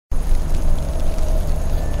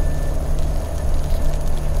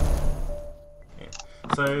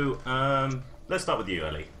So, let's start with you,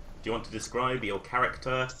 Ellie. Do you want to describe your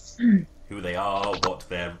character, who they are, what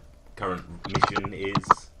their current mission is,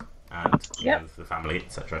 and Yep. the family,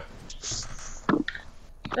 etc.?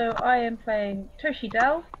 So I am playing Toshi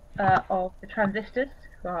Dell of the Transistors,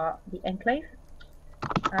 who are the Enclave.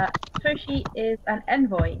 Toshi is an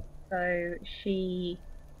envoy, so she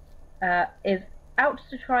is out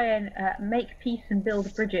to try and make peace and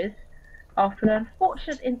build bridges after an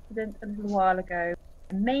unfortunate incident a little while ago.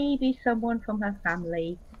 Maybe someone from her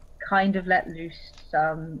family kind of let loose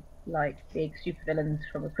some big supervillains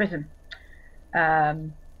from a prison.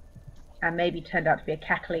 And maybe turned out to be a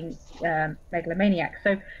cackling megalomaniac.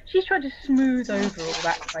 So she's trying to smooth over all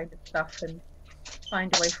that kind of stuff and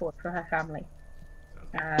find a way forward for her family.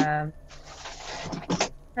 In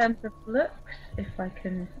terms of looks, if I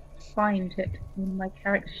can find it in my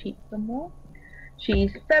character sheet somewhere,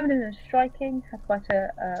 she's feminine and striking, has quite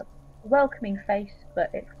a welcoming face, but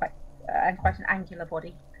it's quite an angular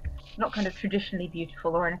body. Not kind of traditionally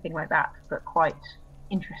beautiful or anything like that, but quite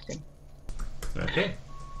interesting. Okay.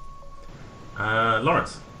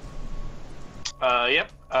 Lawrence.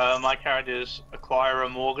 Yep. My character is Acquirer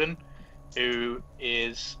Morgan, who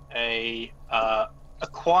is a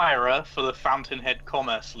acquirer for the Fountainhead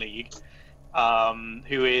Commerce League,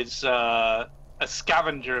 who is a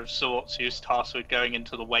scavenger of sorts who's tasked with going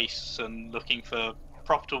into the wastes and looking for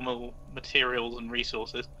profitable materials and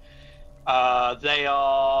resources. They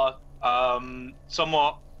are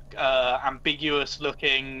somewhat ambiguous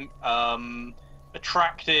looking,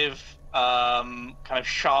 attractive, kind of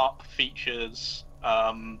sharp features,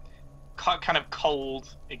 kind of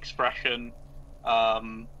cold expression,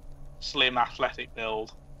 slim athletic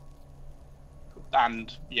build,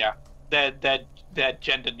 and yeah, they're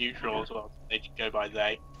gender neutral as well. They go by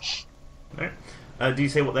they. Right. Do you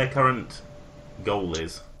say what their current goal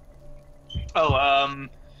is?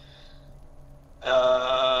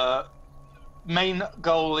 Main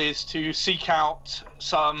goal is to seek out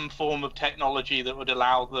some form of technology that would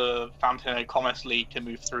allow the Fountainhead Commerce League to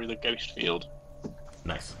move through the ghost field.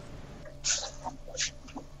 Nice.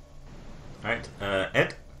 Alright,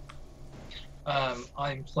 Ed?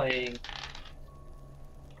 I'm playing...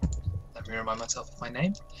 Let me remind myself of my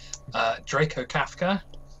name. Draco Kafka,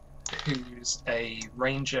 who's a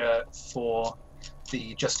ranger for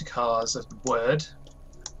the Justicars of the Word,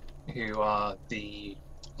 who are the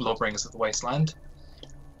Lawbringers of the Wasteland.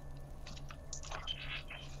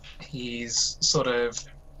 He's sort of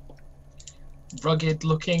rugged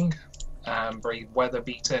looking, very weather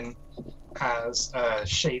beaten, has a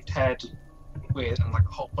shaved head with like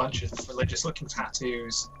a whole bunch of religious looking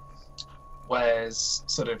tattoos, wears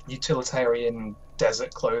sort of utilitarian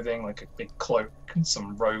desert clothing, like a big cloak and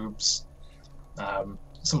some robes,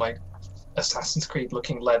 some like Assassin's Creed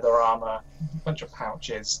looking leather armor, a bunch of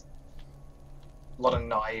pouches, a lot of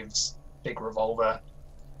knives, big revolver,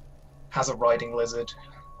 has a riding lizard,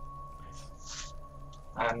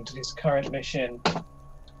 and his current mission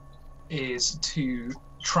is to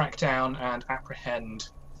track down and apprehend,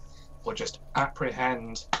 or just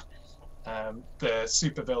apprehend, the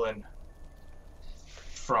supervillain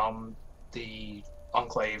from the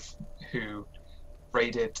Enclave who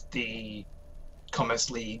raided the Commerce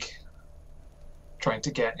League, trying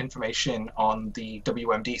to get information on the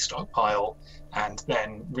WMD stockpile, and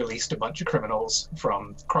then released a bunch of criminals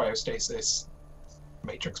from cryostasis,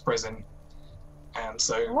 Matrix prison. And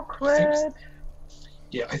so, Awkward.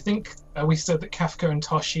 I think we said that Kafka and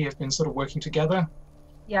Toshi have been sort of working together.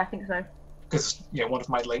 Yeah, I think so. Because one of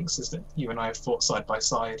my links is that you and I have fought side by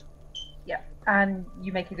side. Yeah, and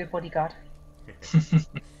you make a good bodyguard.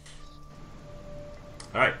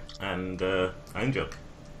 Alright, and Angel.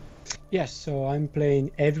 Yes, so I'm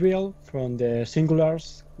playing Adriel from the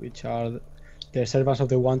Singulars, which are the servants of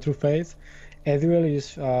the One True Faith. Adriel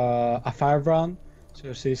is a firebrand,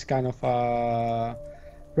 so she's kind of a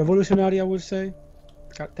revolutionary, I would say,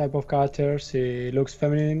 type of character. She looks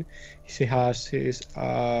feminine. She has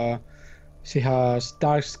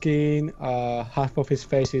dark skin. Half of his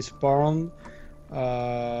face is burned.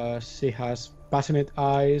 She has passionate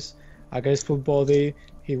eyes, a graceful body.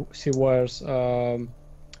 She wears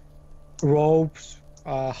robes,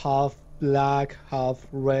 half black, half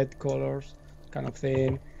red colors, kind of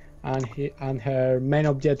thing. And her main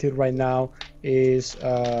objective right now is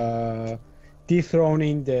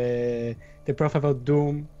dethroning the Prophet of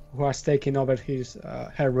Doom, who has taken over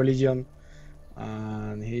her religion,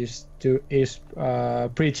 and he's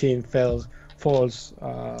preaching false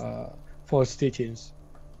teachings.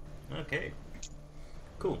 Okay,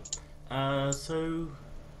 cool.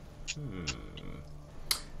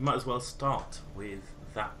 Might as well start with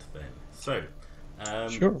that then. So,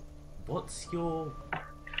 Sure. What's your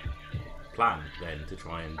plan then to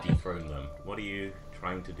try and dethrone them? What are you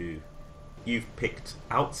trying to do? You've picked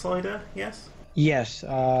outsider, yes? Yes.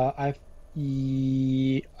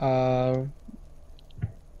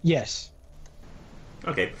 Yes.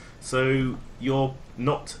 Okay, so you're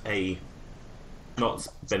not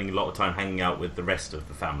spending a lot of time hanging out with the rest of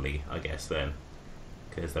the family, I guess, then,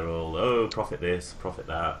 because they're all profit this, profit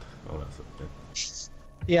that, all that sort of thing.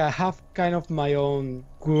 Yeah, I have kind of my own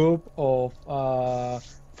group of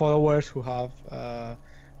followers who have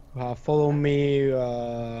followed me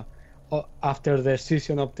after the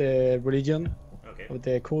season of the religion Okay. of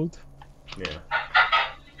the cult. Yeah.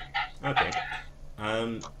 Okay.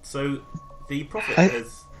 So the prophet I-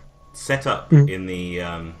 has set up Mm. in the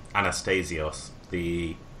Anastasios,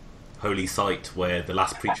 the holy site where the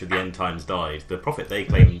last preacher of the end times died. The prophet they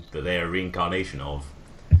claim that they're a reincarnation of,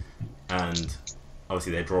 and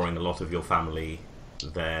obviously they're drawing a lot of your family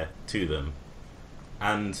there to them.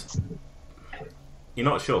 And you're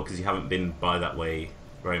not sure because you haven't been by that way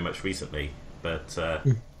very much recently, but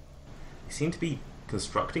you seem to be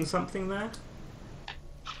constructing something there.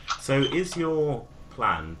 So is your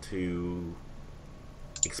plan to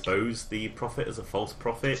expose the prophet as a false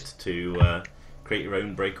prophet, to create your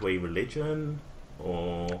own breakaway religion,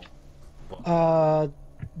 or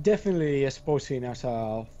Definitely exposing as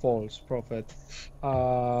a false prophet.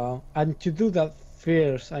 And to do that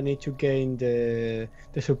first, I need to gain the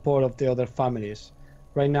support of the other families.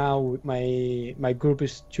 Right now, my group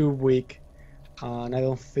is too weak, and I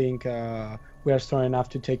don't think we are strong enough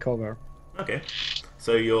to take over. okay?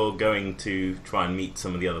 So you're going to try and meet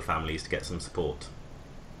some of the other families to get some support.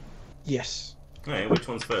 Yes. Okay, which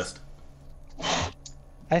one's first?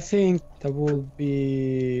 I think that will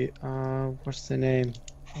be what's the name?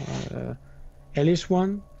 Ellie's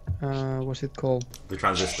one. What's it called? The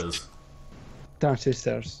transistors.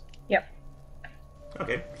 Transistors. Yep.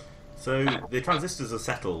 Okay. So the transistors are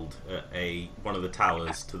settled at one of the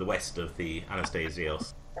towers to the west of the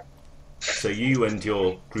Anastasios. So you and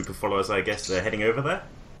your group of followers, I guess, are heading over there?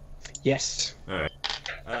 Yes. Alright.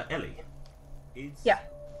 Ellie, is Yeah.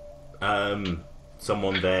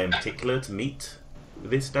 someone there in particular to meet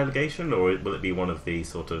this delegation, or will it be one of the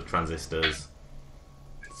sort of transistors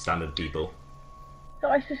standard people? So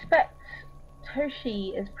I suspect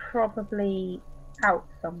Toshi is probably out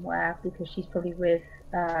somewhere because she's probably with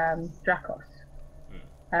Dracos.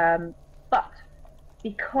 But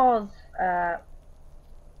because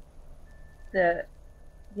the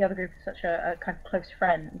other group is such a kind of close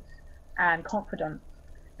friends and confidants,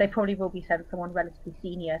 they probably will be sent someone relatively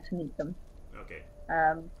senior to meet them. Okay.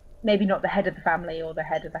 Maybe not the head of the family or the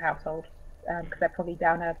head of the household, because they're probably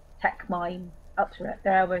down a tech mine up to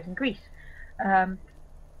their elbows in Greece.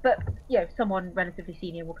 But someone relatively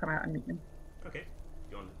senior will come out and meet them. Okay.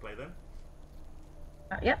 Do you want to play then?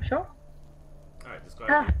 Yep, sure. Alright,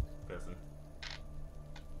 describe the person.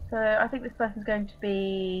 So I think this person's going to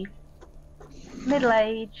be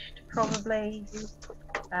middle-aged, probably,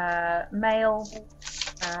 male,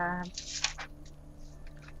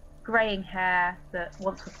 greying hair that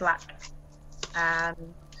once was black,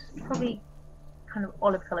 and probably kind of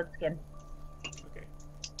olive-coloured skin. Okay.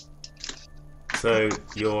 So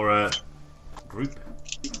your group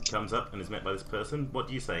comes up and is met by this person. What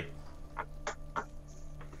do you say?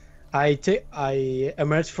 I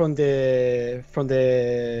emerge from the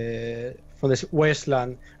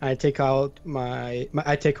wasteland, and I take out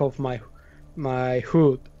I take off my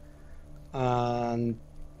hood, and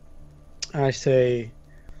I say,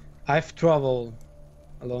 I've traveled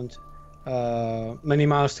along many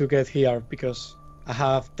miles to get here because I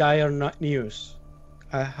have dire news.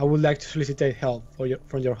 I would like to solicit help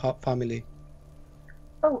from your family.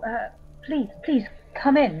 Oh, please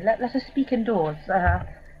come in. Let us speak indoors.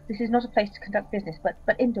 This is not a place to conduct business, but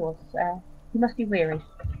indoors. You must be weary.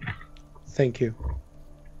 Thank you.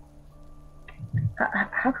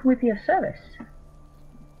 How can we be of service?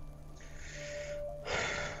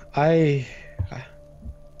 I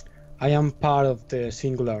am part of the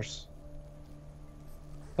Singulars,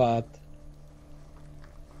 but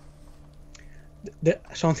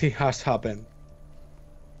something has happened.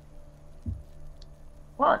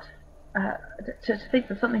 What? To think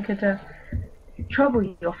that something could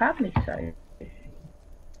trouble your family so.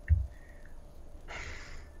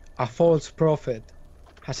 A false prophet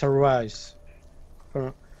has arisen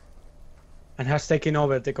and has taken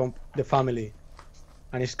over the family,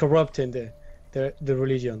 and is corrupting the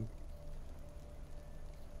religion.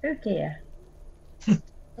 Oh dear.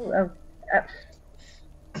 That's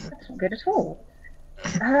not good at all.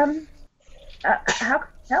 How can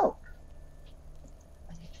we help?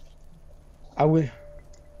 I will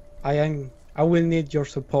I will need your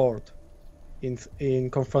support in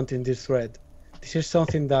confronting this threat. This is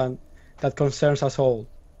something that concerns us all.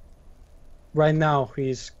 Right now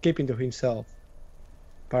he's keeping to himself,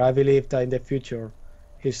 but I believe that in the future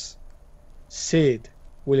his seed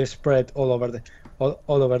will spread all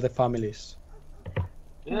over the families.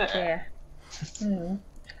 Yeah. Hmm.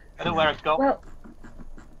 I don't know where it's gone.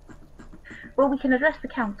 Well, we can address the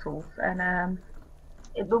councils, and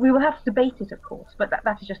we will have to debate it, of course. But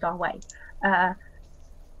that is just our way.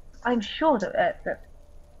 I'm sure that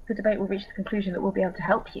the debate will reach the conclusion that we'll be able to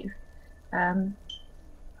help you. I'm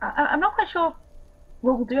not quite sure.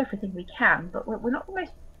 Well, we'll do everything we can, but we're not the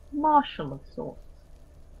most martial of sorts.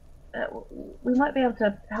 We might be able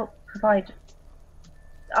to help provide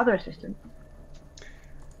other assistance.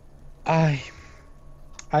 I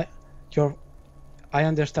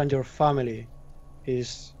understand your family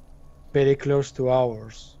is very close to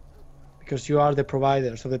ours because you are the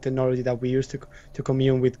providers of the technology that we use to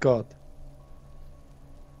commune with God.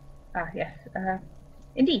 Yes,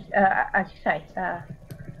 indeed, as you say.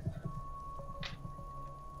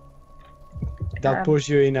 That puts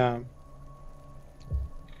you in a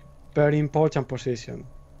very important position.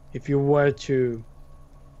 If you were to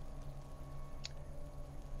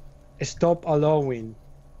stop allowing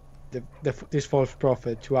this false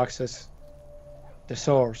prophet to access the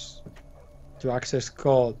source, to access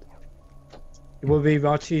God, it will be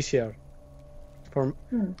much easier for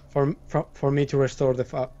me to restore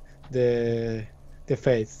the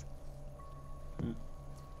faith.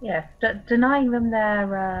 Yes, denying them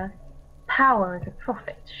their power as a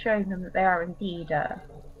prophet, showing them that they are indeed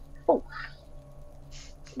false.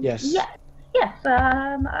 Yes. Yes.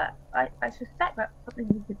 I suspect that's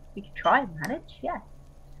something we could try and manage. Yes.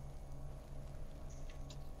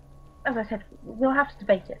 As I said, we'll have to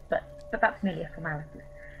debate it, but that's merely a formality.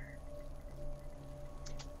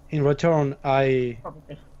 In return, I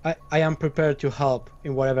Probably. I am prepared to help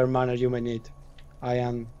in whatever manner you may need.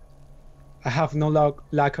 I have no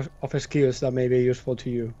lack of skills that may be useful to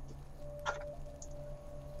you.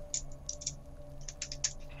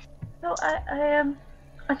 So I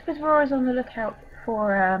suppose we're always on the lookout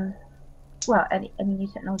for any new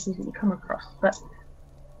technologies that you come across. But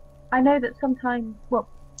I know that sometimes,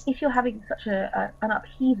 if you're having such an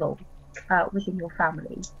upheaval within your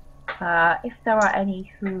family, if there are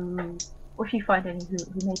any or if you find any who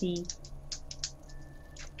maybe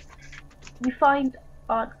you find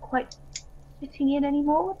aren't quite fitting in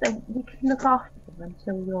anymore, then we can look after them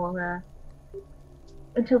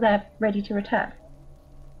until they're ready to return.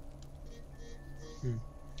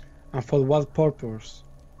 And for what purpose?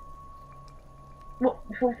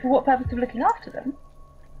 For what purpose of looking after them?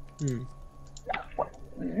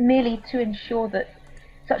 Merely to ensure that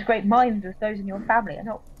such great minds as those in your family are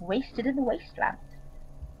not wasted in the wasteland.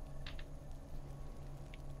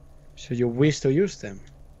 So you wish to use them?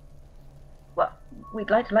 Well, we'd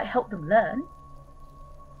like to help them learn.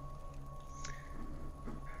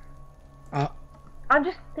 I'm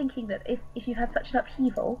just thinking that if you have such an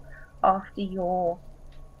upheaval after your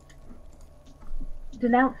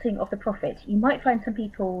denouncing of the prophet, you might find some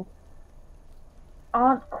people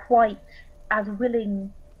aren't quite as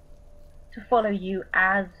willing to follow you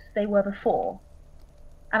as they were before.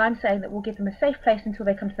 And I'm saying that we'll give them a safe place until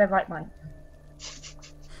they come to their right minds.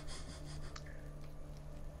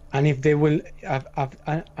 And if they will,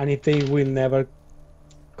 never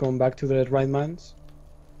come back to their right minds?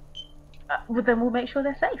 Well, then we'll make sure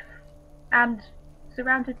they're safe and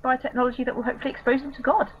surrounded by technology that will hopefully expose them to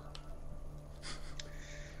God.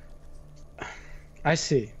 I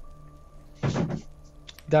see.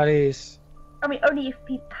 That is... I mean, only if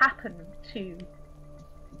people happen to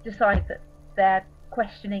decide that they're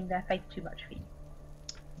questioning their faith too much for you.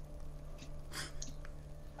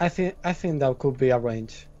 I think that could be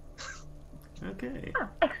arranged. Okay. Oh,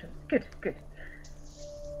 excellent. Good.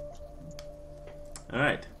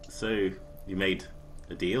 Alright, so you made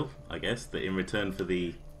a deal, I guess, that in return for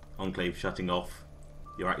the Enclave shutting off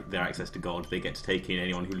their access to God, they get to take in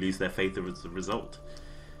anyone who loses their faith as a result.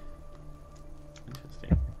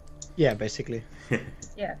 Interesting. Yeah, basically.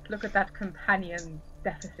 Yes, look at that companion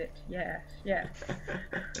deficit. Yes.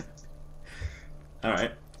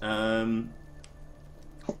 Alright.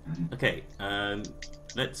 Okay,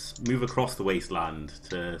 let's move across the wasteland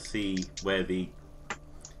to see where the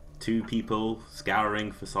two people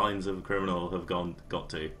scouring for signs of a criminal have got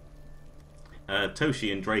to.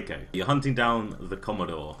 Toshi and Draco, you're hunting down the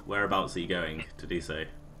Commodore. Whereabouts are you going to do so?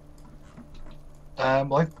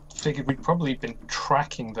 Well, I figured we'd probably been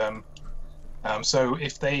tracking them. So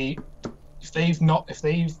if they've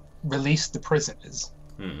released the prisoners,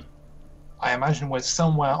 I imagine we're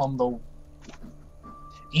somewhere on the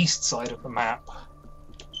east side of the map,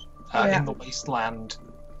 in the wasteland,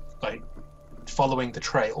 like following the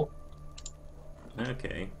trail.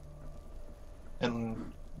 Okay.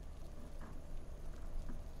 And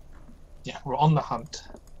yeah, we're on the hunt.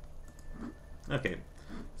 Okay.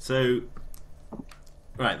 So,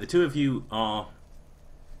 right, the two of you are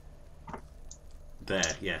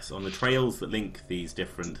there, yes, on the trails that link these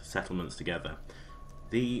different settlements together.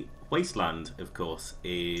 The wasteland, of course,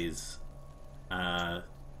 is a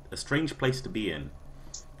strange place to be in,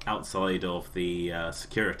 outside of the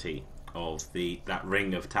security of that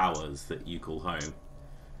ring of towers that you call home.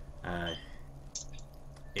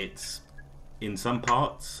 It's in some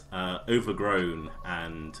parts overgrown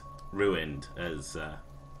and ruined, as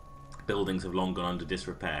buildings have long gone under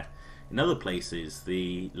disrepair. In other places,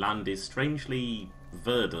 the land is strangely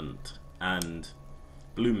verdant and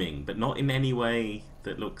blooming, but not in any way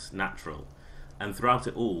that looks natural. And throughout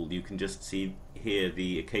it all, you can just hear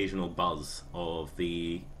the occasional buzz of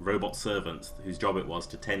the robot servants whose job it was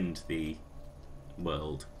to tend the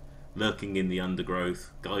world, lurking in the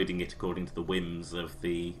undergrowth, guiding it according to the whims of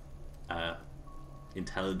the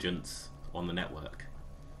intelligence on the network.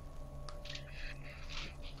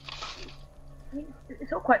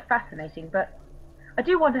 It's all quite fascinating, but I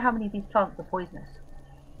do wonder how many of these plants are poisonous.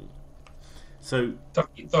 So Don't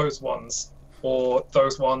eat those ones, or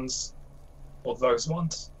those ones, or those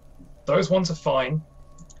ones. Those ones are fine.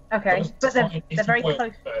 Okay, Those but are they're, fine if they're you very boil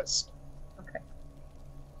close. first. Okay,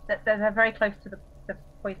 they're very close to the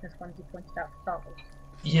poisonous ones you pointed out to start with.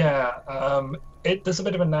 Yeah, there's a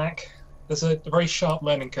bit of a knack. There's a very sharp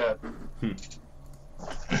learning curve. They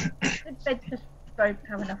just don't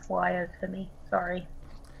have enough wires for me. Sorry.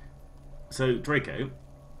 So, Draco,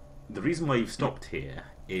 the reason why you've stopped here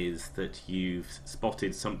is that you've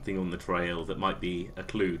spotted something on the trail that might be a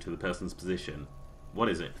clue to the person's position. What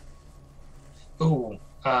is it? Ooh,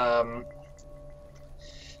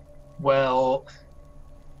 well,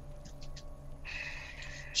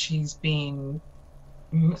 she's been...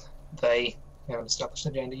 we haven't established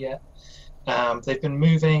an agenda yet. They've been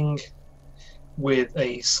moving with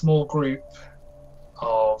a small group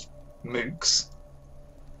of mooks,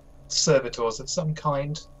 servitors of some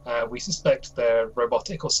kind. We suspect they're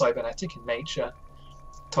robotic or cybernetic in nature.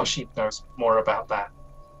 Toshi knows more about that.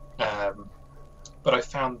 But I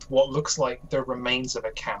found what looks like the remains of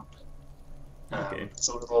a camp. Okay. It's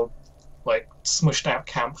a little, like, smushed out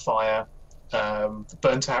campfire. The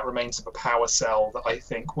burnt out remains of a power cell that I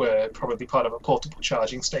think were probably part of a portable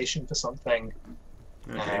charging station for something.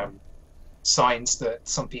 Okay. Signs that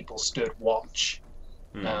some people stood watch.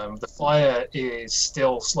 The fire is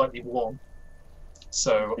still slightly warm,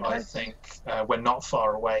 so I think we're not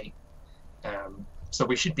far away. So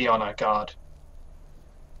we should be on our guard.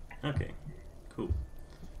 Okay, cool.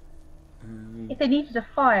 If they needed a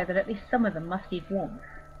fire, then at least some of them must need warmth.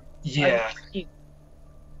 Yeah,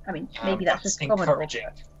 I mean, maybe that's just common. encouraging.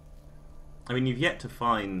 I mean, you've yet to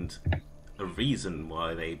find a reason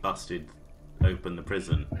why they busted open the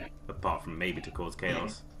prison, apart from maybe to cause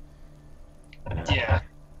chaos. Yeah,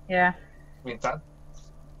 Yeah. I mean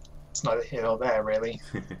it's neither here nor there really.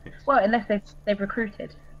 Well, unless they've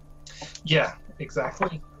recruited. Yeah,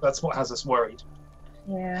 exactly. That's what has us worried.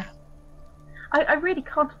 Yeah. I really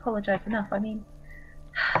can't apologise enough. I mean,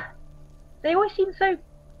 they always seem so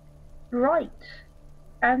bright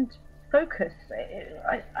and focused.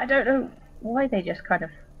 I don't know why they just kind of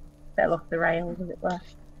fell off the rails, as it were.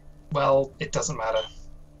 Well, it doesn't matter.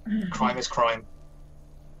 Crime is crime.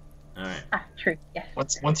 Alright. Ah, true. Yes.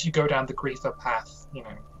 Once you go down the griefer path, it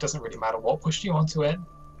doesn't really matter what pushed you onto it.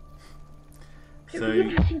 It So would be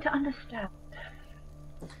interesting to understand.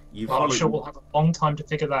 you Well, I'm follow. sure we'll have a long time to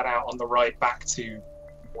figure that out on the ride back to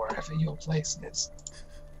wherever your place is.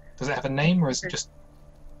 Does it have a name, or is it just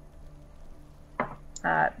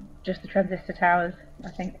Just the transistor towers, I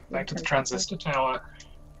think. back to the transistor tower?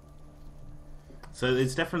 So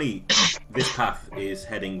it's definitely this path is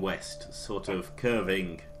heading west, sort of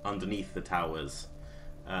curving underneath the towers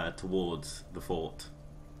towards the fort.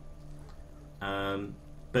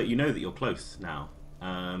 But you know that you're close now.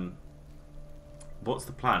 What's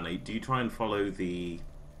the plan? Do you try and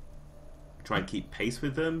try and keep pace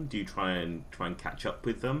with them? Do you try and catch up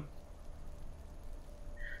with them?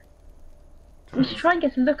 We should try and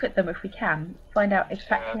get a look at them if we can, find out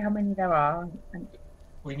exactly how many there are, and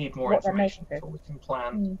We need more what they're made information of. before we can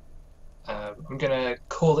plan. I'm gonna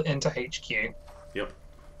call it into HQ. Yep.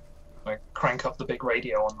 I crank up the big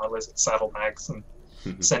radio on my lizard saddlebags and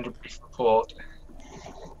send a brief report.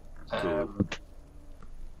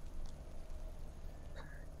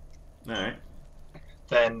 Alright.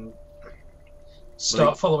 Then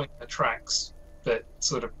start following the tracks, but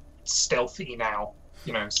sort of stealthy now.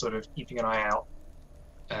 You know, sort of keeping an eye out.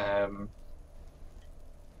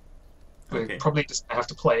 We probably just have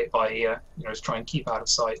to play it by ear. You know, just try and keep out of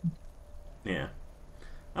sight. Yeah.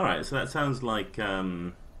 All right. So that sounds like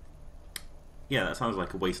that sounds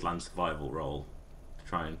like a wasteland survival role. To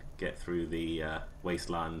try and get through the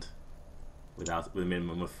wasteland with a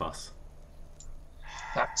minimum of fuss.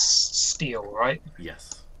 That's steel, right?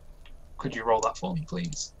 Yes. Could you roll that for me,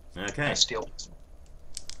 please? Okay. No, steel.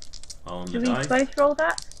 On Do the we dice. both roll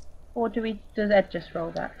that? Or does Ed just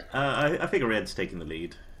roll that? I figure Ed's taking the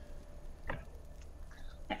lead.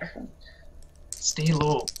 Excellent.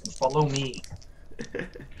 Steel, follow me.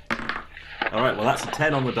 All right. Well, that's a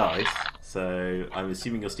 10 on the dice. So I'm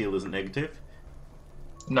assuming your steel isn't negative.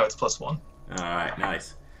 No, it's +1. All right.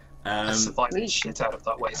 Nice. I survived the shit out of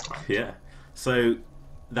that wasteland. Yeah. So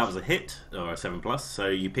that was a hit, or a 7+. So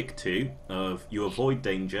you pick 2 of you avoid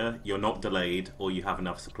danger, you're not delayed, or you have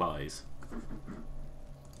enough supplies.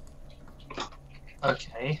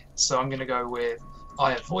 Okay, so I'm going to go with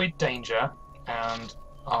I avoid danger and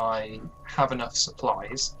I have enough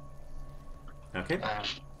supplies. Okay.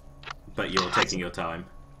 But you're taking your time.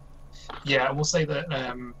 Yeah, we'll say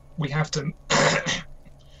that we have to.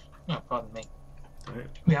 Oh, pardon me. Right.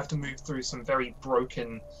 We have to move through some very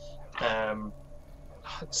broken,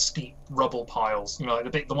 steep rubble piles. You know,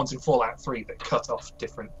 like the ones in Fallout 3 that cut off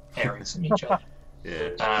different areas from each other.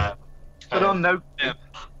 Yeah. But on note,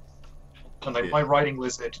 And like, my riding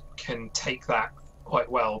lizard can take that quite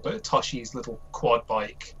well, but Toshi's little quad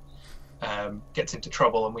bike gets into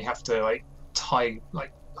trouble, and we have to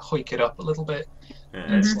hoik it up a little bit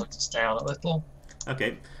and it slows us down a little.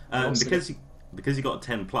 Okay. Because you got a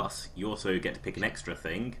 10+, you also get to pick an extra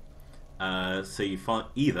thing. So you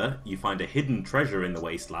find a hidden treasure in the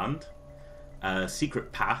wasteland, a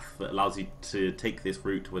secret path that allows you to take this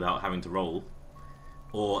route without having to roll,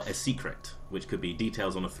 or a secret, which could be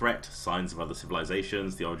details on a threat, signs of other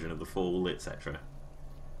civilizations, the origin of the fall, etc.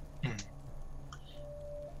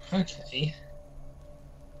 Okay.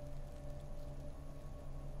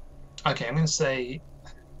 Okay, I'm going to say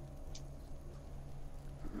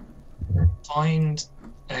find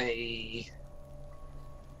a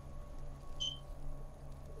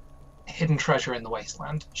hidden treasure in the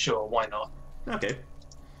wasteland. Sure, why not? Okay.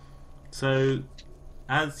 So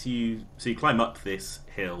you climb up this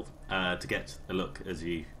hill to get a look as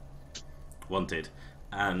you wanted,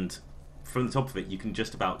 and from the top of it you can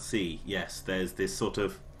just about see, yes, there's this sort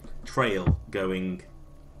of trail going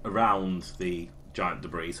around the giant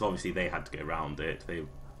debris. So obviously they had to go around it, they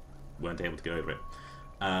weren't able to go over it,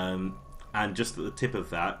 and just at the tip of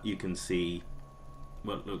that you can see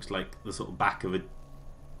what looks like the sort of back of a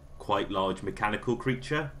quite large mechanical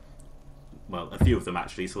creature. Well, a few of them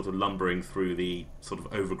actually, sort of lumbering through the sort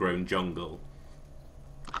of overgrown jungle.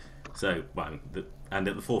 So, and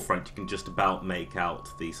at the forefront you can just about make out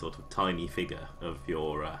the sort of tiny figure of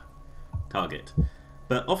your target.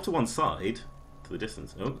 But off to one side, to the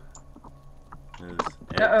distance. Oh, has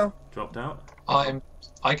Ed dropped out?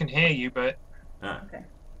 I can hear you, but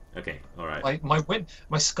Okay, all right. my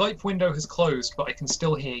Skype window has closed, but I can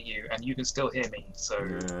still hear you, and you can still hear me. So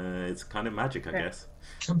it's kind of magic, I guess.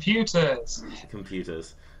 Computers.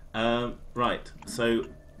 Right. So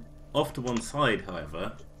off to one side,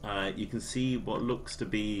 however, you can see what looks to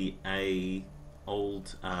be a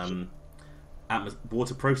old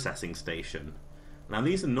water processing station. Now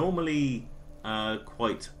these are normally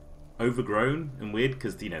quite overgrown and weird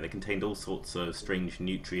because they contained all sorts of strange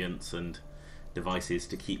nutrients and devices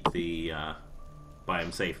to keep the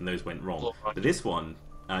biome safe, and those went wrong. But this one,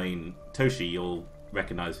 I mean, Toshi, you'll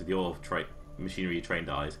recognise with your machinery trained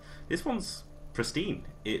eyes, this one's pristine.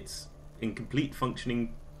 It's in complete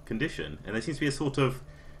functioning condition, and there seems to be a sort of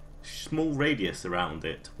small radius around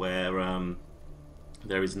it where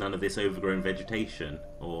there is none of this overgrown vegetation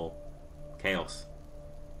or chaos.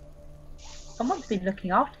 Someone's been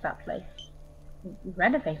looking after that place,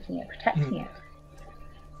 renovating it, protecting it.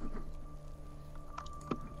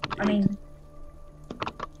 I mean,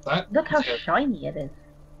 look how shiny it is.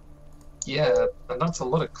 Yeah, and that's a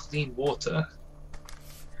lot of clean water.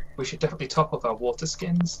 We should definitely top up our water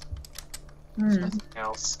skins. Nothing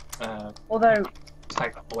else. Although,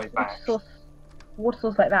 take that the way back. Water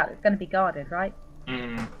source like that, it's going to be guarded, right?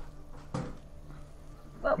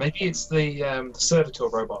 Well, maybe it's the servitor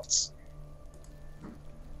robots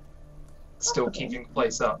still keeping the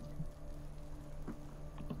place up.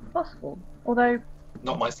 Possible. Although,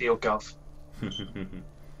 not my field, Gov.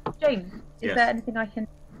 James, is there anything I can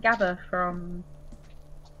gather from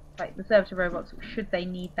the servitor robots, should they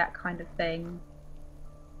need that kind of thing?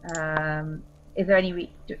 is there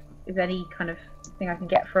any kind of thing I can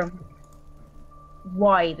get from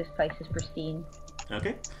why this place is pristine?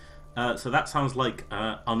 Okay. So that sounds like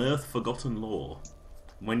unearth forgotten lore.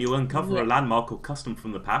 When you uncover Yeah. a landmark or custom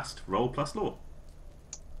from the past, roll plus lore.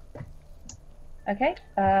 Okay,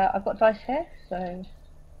 I've got dice here, so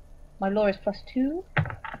my lore is +2.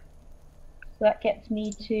 So that gets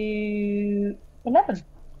me to 11.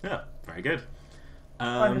 Yeah, very good.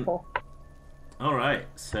 Wonderful. All right.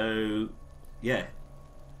 So, yeah,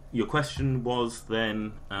 your question was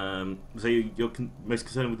then. So you're most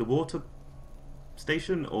concerned with the water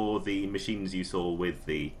station or the machines you saw with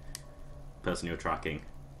the person you're tracking?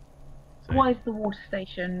 So, Why is the water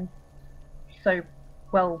station so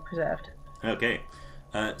well preserved? okay.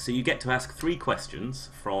 So you get to ask 3 questions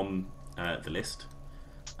from the list.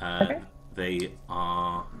 Okay. They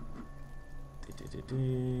are.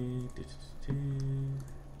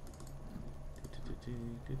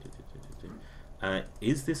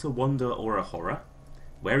 Is this a wonder or a horror?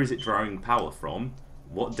 Where is it drawing power from?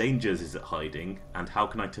 What dangers is it hiding? And how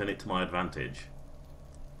can I turn it to my advantage?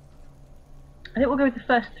 I think we'll go with the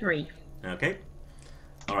first 3. Okay.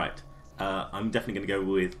 Alright. I'm definitely going to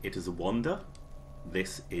go with it is a wonder.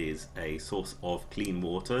 This is a source of clean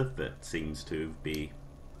water that seems to be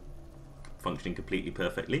functioning completely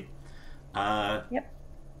perfectly. Yep.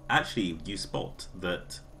 Actually, you spot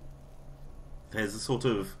that there's a sort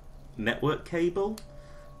of network cable.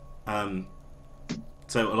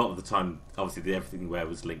 So a lot of the time, obviously, everything where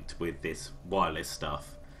was linked with this wireless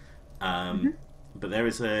stuff. But there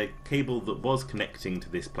is a cable that was connecting to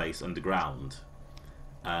this place underground.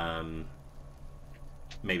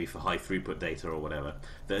 Maybe for high throughput data or whatever,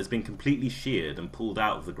 that has been completely sheared and pulled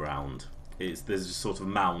out of the ground. There's just sort of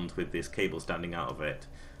mound with this cable standing out of it.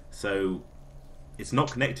 So it's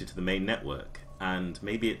not connected to the main network, and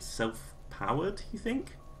maybe it's self-powered, you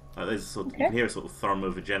think? There's a sort of, you can hear a sort of thrum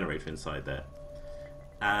of a generator inside there.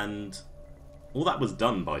 And all that was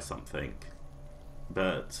done by something,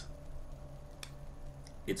 but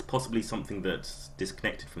it's possibly something that's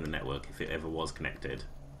disconnected from the network if it ever was connected.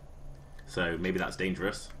 So maybe that's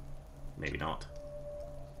dangerous, maybe not.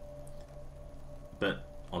 But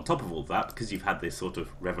on top of all that, because you've had this sort of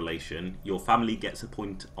revelation, your family gets a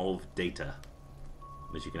point of data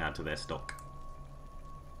that you can add to their stock.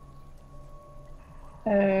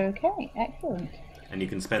 Okay, excellent. And you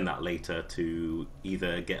can spend that later to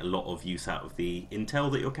either get a lot of use out of the intel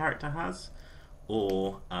that your character has,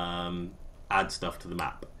 or add stuff to the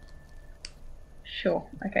map. Sure,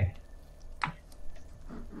 okay.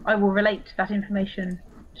 I will relate that information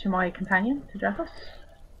to my companion, to Dracos.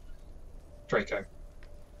 Draco.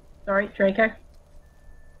 Sorry, Draco.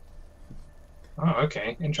 Oh,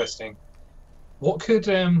 okay, interesting. What could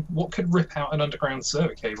rip out an underground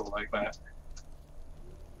server cable like that?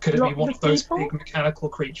 Could it be Lots one of of those people? big mechanical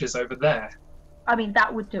creatures over there? I mean,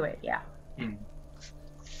 that would do it, yeah. Hmm.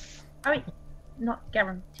 I mean, not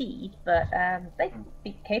guaranteed, but they'd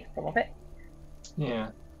be capable of it. Yeah.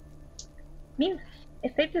 Means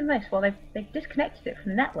if they've done this, well, they've disconnected it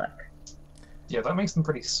from the network. Yeah, that makes them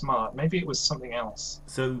pretty smart. Maybe it was something else.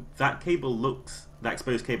 So that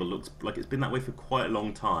exposed cable looks like it's been that way for quite a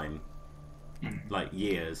long time. Like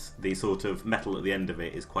years. The sort of metal at the end of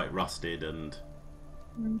it is quite rusted and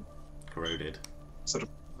corroded. Sort of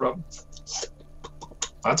rub.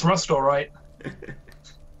 That's rust, all right.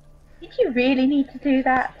 Did you really need to do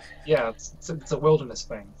that? Yeah, it's a wilderness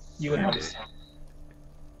thing. You wouldn't Yeah. understand.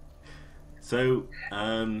 So,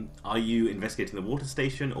 are you investigating the water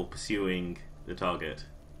station or pursuing the target?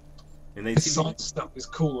 And they The seem science stuff is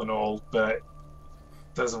cool and all, but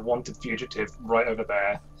there's a wanted fugitive right over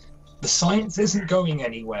there. The science isn't going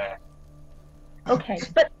anywhere. Okay,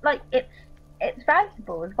 but like it's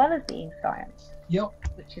valuable as well as being science, Yep.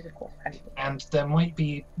 which is of course valuable. And there might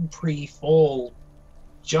be pre-fall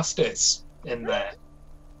justice in there.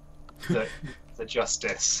 The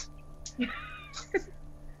justice.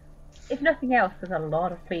 If nothing else, there's a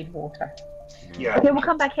lot of clean water. Yeah. Okay, we'll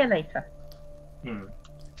come back here later. Hmm.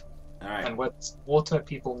 Alright. And with water,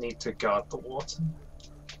 people need to guard the water.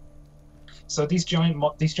 So these giant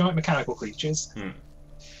mechanical creatures,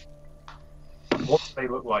 what do they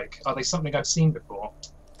look like? Are they something I've seen before?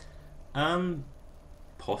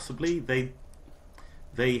 Possibly.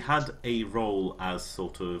 They had a role as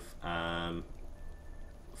sort of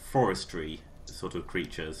forestry sort of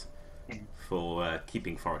creatures for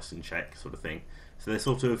keeping forests in check, sort of thing. So they're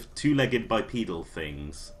sort of two-legged bipedal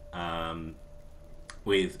things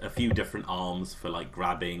with a few different arms for like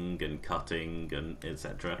grabbing and cutting and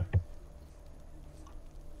etc.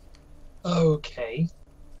 Okay.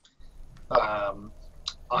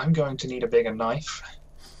 I'm going to need a bigger knife.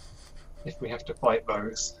 if we have to fight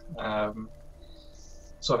those.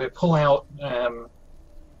 So if I pull out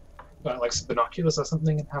like some binoculars or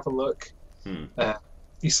something and have a look.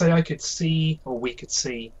 You say I could see, or we could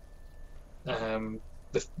see, the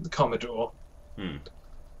Commodore.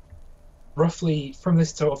 Roughly from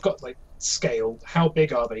this, so I've got like scale. How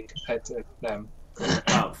big are they compared to them?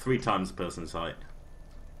 About 3 times the person's height.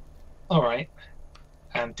 All right.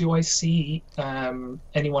 And do I see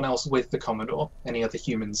anyone else with the Commodore? Any other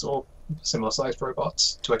humans or similar-sized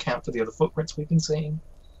robots to account for the other footprints we've been seeing?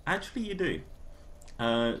 Actually, you do.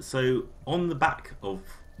 So on the back of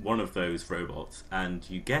one of those robots, and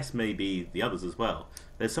you guess maybe the others as well,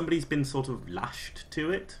 there's somebody's been sort of lashed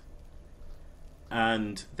to it,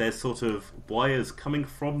 and there's sort of wires coming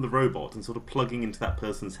from the robot and sort of plugging into that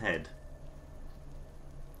person's head.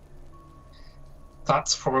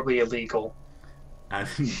 That's probably illegal. And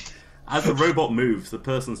as the robot moves, the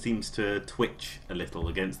person seems to twitch a little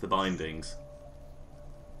against the bindings.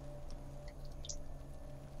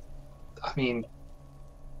 I mean,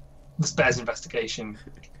 this bears investigation.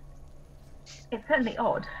 It's certainly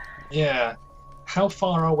odd. Yeah. How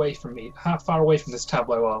far away from me? How far away from this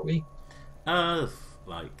tableau are we?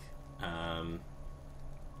 Like,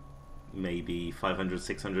 maybe 500,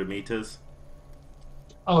 600 meters.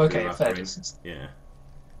 Oh, okay, a Rough fair range. distance. Yeah.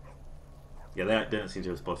 Yeah, they don't seem to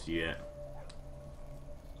have spotted you yet.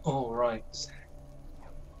 All right.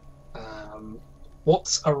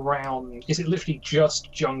 What's around? Is it literally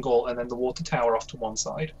just jungle and then the water tower off to one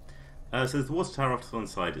side? So there's the water tower off to one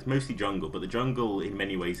side. It's mostly jungle, but the jungle in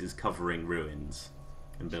many ways is covering ruins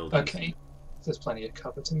and buildings. Okay. There's plenty of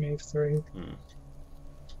cover to move through. Hmm.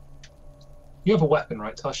 You have a weapon,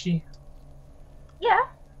 right, Tashi? Yeah.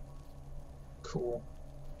 Cool.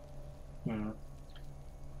 I'm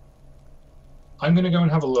going to go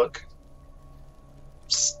and have a look.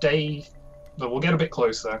 We'll get a bit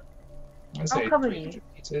closer. Let's say I'll cover 300 you.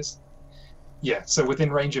 meters. Yeah, so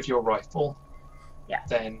within range of your rifle. Yeah.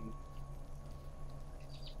 Then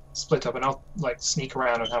split up and I'll like sneak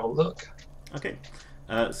around and have a look. Okay.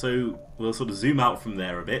 So we'll sort of zoom out from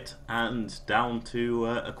there a bit and down to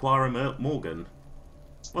Aquara Morgan.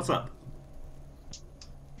 What's up?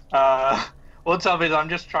 What's up is I'm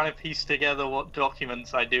just trying to piece together what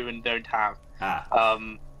documents I do and don't have.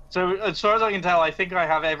 So as far as I can tell, I think I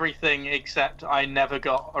have everything except I never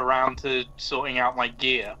got around to sorting out my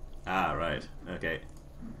gear. Right. Okay.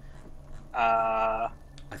 Uh,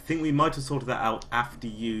 I think we might have sorted that out after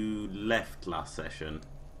you left last session.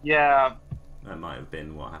 yeah, That might have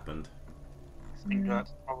been what happened. I think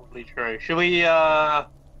that's probably true. Should we, I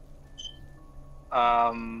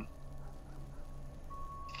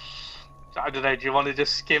don't know, do you want to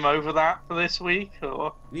just skim over that for this week,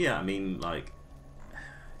 or? Yeah, I mean, like,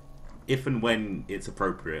 if and when it's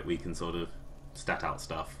appropriate, we can sort of stat out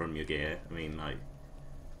stuff from your gear. I mean, like,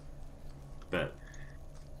 but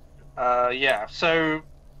Yeah, so,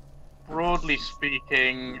 broadly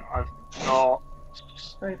speaking, I've got...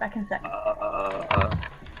 Sorry, back in a second.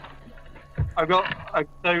 I've got...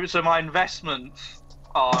 So my investments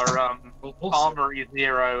are Also, Armory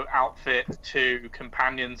 0, Outfit 2,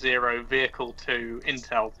 Companion 0, Vehicle 2,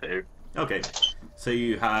 Intel 2. okay. So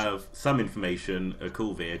you have some information, a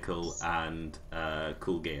cool vehicle, and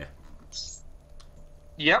cool gear.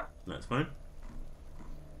 Yep, That's fine.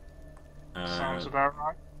 sounds about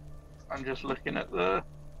right. I'm just looking at the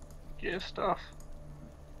gear stuff.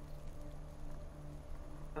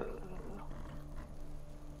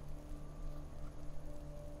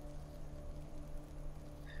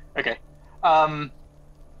 Okay. All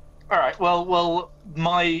right. Well,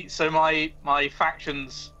 my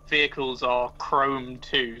faction's vehicles are chrome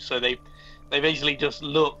too, so they basically just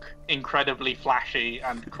look incredibly flashy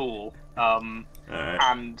and cool. Alright.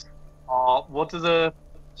 And what are the?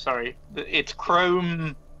 Sorry, it's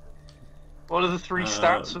chrome. What are the 3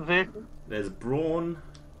 stats of vehicles? There's brawn,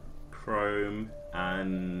 chrome,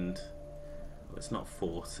 and well, it's not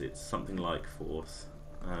force. It's something like force.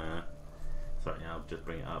 Sorry, I'll just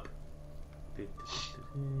bring it up.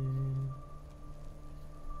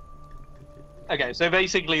 Okay, so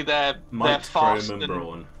basically they're Might, fast chrome, and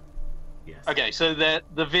brawn. Yes. Okay, so the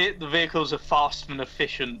vehicles are fast and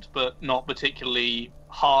efficient, but not particularly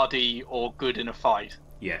hardy or good in a fight.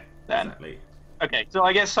 Yeah. Then. Exactly. Okay, so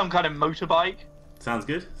I guess some kind of motorbike. Sounds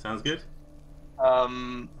good. Sounds good.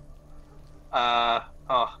 Can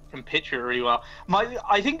picture it really well.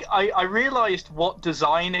 I think I realised what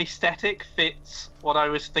design aesthetic fits what I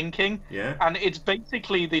was thinking, Yeah. and it's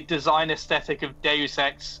basically the design aesthetic of Deus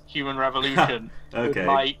Ex: Human Revolution. with, Okay.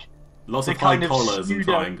 like Lots the of high kind of collars and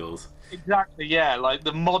pseudo- triangles. exactly, yeah, like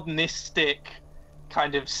the modernistic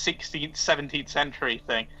kind of 16th, 17th century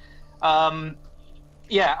thing.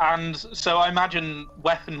 Yeah, and so I imagine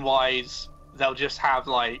weapon-wise, they'll just have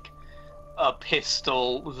like a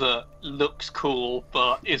pistol that looks cool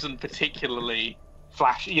but isn't particularly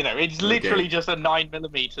flashy. You know, it's literally just a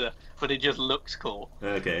 9mm, but it just looks cool.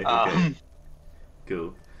 Okay.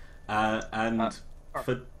 Cool. And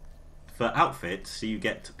for outfits, you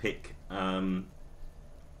get to pick.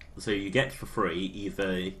 So you get for free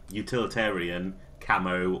either utilitarian,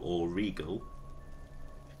 camo, or regal.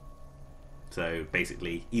 So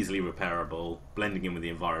basically, easily repairable, blending in with the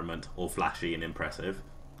environment, or flashy and impressive.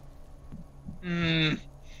 I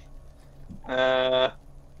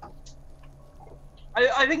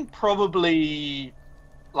think probably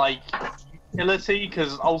like utility,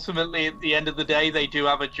 because ultimately at the end of the day they do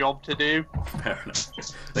have a job to do. Fair enough.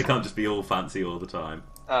 They can't just be all fancy all the time.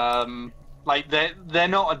 Like they're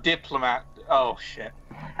not a diplomat. Oh shit.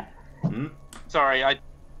 Sorry,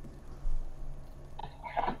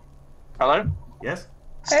 Hello? Yes?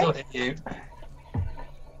 Still hit you.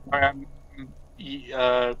 I'm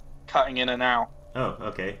cutting in and out. Oh,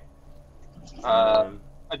 okay. I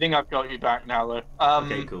think I've got you back now, though.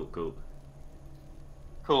 Okay, cool.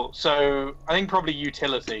 Cool. So I think probably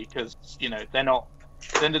utility, because you know they're not.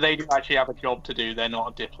 Then they do actually have a job to do. They're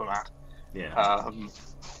not a diplomat. Yeah.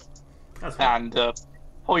 That's fine. And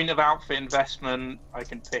point of outfit investment, I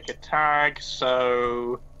can pick a tag.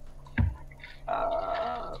 So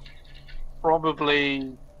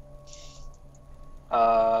probably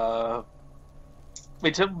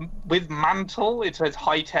with mantle. It says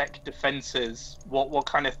high tech defenses. What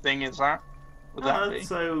kind of thing is that? Would that be?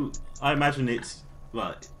 So I imagine it's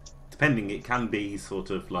depending. It can be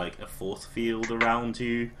sort of like a force field around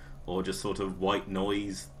you, or just sort of white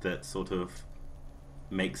noise that sort of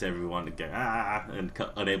makes everyone go and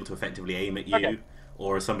unable to effectively aim at you, Okay.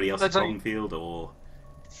 or somebody else's bomb field, or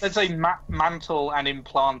let's say mantle and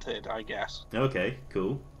implanted, I guess. okay,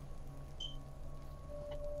 cool.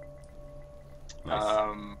 Nice.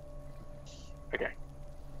 Okay.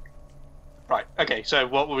 Right. Okay. So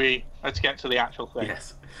what were we? Let's get to the actual thing.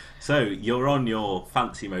 Yes. So you're on your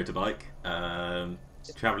fancy motorbike,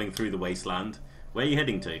 traveling through the wasteland. Where are you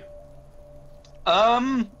heading to?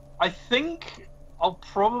 I think I'll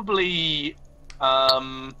probably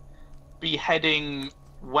be heading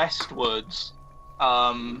westwards.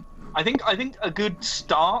 I think a good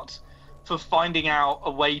start for finding out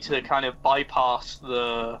a way to kind of bypass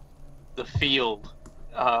the field,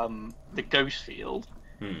 the ghost field.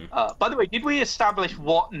 By the way, did we establish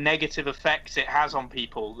what negative effects it has on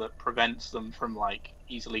people that prevents them from like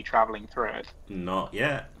easily traveling through it? Not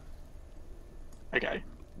yet. Okay.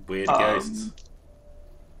 Weird ghosts.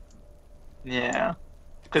 Yeah,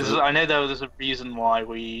 because I know there was a reason why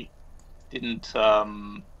we didn't. I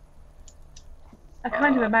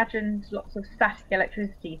kind of imagined lots of static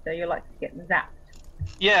electricity, so you're likely to get zapped.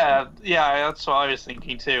 Yeah, that's what I was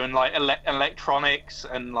thinking too, and like electronics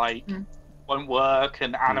and like won't work,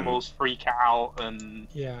 and animals freak out, and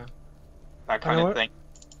that kind of thing.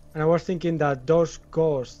 And I was thinking that those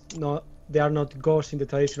ghosts, they are not ghosts in the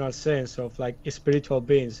traditional sense of like spiritual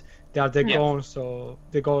beings. They are the ghosts of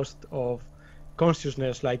the ghost of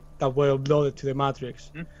consciousness, like that were uploaded to the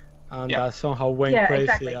Matrix, and that somehow went crazy.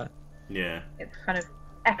 Exactly. Yeah. It's kind of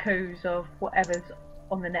echoes of whatever's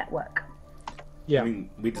on the network. Yeah. I mean,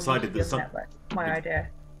 we decided that My idea.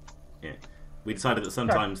 Yeah. We decided that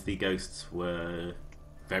sometimes the ghosts were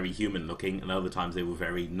very human looking, and other times they were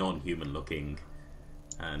very non-human looking,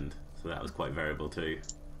 and so that was quite variable too.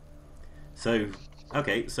 So,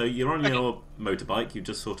 okay, so you're on your motorbike. You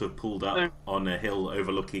just sort of pulled up on a hill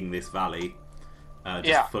overlooking this valley,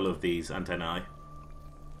 just full of these antennae.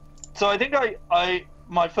 So I think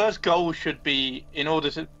my first goal should be, in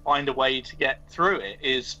order to find a way to get through it,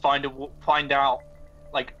 is find out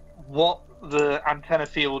like what the antenna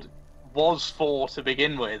field was for to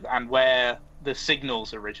begin with, and where the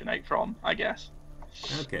signals originate from, I guess.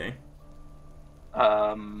 Okay.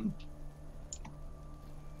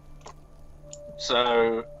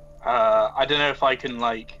 So I don't know if I can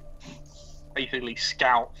like basically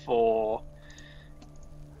scout for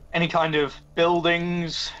any kind of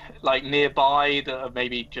buildings like nearby that are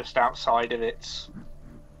maybe just outside of its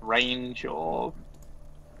range, or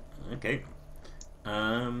okay.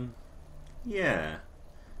 Yeah.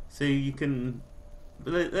 So you can.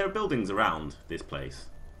 There are buildings around this place,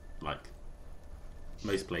 like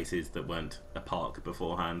most places that weren't a park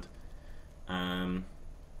beforehand. Yeah,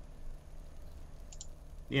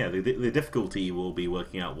 the difficulty will be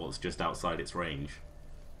working out what's just outside its range.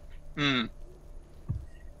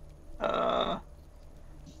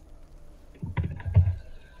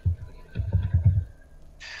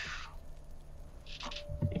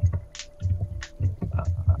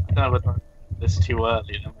 don't know whether this is too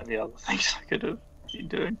early. There might be other things I could have been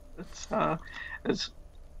doing. It's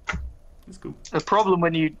cool. a problem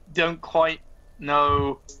when you don't quite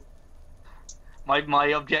know. My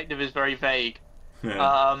objective is very vague.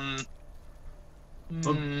 Yeah.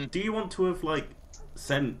 Well, do you want to have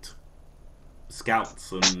sent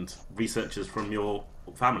scouts and researchers from your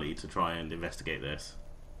family to try and investigate this?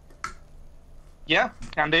 Yeah,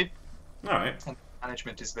 can do. All right.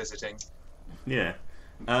 Management is visiting. Yeah.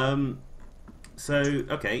 So,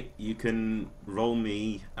 okay, you can roll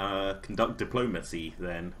me conduct diplomacy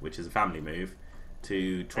then, which is a family move,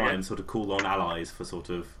 to try and sort of call on allies for sort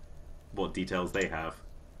of what details they have.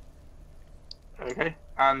 Okay,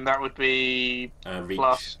 and that would be Reach.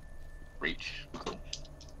 plus reach. Cool.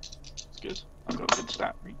 That's good. I've got a good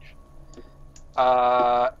stat, reach.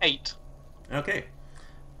 8. Okay.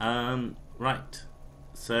 Right.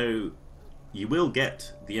 So, you will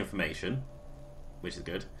get the information, which is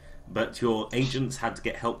good, but your agents had to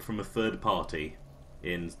get help from a third party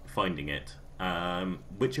in finding it.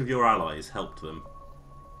 Which of your allies helped them?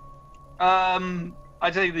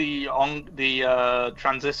 I'd say the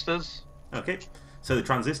transistors. Okay. So the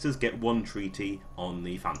transistors get 1 treaty on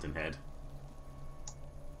the Fountainhead.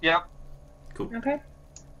 Yeah. Cool. Okay.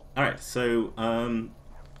 All right. So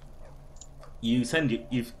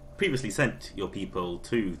you've previously sent your people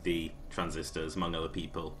to the transistors, among other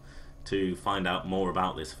people, to find out more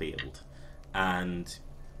about this field, and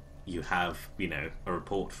you have a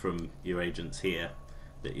report from your agents here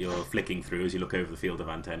that you're flicking through as you look over the field of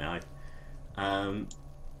antennae.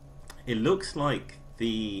 It looks like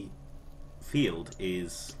the field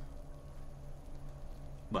is,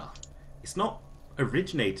 well, it's not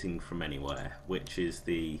originating from anywhere, which is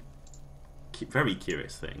the very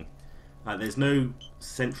curious thing. There's no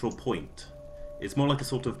central point. It's more like a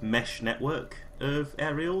sort of mesh network of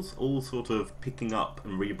aerials, all sort of picking up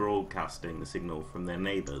and rebroadcasting the signal from their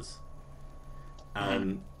neighbours.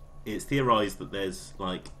 It's theorised that there's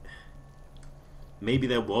maybe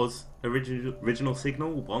there was original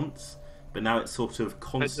signal once, but now it's sort of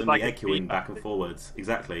constantly echoing back and forwards.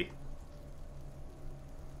 Exactly.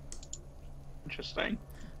 Interesting.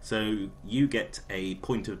 So you get a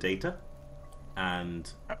point of data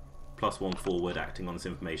and +1 forward acting on this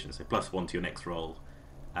information. So +1 to your next roll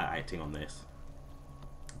acting on this.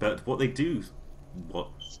 But what they do,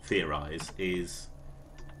 theorise is,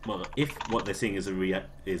 well, if what they're seeing is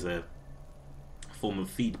a form of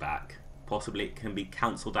feedback, possibly it can be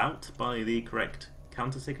cancelled out by the correct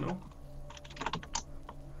counter signal.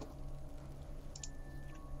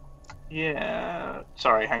 Yeah.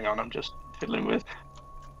 Sorry, hang on. I'm just fiddling with.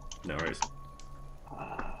 No worries.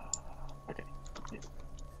 Okay. Yeah.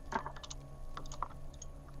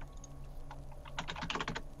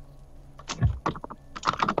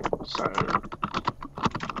 So,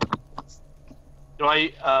 do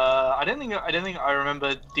I? I don't think I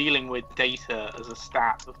remember dealing with data as a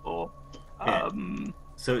stat before. Yeah.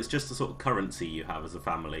 So it's just a sort of currency you have as a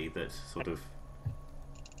family that sort of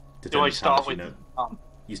Do I determines how start much with?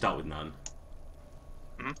 You start with none.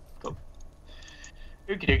 Cool.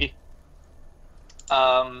 Okie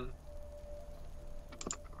dokie.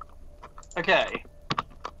 Okay.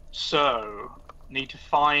 So, need to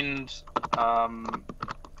find a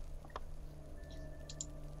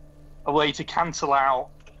way to cancel out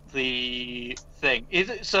the thing. Is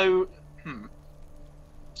it so?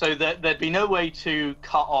 So there'd be no way to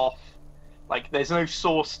cut off. There's no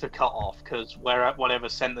source to cut off because whatever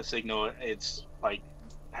sent the signal, it's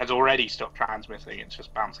has already stopped transmitting. It's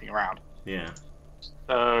just bouncing around. Yeah.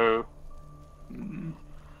 So, I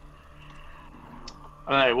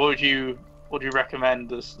don't know. What would you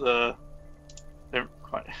recommend as the? Don't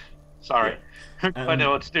quite. Sorry, Yeah. I don't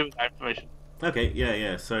know what to do with that information. Okay.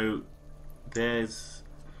 Yeah. So there's.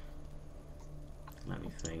 Let me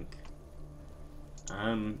think.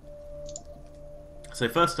 So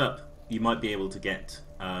first up, you might be able to get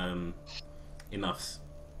some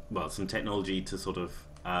technology to sort of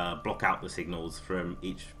block out the signals from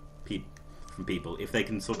from people if they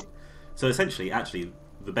can sort of. So essentially, actually,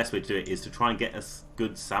 the best way to do it is to try and get a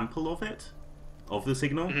good sample of the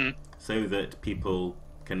signal, so that people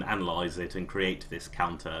can analyze it and create this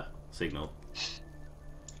counter signal.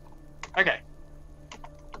 Okay.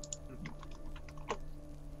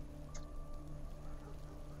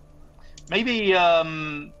 Maybe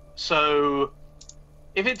so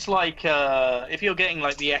if it's if you're getting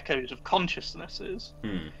the echoes of consciousnesses,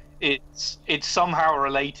 it's somehow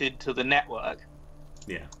related to the network.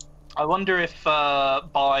 Yeah. I wonder if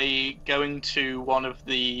by going to one of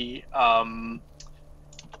the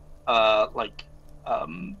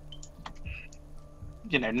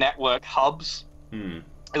network hubs,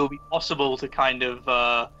 it will be possible to kind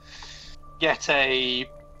of get a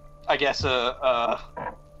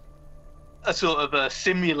sort of a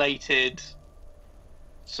simulated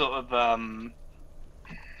sort of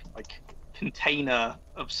like container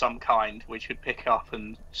of some kind which would pick up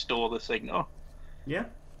and store the signal. Yeah,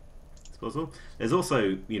 it's possible. There's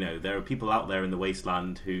also, there are people out there in the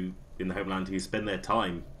wasteland in the homeland who spend their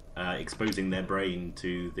time exposing their brain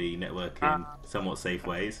to the network in somewhat safe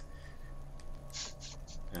ways.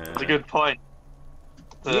 That's a good point.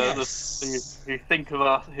 Who think of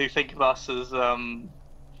us as who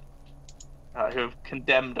have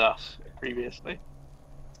condemned us previously.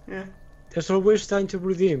 Yeah. There's always time to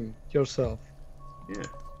redeem yourself. Yeah.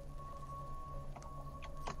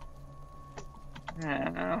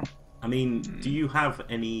 Yeah. I mean, do you have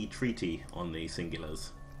any treaty on the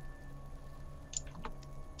singulars?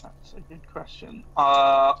 That's a good question.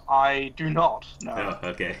 I do not. No. Oh,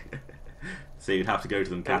 okay. So you'd have to go to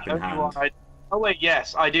them cap in hand. Oh wait,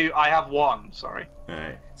 yes, I do. I have one. Sorry.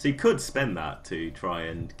 Alright. So you could spend that to try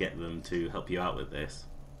and get them to help you out with this.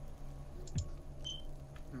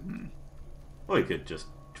 Mm-hmm. Or you could just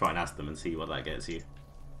try and ask them and see what that gets you.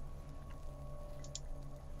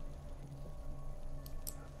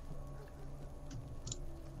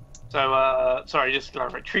 So, sorry, just to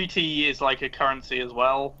clarify, treaty is like a currency as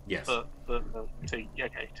well. Yes. To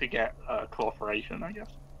get cooperation, I guess.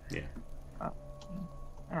 Yeah. All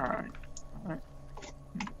right.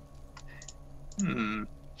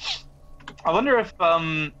 I wonder if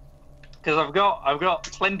because I've got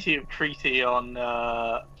plenty of treaty on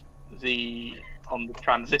the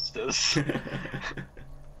transistors.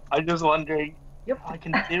 I'm just wondering if I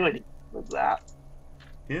can do anything with that.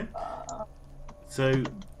 Yeah. So,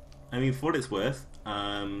 I mean, for what it's worth,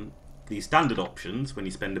 the standard options when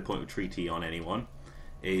you spend a point of treaty on anyone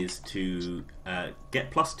is to get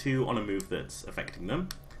 +2 on a move that's affecting them,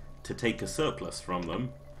 to take a surplus from them,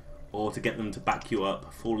 or to get them to back you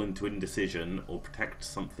up, fall into indecision, or protect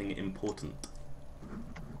something important.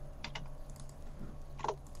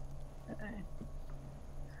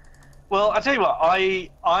 Well, I tell you what, I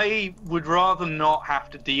would rather not have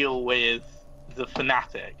to deal with the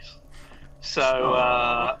fanatics.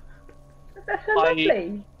 So That's so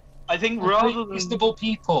lovely. I think reasonable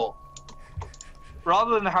people.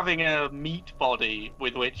 Rather than having a meat body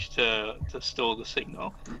with which to store the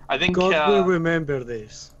signal, I think God will remember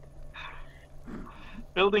this.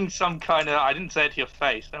 Building some kind of... I didn't say it to your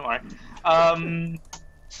face, don't worry.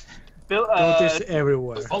 God is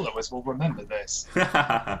everywhere. The followers will remember this.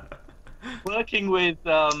 Working with...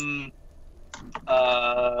 Sorry,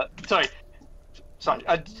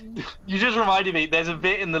 you just reminded me, there's a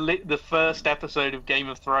bit in the first episode of Game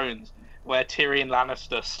of Thrones where Tyrion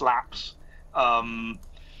Lannister slaps...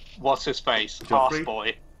 what's his face? Joffrey?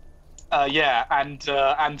 Arseboy. Yeah, and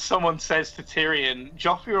someone says to Tyrion,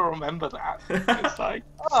 "Joffrey will remember that." It's like,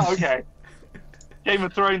 oh, okay. Game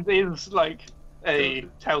of Thrones is like a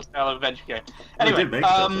Telltale adventure game. Anyway, they did make a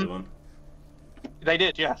Telltale one. They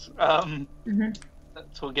did, yes.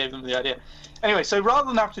 That's what gave them the idea. Anyway, so rather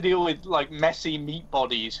than have to deal with like messy meat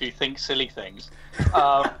bodies who think silly things,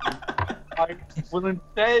 I will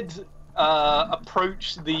instead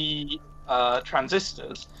approach the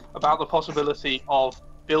transistors about the possibility of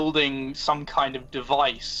building some kind of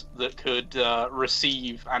device that could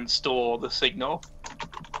receive and store the signal.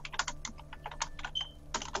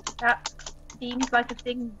 That seems like a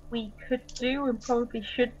thing we could do and probably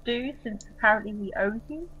should do, since apparently we owe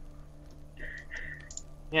you.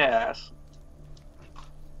 Yes.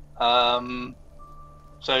 So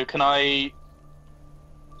can I...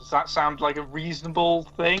 Does that sound like a reasonable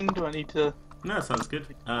thing? Do I need to... No, that sounds good.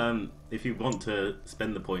 If you want to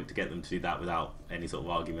spend the point to get them to do that without any sort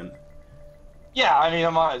of argument. Yeah, I mean, I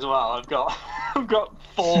might as well. I've got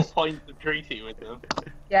 4 points of treaty with them.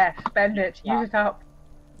 Yeah, spend it. Use it up.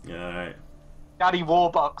 Alright. Daddy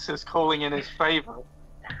Warbucks is calling in his favour.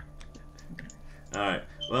 Alright.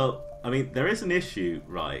 Well, I mean, there is an issue,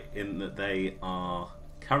 right, in that they are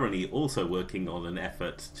currently also working on an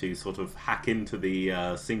effort to sort of hack into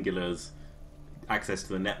the Singular's access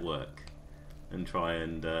to the network and try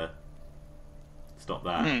and stop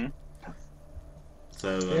that.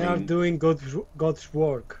 So They are doing God's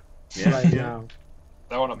work yeah, right now.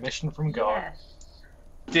 They're on a mission from God. Yes.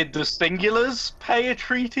 Did the Singulars pay a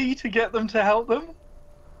treaty to get them to help them?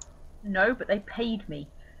 No, but they paid me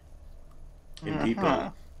in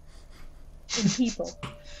people. in people.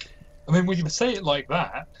 I mean, when you say it like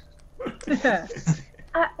that. You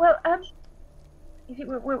see,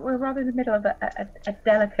 we're rather in the middle of a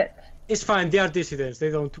delicate It's fine. They are dissidents.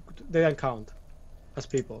 They don't count as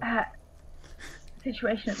people.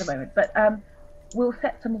 situation at the moment. But we'll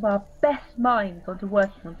set some of our best minds onto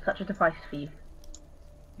working on such a device for you.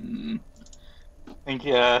 I think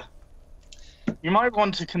you might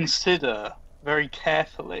want to consider very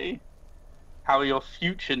carefully how your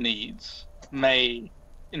future needs may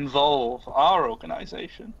involve our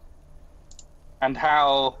organization, and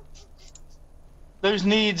how those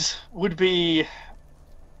needs would be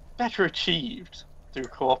better achieved through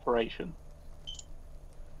cooperation.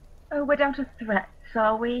 Oh, we're down to threats,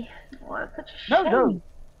 are we? Well, that's such a shame. No.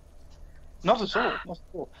 Not at all. Not at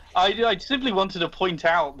all. I simply wanted to point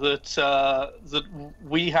out that that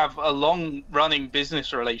we have a long-running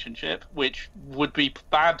business relationship, which would be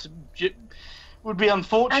would be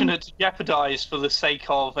unfortunate to jeopardize for the sake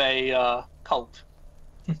of a cult.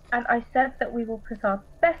 And I said that we will put our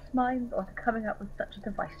best minds onto coming up with such a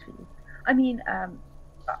device for you. I mean,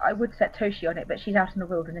 I would set Toshi on it, but she's out in the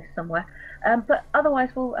wilderness somewhere. But otherwise,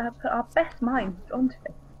 we'll put our best minds onto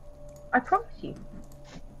it. I promise you.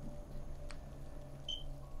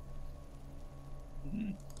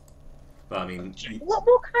 But I mean, What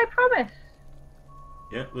more can I promise?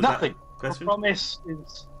 yeah, was Nothing. that a question? Your promise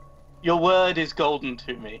is, your word is golden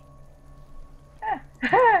to me.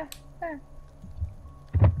 Now,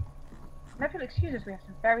 if you'll excuse us, we have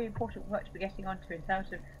some very important work to be getting onto in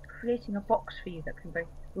terms of creating a box for you that can both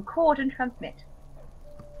record and transmit.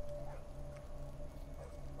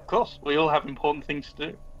 Of course, we all have important things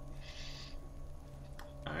to do.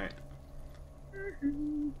 All right.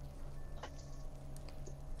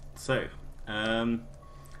 So,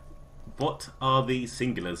 what are the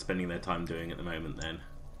Singulars spending their time doing at the moment then?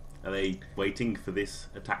 Are they waiting for this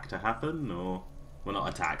attack to happen, or... Well, not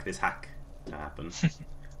attack, this hack to happen?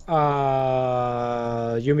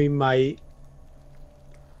 You mean my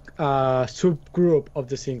subgroup of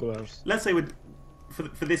the Singulars? Let's say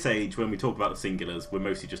for this age, when we talk about the Singulars, we're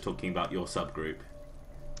mostly just talking about your subgroup.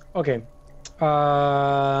 Okay.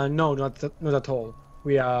 No, not at all.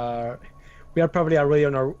 We are probably already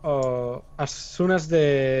on our as soon as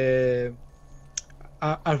we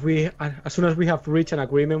have reached an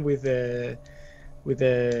agreement with the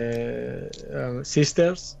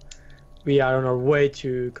sisters, we are on our way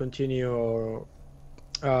to continue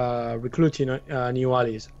recruiting new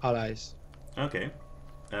allies. Okay.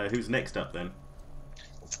 Who's next up then?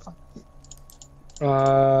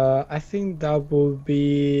 I think that will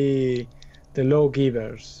be the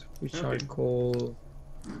lawgivers, which Okay. are called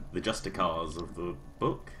The Justicars of the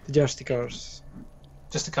book? the Justicars.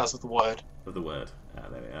 Just because of the word. Of the word.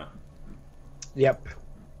 There we are. Yep.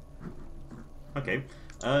 Okay.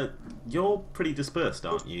 You're pretty dispersed,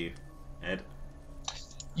 aren't you, Ed?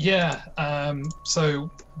 Yeah,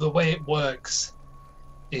 so the way it works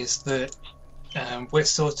is that we're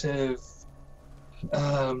sort of...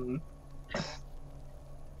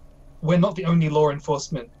 we're not the only law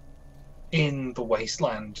enforcement in the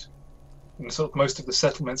wasteland. And sort of most of the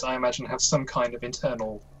settlements, I imagine, have some kind of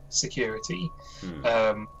internal security.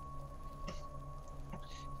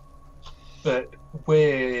 But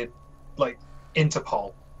we're like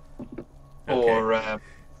Interpol, or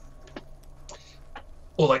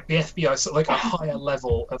like the FBI, so like a higher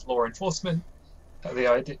level of law enforcement. The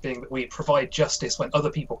idea being that we provide justice when other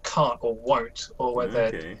people can't or won't, or when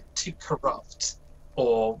they're too corrupt,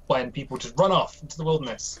 or when people just run off into the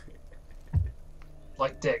wilderness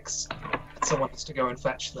like dicks. Someone has to go and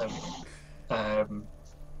fetch them.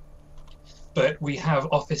 But we have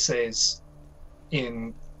offices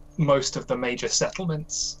in most of the major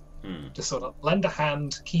settlements to sort of lend a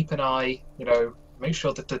hand, keep an eye, make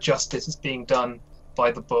sure that the justice is being done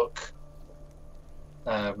by the book.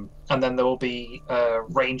 And then there will be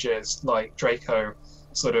rangers like Draco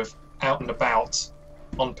sort of out and about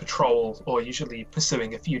on patrol, or usually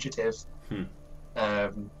pursuing a fugitive.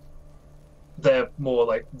 They're more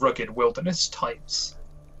like rugged wilderness types.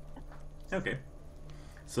 Okay.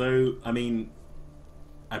 So, I mean,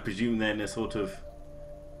 I presume then a sort of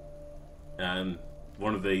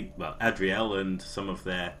one of the, well, Adriel and some of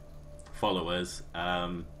their followers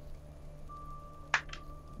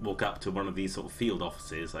walk up to one of these sort of field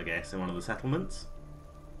offices, I guess, in one of the settlements.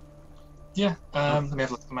 Yeah, let me have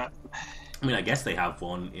a look at the map. I mean, I guess they have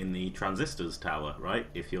one in the Transistors Tower, right?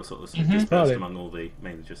 If you're sort of dispersed among all the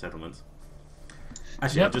major settlements.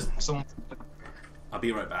 Actually, I'll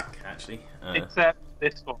be right back, actually. Except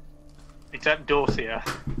this one. Except Dorsia.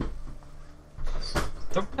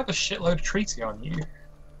 Don't we have a shitload of treaty on you?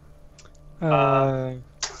 I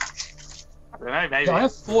don't know, maybe. Yeah, I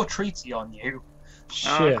have 4 treaty on you.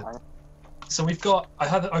 Shit. Okay. So we've got.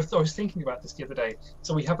 I was thinking about this the other day.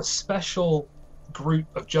 So we have a special group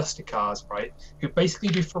of Justicars, right? Who basically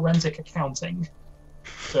do forensic accounting,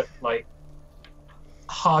 but like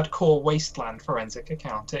hardcore wasteland forensic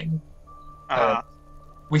accounting. Uh,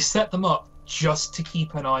 We set them up just to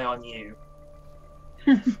keep an eye on you.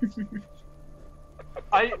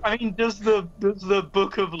 I mean, does the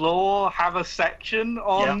Book of Law have a section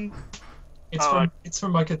on? It's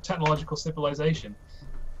from like a technological civilization.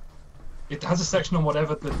 It has a section on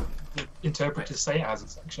whatever the interpreters say it has a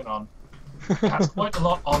section on. It has quite a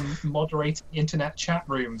lot on moderating internet chat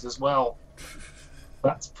rooms as well.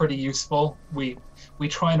 That's pretty useful. We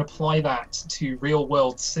try and apply that to real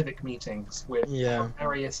world civic meetings with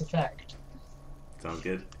various effect. Sounds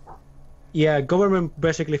good. Yeah, government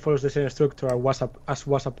basically follows the same structure as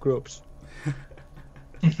WhatsApp groups.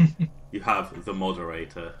 You have the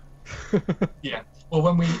moderator. Yeah. Well,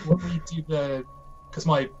 when we do because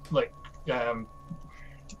my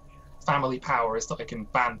family power is that I can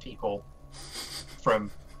ban people from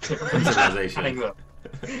Civilization. banning them.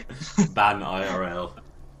 Ban IRL.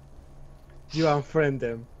 You unfriend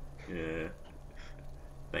them. Yeah.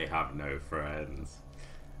 They have no friends.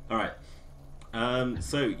 Alright.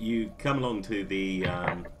 So you come along to the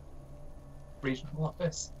Regional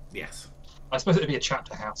office. yes. I suppose it would be a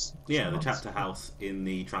chapter house. Yeah, the chapter house in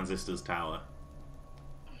the Transistors Tower.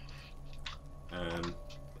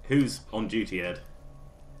 Who's on duty, Ed?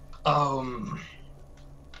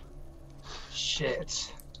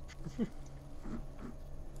 Shit.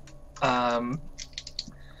 The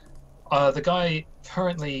guy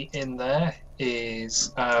currently in there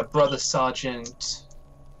is Brother Sergeant.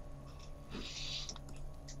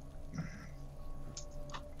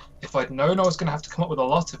 If I'd known I was going to have to come up with a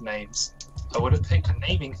lot of names, I would have picked a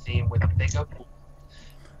naming theme with a bigger pool.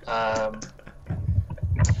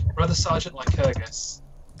 Brother Sergeant Lycurgus.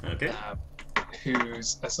 Okay.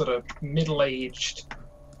 Who's a sort of middle-aged,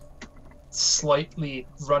 slightly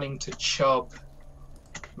running to chub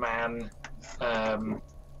man.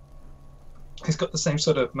 He's got the same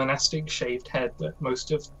sort of monastic shaved head that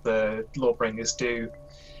most of the Lawbringers do.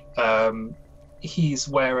 He's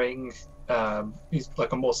wearing, he's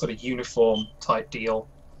like a more sort of uniform type deal.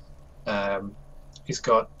 He's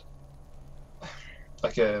got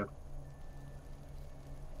like I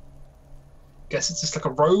guess it's just like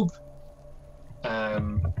a robe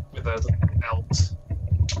with a belt.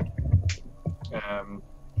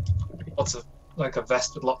 Lots of like a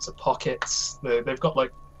vest with lots of pockets. They've got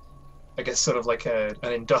like, I guess, sort of like an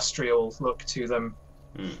industrial look to them.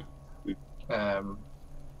 And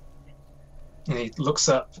he looks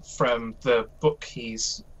up from the book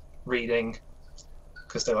he's reading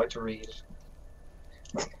because they like to read.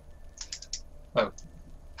 Oh,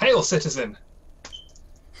 hail, citizen!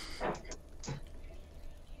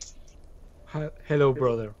 Hello,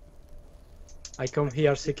 brother. I come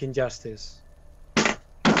here seeking justice.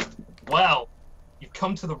 Well, you've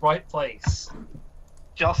come to the right place.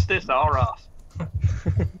 Justice or us.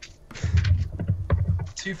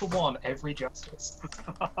 2 for 1, every justice.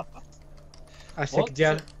 I seek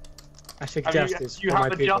justice You for my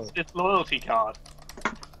have a people. justice loyalty card.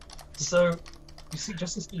 So, you seek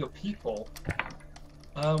justice for your people.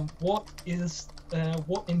 What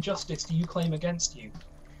injustice do you claim against you?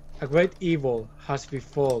 A great evil has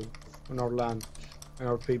befallen on our land and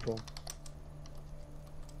our people.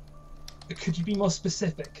 Could you be more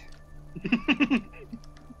specific?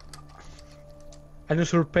 An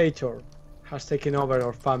usurpator has taken over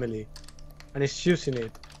our family and is using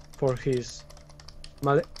it for his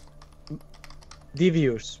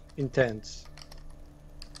devious intents.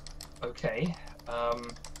 Okay.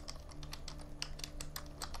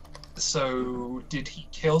 So, did he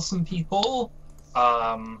kill some people?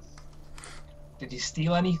 Did he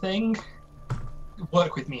steal anything?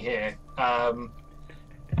 Work with me here.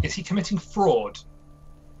 Is he committing fraud?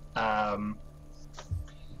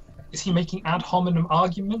 Is he making ad hominem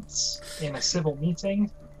arguments in a civil meeting?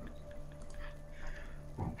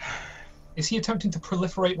 Is he attempting to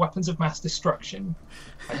proliferate weapons of mass destruction?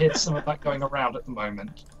 I hear some of that going around at the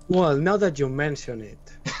moment. Well, now that you mention it,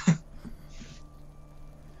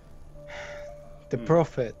 the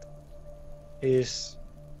prophet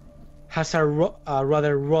has a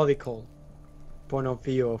rather radical point of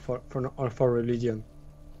view for religion.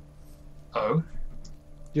 Oh?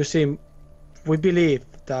 You see, we believe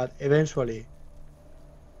that eventually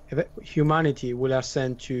humanity will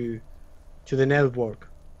ascend to the network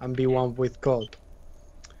and be one with God.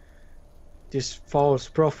 This false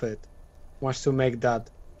prophet wants to make that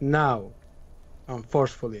now and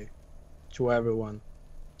forcefully to everyone.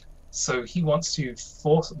 So he wants to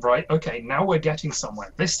force... Right, okay, now we're getting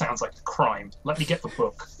somewhere. This sounds like a crime. Let me get the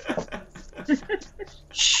book.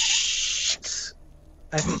 Shh.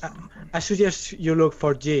 I suggest you look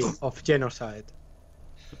for G of genocide.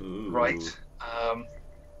 Ooh. Right.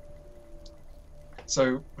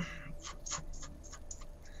 So,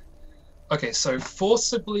 okay, so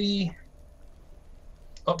forcibly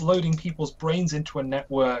uploading people's brains into a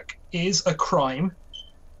network is a crime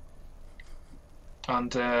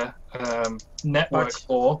under network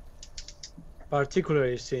law.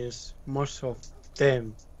 Particularly since most of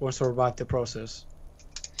them won't survive the process.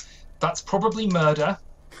 That's probably murder.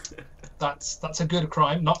 That's a good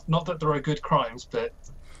crime. Not that there are good crimes, but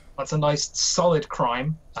that's a nice solid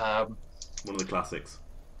crime. One of the classics.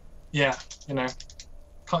 Yeah, you know,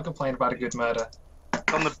 can't complain about a good murder.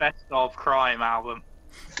 It's on the Best of Crime album.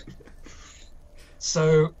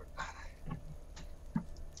 So,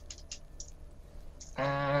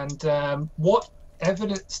 and what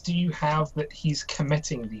evidence do you have that he's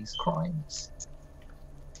committing these crimes?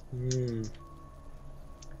 Good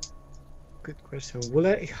question. Will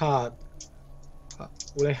I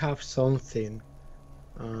have something?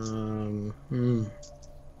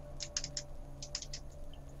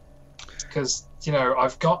 Because, you know,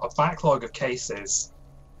 I've got a backlog of cases.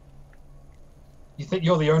 You think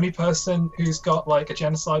you're the only person who's got, like, a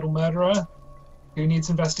genocidal murderer who needs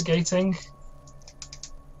investigating?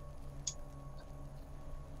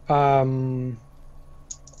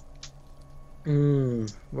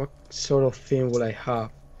 What sort of thing will I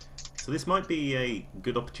have? So this might be a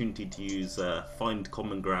good opportunity to use Find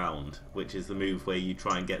Common Ground, which is the move where you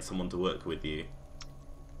try and get someone to work with you.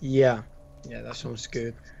 Yeah, that sounds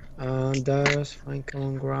good. That's Find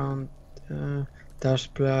Common Ground. That's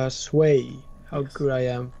plus Sway. How Yes. good I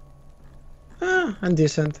am. I'm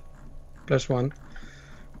decent. +1.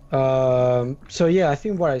 So yeah, I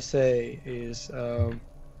think what I say is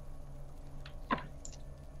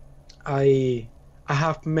I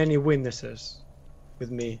have many witnesses with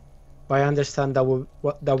me, but I understand that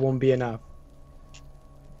won't be enough.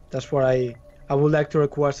 That's what I would like to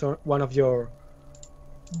request one of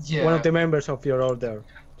the members of your order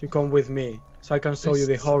to come with me, so I can show you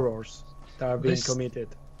the horrors that are being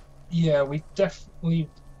committed. Yeah, we definitely.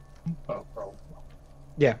 Oh, roll.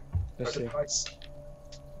 Yeah, let's see. Dice.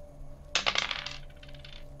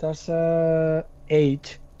 That's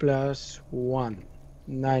 8 plus 1,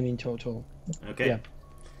 9 in total. Okay. Yeah.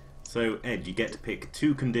 So Ed, you get to pick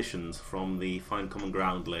 2 conditions from the Find Common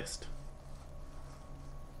Ground list.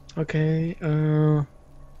 Okay. No,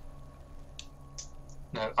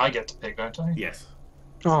 I get to pick, don't I? Yes.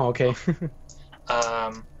 Oh, okay.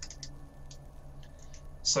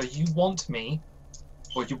 So you want me,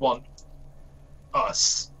 or you want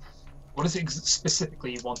us? What is it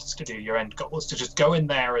specifically you want us to do? Your end goal is to just go in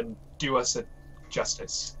there and do us a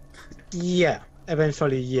justice. Yeah,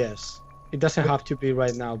 eventually, yes. It doesn't have to be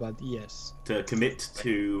right now, but yes. To commit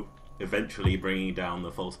to eventually bringing down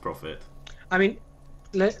the false prophet. I mean,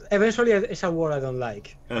 eventually it's a word I don't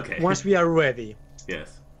like. Okay. Once we are ready.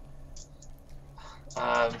 Yes.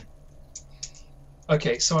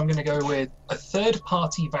 Okay, so I'm going to go with a third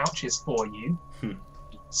party vouchers for you.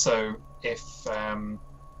 So if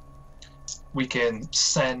we can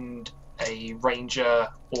send a ranger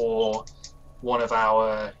or one of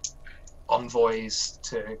our envoys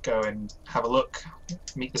to go and have a look,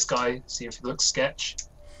 meet this guy, see if he looks sketch.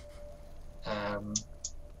 And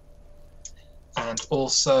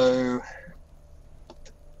also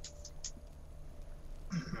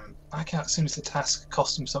back out as soon as the task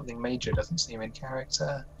costs him something major, doesn't seem in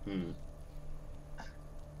character.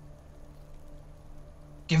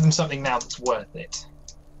 Give them something now that's worth it.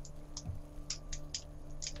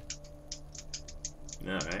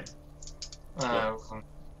 Alright.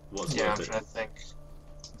 What's Yeah, I'm worth it? trying to think.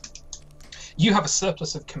 You have a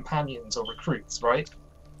surplus of companions or recruits, right?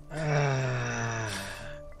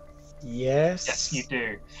 Yes. Yes, you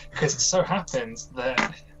do. Because it so happens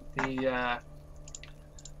that the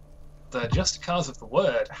Justicars of the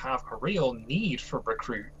Word have a real need for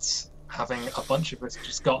recruits, having a bunch of us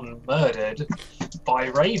just gotten murdered by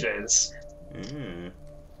raiders. Okay.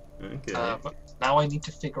 Now I need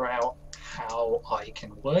to figure out how I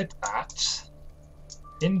can word that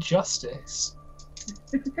in justice.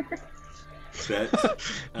 The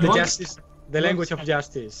language of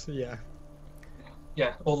justice. Yeah.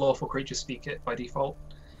 Yeah, all lawful creatures speak it by default.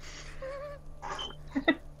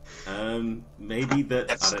 Maybe that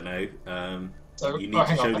Yes. I don't know. So, You need to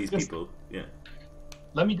hang on, show let these me just- people. Yeah.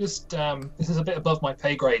 Let me just, this is a bit above my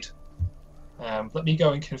pay grade. Let me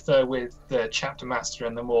go and confer with the chapter master,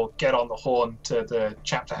 and then we'll get on the horn to the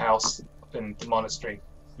chapter house up in the monastery.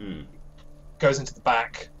 Goes into the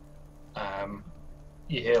back.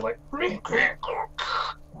 You hear like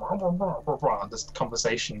this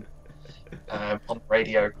conversation on the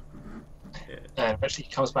radio, and eventually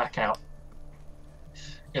he comes back out.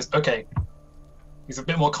 He goes, "Okay, He's a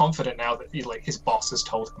bit more confident now that his boss has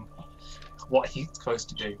told him what he's supposed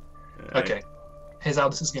to do. Okay, here's how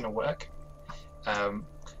this is going to work.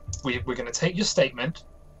 We're going to take your statement,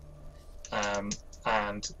 and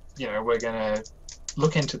we're going to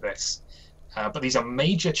look into this. But these are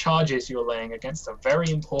major charges you're laying against a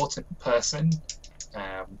very important person.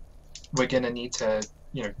 We're going to need to,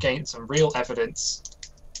 gain some real evidence,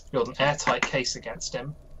 build an airtight case against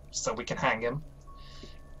him, so we can hang him.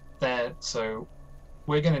 So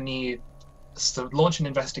we're going to need to launch an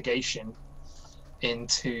investigation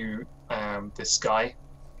into this guy.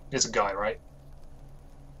 There's a guy, right?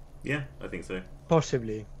 Yeah, I think so.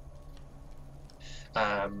 Possibly.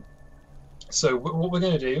 So what we're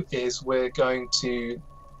going to do is we're going to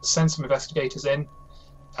send some investigators in,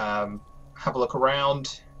 have a look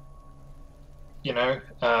around,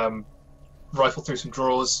 rifle through some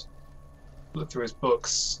drawers, look through his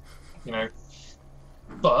books,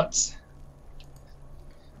 But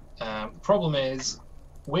the problem is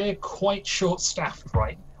we're quite short-staffed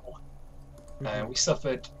right now. We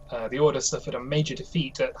suffered, the Order suffered a major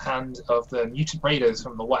defeat at the hand of the mutant raiders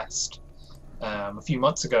from the west a few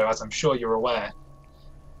months ago, as I'm sure you're aware.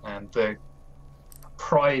 And the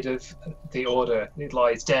pride of the Order, it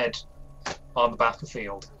lies dead on the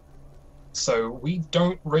battlefield. So we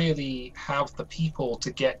don't really have the people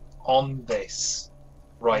to get on this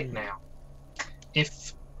right now.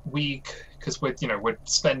 If we, because we're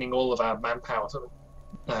spending all of our manpower sort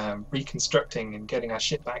of reconstructing and getting our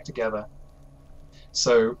shit back together.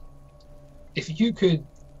 So if you could,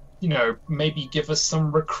 maybe give us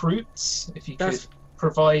some recruits, if you could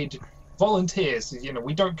provide volunteers,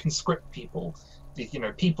 we don't conscript people.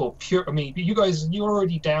 People pure. I mean, you're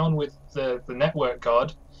already down with the network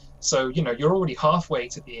guard, so you're already halfway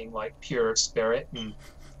to being like pure of spirit and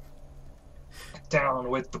down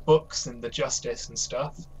with the books and the justice and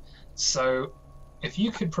stuff. So if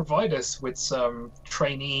you could provide us with some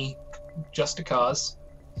trainee justicars,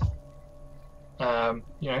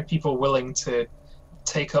 people willing to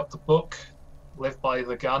take up the book, live by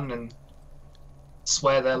the gun, and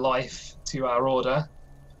swear their life to our Order,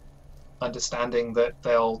 understanding that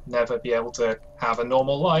they'll never be able to have a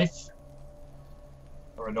normal life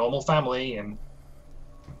or a normal family, and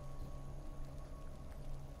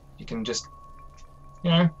you can just,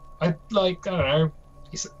 I don't know.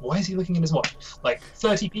 Why is he looking at his watch?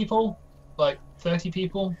 30 people? 30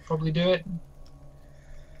 people probably do it.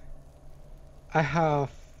 I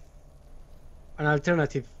have an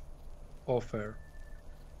alternative offer,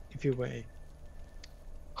 if you may.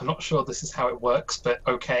 I'm not sure this is how it works, but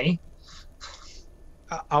okay.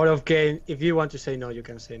 Out of game, if you want to say no, you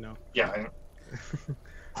can say no. Yeah.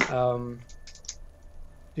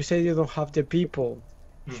 You say you don't have the people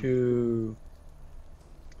to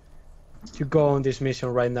go on this mission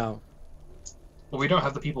right now. Well, we don't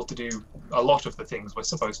have the people to do a lot of the things we're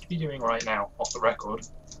supposed to be doing right now, off the record.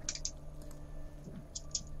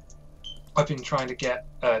 I've been trying to get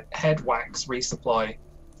a head wax resupply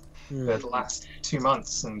for the last 2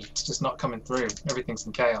 months, and it's just not coming through. Everything's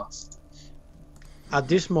in chaos. At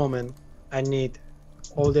this moment, I need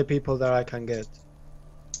all the people that I can get.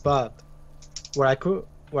 But what I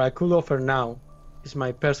could offer now is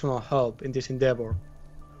my personal help in this endeavor,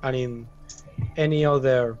 and in any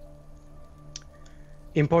other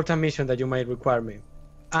important mission that you might require me.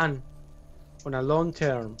 And on a long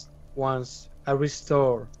term, once I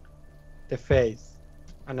restore the faith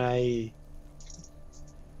and I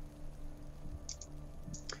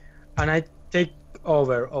take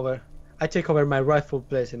over my rightful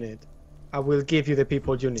place in it, I will give you the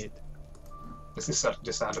people you need. This is starting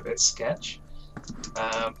to sound a bit sketch.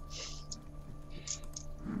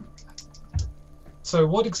 So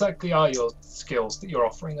what exactly are your skills that you're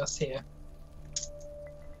offering us here?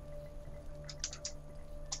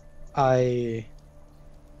 I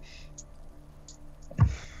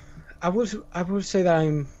would say that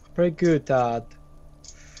I'm very good at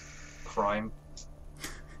Crime.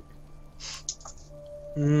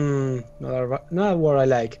 not what I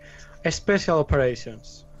like. Special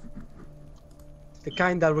operations. The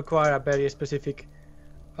kind that require a very specific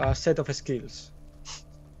set of skills.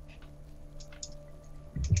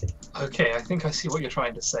 Okay, I think I see what you're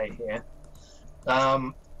trying to say here.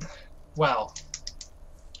 Well,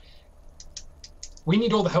 we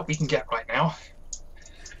need all the help we can get right now.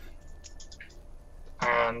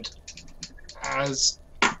 And as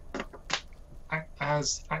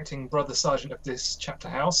acting brother sergeant of this chapter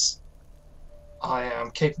house, I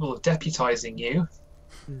am capable of deputizing you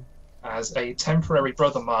as a temporary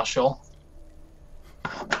brother marshal.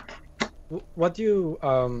 What do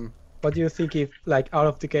you think if, out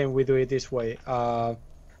of the game, we do it this way?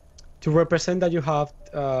 to represent that you have,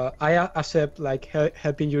 I accept like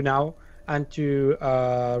helping you now, and to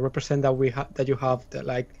represent that that you have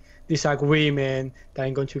like this agreement that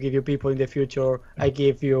I'm going to give you people in the future. I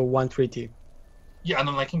give you 1 treaty. Yeah, and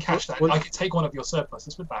then I can cash that. Well- I could take one of your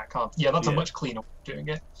surpluses with that, can't? Yeah, that's a Yeah. much cleaner way of doing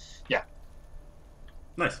it. Yeah.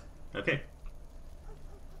 Nice. Okay.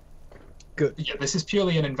 Good. Yeah, this is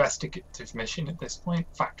purely an investigative mission at this point,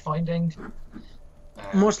 fact-finding.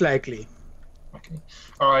 Most likely. Okay.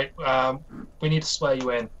 All right. We need to swear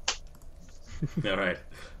you in. All right.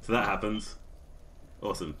 So that happens.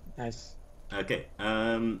 Awesome. Nice. Okay.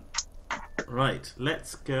 Right.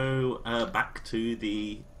 Let's go back to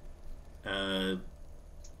the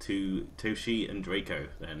to Toshi and Draco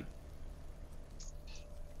then.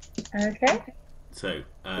 Okay. So,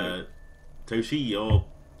 Toshi, you're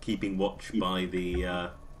keeping watch by the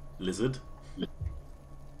lizard.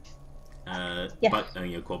 Yes. On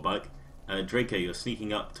your quad bike. Draco, you're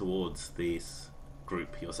sneaking up towards this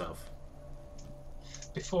group yourself.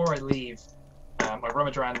 Before I leave, I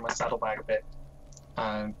rummage around in my saddlebag a bit,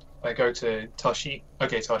 and I go to Toshi.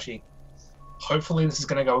 Okay, Toshi. Hopefully this is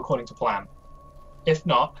going to go according to plan. If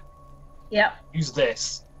not, Yep. use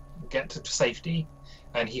this, get to safety,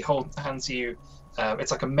 and he hands you.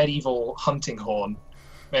 It's like a medieval hunting horn,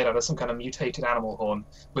 made out of some kind of mutated animal horn,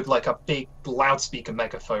 with like a big loudspeaker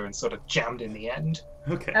megaphone sort of jammed in the end.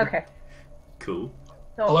 Okay. Okay. Cool.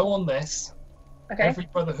 So, Blow on this. okay. Every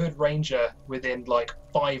Brotherhood Ranger within like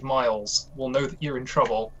 5 miles will know that you're in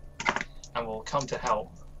trouble, and will come to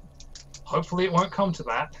help. Hopefully, it won't come to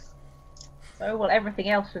that. So, well, everything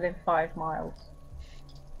else within 5 miles.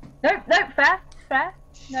 Nope. Fair.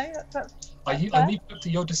 No, that's I leave it up to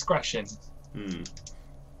your discretion. Hmm.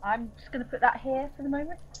 I'm just going to put that here for the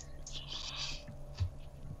moment.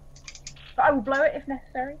 But I will blow it if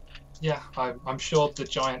necessary. Yeah, I'm sure the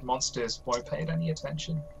giant monsters won't pay it any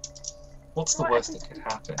attention. What's the Right, worst that could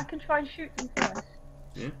happen? I can try and shoot them first.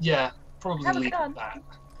 Yeah, probably Have a leave it gun. at that.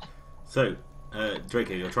 So,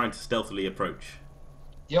 Draco, you're trying to stealthily approach.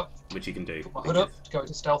 Yep. Which you can do. Put my hood up, go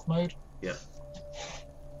to stealth mode. Yeah.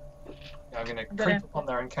 I'm gonna I'm creep gonna- up on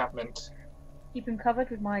their encampment. Keep them covered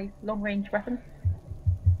with my long-range weapon.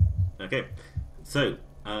 Okay. So,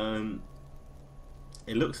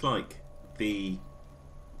 it looks like the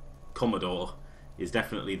Commodore is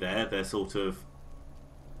definitely there. They seem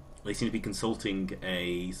to be consulting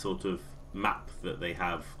a sort of map that they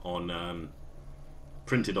have on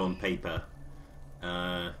printed on paper.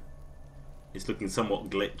 It's looking somewhat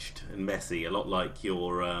glitched and messy, a lot like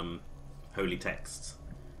your holy texts.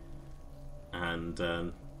 And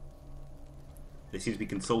they seem to be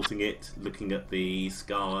consulting it, looking at the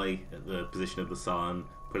sky, at the position of the sun,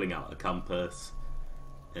 pulling out a compass,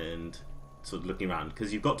 and sort of looking around.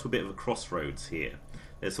 Because you've got to a bit of a crossroads here.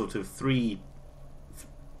 There's sort of three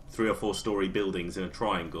or four story buildings in a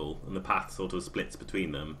triangle, and the path sort of splits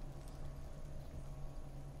between them.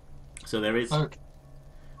 So there is. Okay.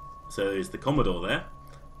 So there's the Commodore there,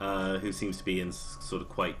 who seems to be in sort of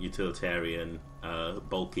quite utilitarian,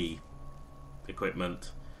 bulky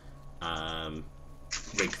equipment,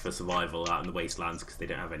 rigged for survival out in the wastelands because they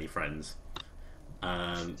don't have any friends.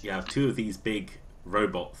 You have 2 of these big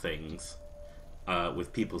robot things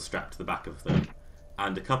with people strapped to the back of them,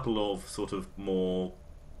 and a couple of sort of more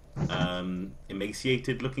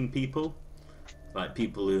emaciated looking people, like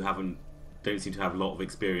people who don't seem to have a lot of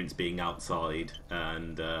experience being outside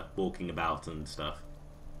and walking about and stuff.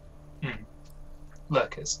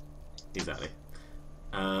 Lurkers. Exactly.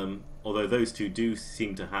 Although those 2 do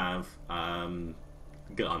seem to have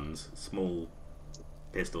guns, small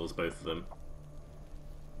pistols, both of them.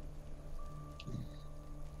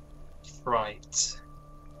 Right.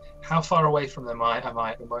 How far away from them am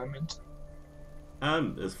I at the moment?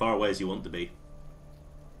 As far away as you want to be.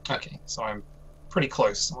 Okay, so I'm pretty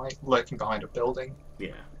close. I'm like lurking behind a building.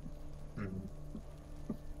 Yeah.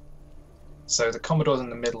 So the Commodore's in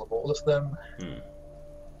the middle of all of them.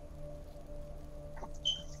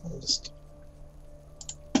 I'll just...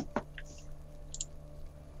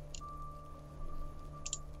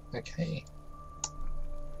 Okay.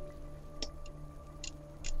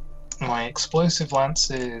 My explosive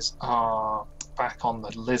lances are back on the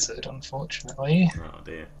lizard, unfortunately, Oh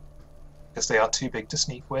dear. because they are too big to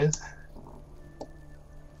sneak with.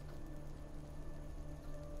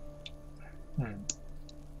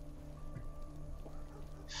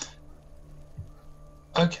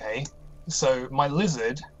 Okay, so my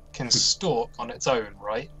lizard can stalk on its own,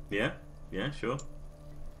 right? Yeah. Yeah. Sure.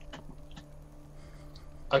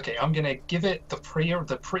 Okay, I'm gonna give it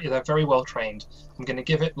they're very well trained. I'm gonna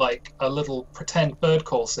give it like a little pretend bird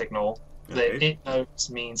call signal, that Okay. it knows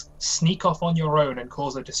means sneak off on your own and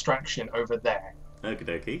cause a distraction over there. Okie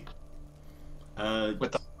dokie.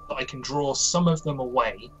 With that, I can draw some of them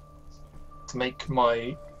away to make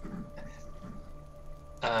my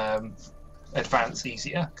advance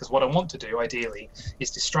easier. Because what I want to do, ideally,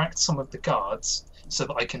 is distract some of the guards so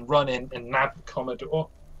that I can run in and nab the Commodore.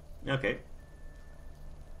 Okay.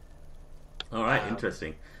 Alright,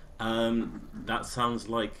 interesting. That sounds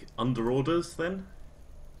like under orders then?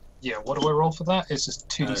 Yeah, what do I roll for that? It's just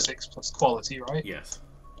 2d6 plus quality, right? Yes,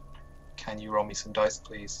 Can you roll me some dice,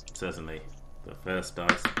 please? certainly. The first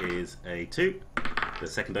dice is a 2. The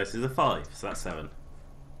second dice is a 5, so that's 7.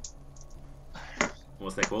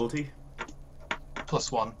 What's their quality?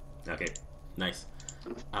 +1. Okay, nice.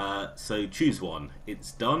 So choose one.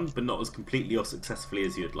 It's done, but not as completely or successfully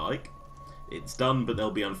as you'd like. It's done, but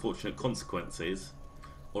there'll be unfortunate consequences.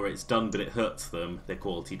 Or it's done, but it hurts them. Their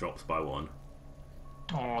quality drops by 1.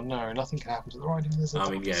 Oh no, nothing can happen to the riding lizard. I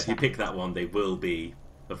mean, yeah, if you pick that one, they will be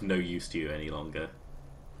of no use to you any longer.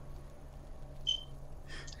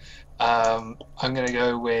 I'm going to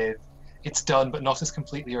go with it's done, but not as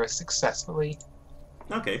completely or as successfully.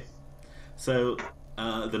 Okay. So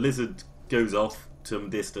the lizard goes off to some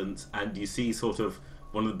distance, and you see sort of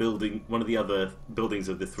one of the other buildings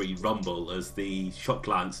of the 3 rumble as the shock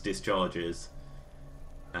lance discharges,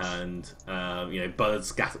 and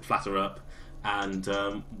birds flatter up, and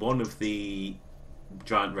one of the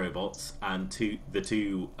giant robots and the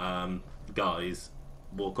two guys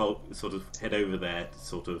will sort of head over there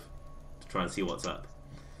to try and see what's up.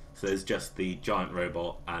 So there's just the giant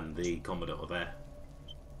robot and the Commodore there.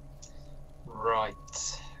 Right.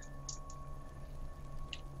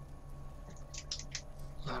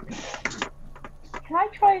 Can I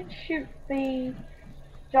try and shoot the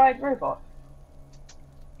giant robot?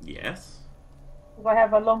 Yes. Because I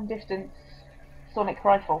have a long distance sonic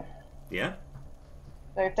rifle. Yeah.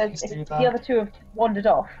 So if Please do the that. other two have wandered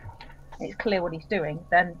off, and it's clear what he's doing,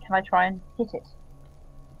 then can I try and hit it?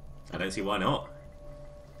 I don't see why not.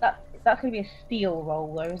 That's going to be a steal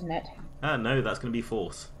roll, though, isn't it? No, that's going to be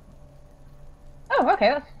force. Oh,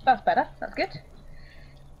 okay, that's better. That's good.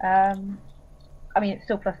 I mean, it's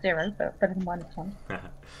still +0, but better than -1.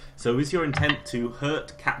 So is your intent to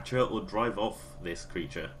hurt, capture, or drive off this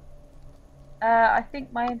creature? I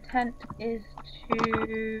think my intent is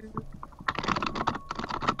to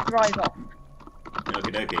drive off.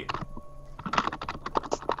 Okie dokie.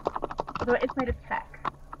 Although it is made of tech.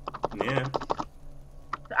 Yeah.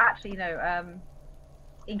 So actually, no,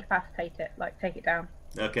 incapacitate it, like take it down,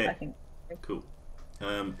 I Okay. think. Cool.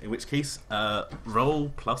 In which case, roll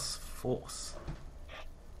plus force.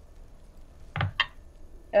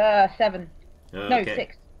 7. No, Okay.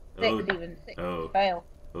 6. 6 Oh. even. 6. Oh. Fail.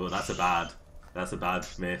 Oh, that's a bad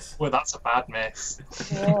miss. Well, that's a bad miss.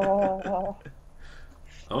 Oh,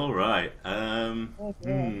 All right. oh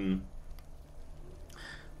dear.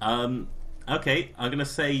 Okay, I'm gonna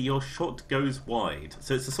say your shot goes wide.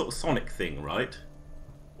 So it's a sort of sonic thing, right?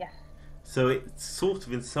 Yes. So it sort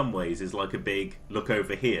of, in some ways, is like a big "look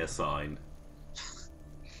over here" sign.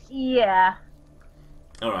 Yeah.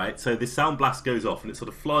 All right. So this sound blast goes off, and it sort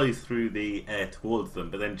of flies through the air towards them,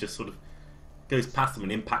 but then just sort of goes past them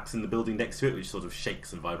and impacts in the building next to it, which sort of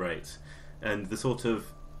shakes and vibrates. And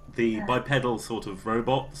the bipedal sort of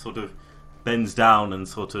robot sort of bends down and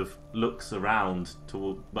sort of looks around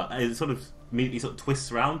but it sort of immediately sort of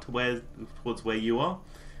twists around towards where you are,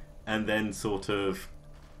 and then sort of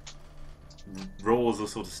roars a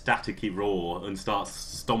sort of staticky roar and starts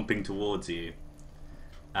stomping towards you.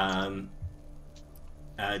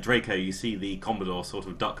 Draco, you see the Commodore sort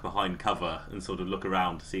of duck behind cover and sort of look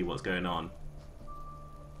around to see what's going on.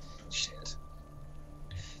 Shit.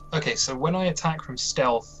 Okay, so when I attack from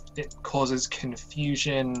stealth, it causes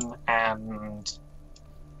confusion, and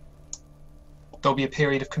there'll be a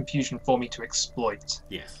period of confusion for me to exploit.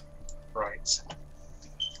 Yes. Right.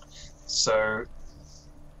 So,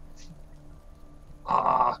 do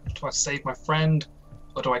I save my friend,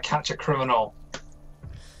 or do I catch a criminal?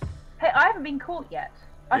 Hey, I haven't been caught yet.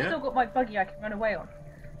 I've Yeah. still got my buggy I can run away on.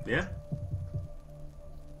 Yeah.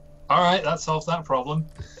 Alright, that solves that problem.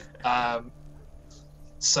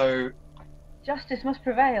 So, Justice must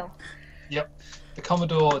prevail. the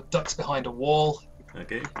Commodore ducks behind a wall,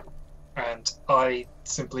 Okay. and I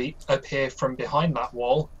simply appear from behind that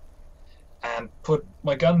wall and put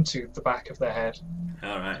my gun to the back of their head.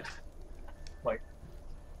 All right.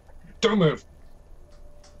 Don't move!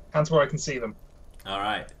 Hands where I can see them. All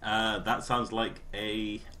right. That sounds like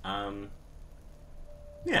a.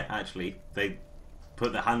 Yeah, actually, they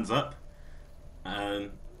put their hands up,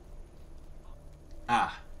 and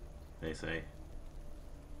they say,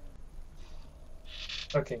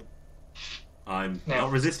 Okay, I'm Now-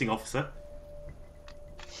 not resisting, officer.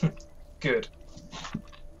 good.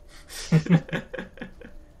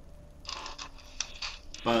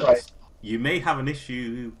 But Right. you may have an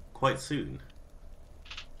issue quite soon.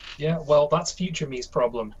 Yeah, well, that's future me's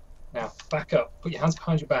problem. Now, back up. Put your hands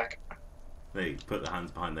behind your back. They put their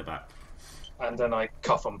hands behind their back. And then I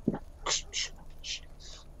cuff them.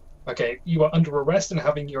 Okay, you are under arrest and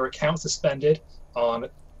having your account suspended on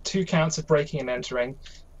 2 counts of breaking and entering,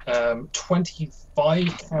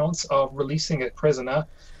 25 counts of releasing a prisoner,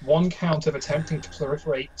 1 count of attempting to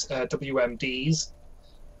proliferate WMDs,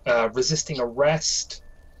 resisting arrest.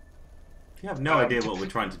 You have no idea what we're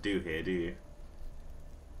trying to do here, do you?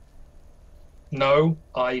 No,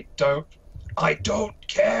 I don't. I don't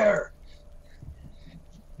care.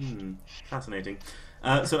 Fascinating.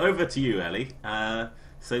 So over to you, Ellie.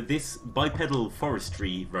 So this bipedal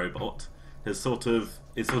forestry robot is sort of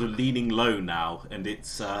leaning low now, and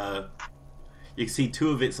it's you can see 2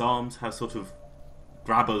 of its arms have sort of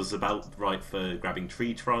grabbers about right for grabbing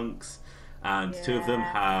tree trunks, and 2 of them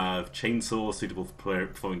have chainsaws suitable for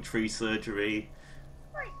performing tree surgery.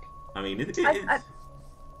 I mean,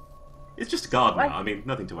 it's just a garden now. I mean,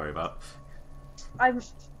 nothing to worry about. I'm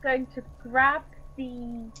going to grab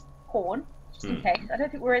the horn, just in case. I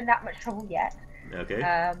don't think we're in that much trouble yet. Okay.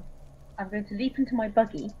 I'm going to leap into my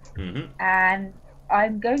buggy, Mm-hmm. and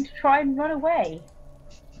I'm going to try and run away.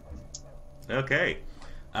 Okay.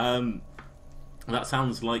 That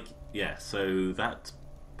sounds like, yeah, so that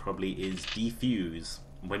probably is defuse.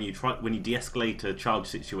 When you de-escalate a charge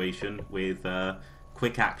situation with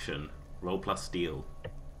quick action, roll plus steal.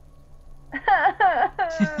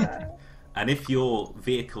 And if your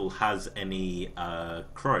vehicle has any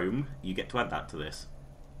chrome, you get to add that to this.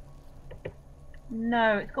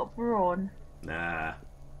 No, it's got brawn. Nah.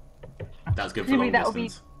 That's good for Presumably long that'll be-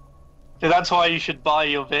 distance. So that's why you should buy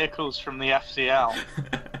your vehicles from the FCL.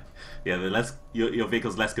 Yeah, your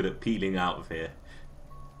vehicle's less good at peeling out of here.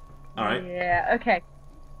 Alright, Yeah, okay.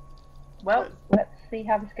 Well, let's see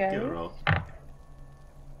how this give it a goes. roll.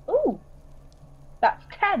 Ooh! That's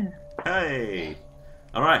 10. Hey!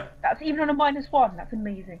 Alright, That's even on a -1. That's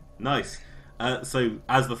amazing. nice. So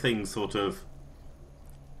as the thing sort of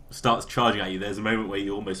starts charging at you, there's a moment where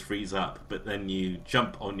you almost freeze up, but then you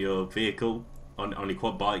jump on your vehicle, on your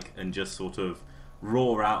quad bike, and just sort of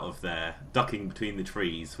roar out of there, ducking between the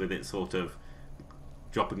trees with it sort of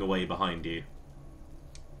dropping away behind you.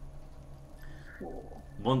 Cool.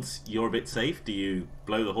 Once you're a bit safe, do you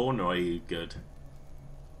blow the horn or are you good?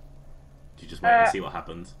 Do you just wait and see what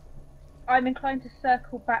happens? I'm inclined to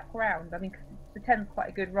circle back round. I mean, 'cause the 10's quite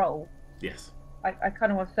a good roll. Yes. I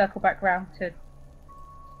kind of want to circle back round to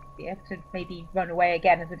be able to maybe run away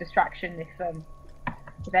again as a distraction if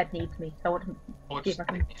Ed needs me. So I want to Or see just if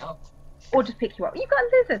I pick can, me up. or just pick you up. You've got a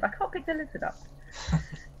lizard. I can't pick the lizard up.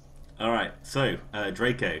 Alright, so,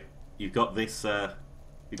 Draco, you've got this,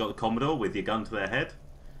 you've got the Commodore with your gun to their head.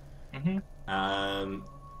 Mm-hmm.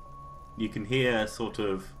 You can hear sort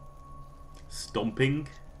of stomping,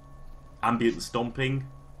 ambient stomping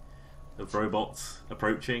of robots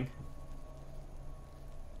approaching.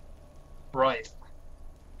 Right.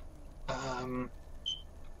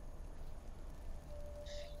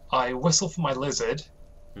 I whistle for my lizard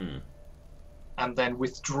and then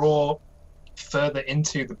withdraw further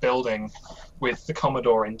into the building with the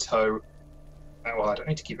Commodore in tow. Well, I don't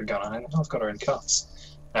need to keep a gun on it. I've got her in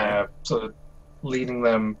cuffs. Sort of leading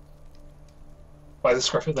them by the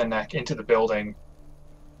scruff of their neck into the building,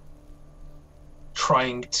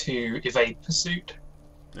 trying to evade pursuit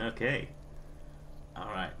Okay.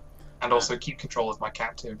 Alright. and also keep control of my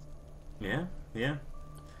captive. Yeah, yeah.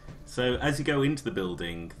 So as you go into the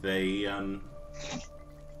building, they I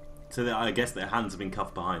guess their hands have been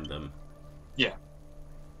cuffed behind them. Yeah.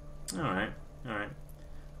 All right, all right.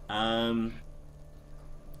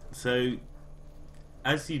 So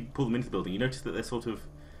as you pull them into the building, you notice that their sort of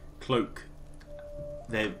cloak,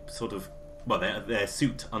 their sort of their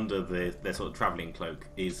suit under their sort of travelling cloak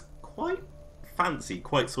is quite fancy,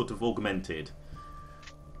 quite sort of augmented.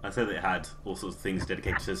 I said that it had all sorts of things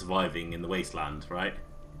dedicated to surviving in the wasteland, right?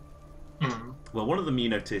 Mm. Well, one of them you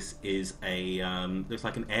notice is a looks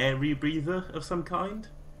like an air rebreather of some kind.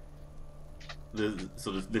 The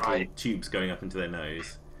sort of little Right. tubes going up into their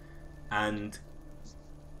nose, and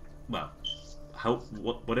well,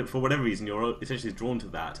 for whatever reason, you're essentially drawn to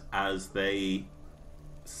that as they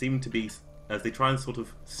seem to be as they try and sort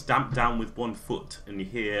of stamp down with one foot, and you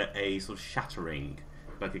hear a sort of shattering,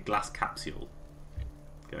 like a glass capsule,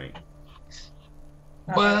 going.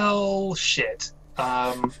 Well, shit.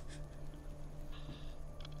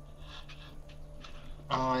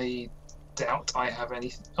 I doubt I have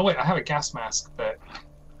anything. Oh wait, I have a gas mask, but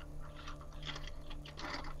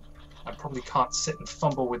I probably can't sit and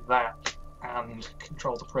fumble with that and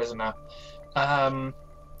control the prisoner.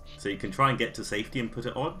 So you can try and get to safety and put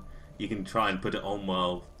it on. You can try and put it on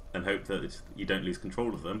while and hope that you don't lose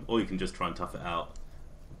control of them, or you can just try and tough it out.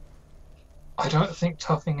 I don't think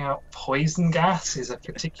toughing out poison gas is a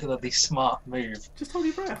particularly smart move. Just hold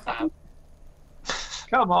your breath.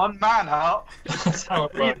 Come on, man up. That's how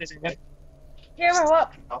it works. Hero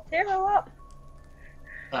up! Hero up!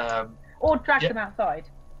 Or drag Yep. them outside.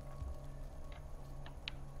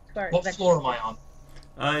 Where it What eventually- floor am I on?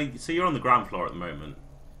 So you're on the ground floor at the moment.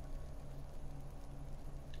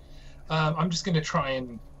 I'm just going to try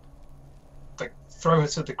and like throw her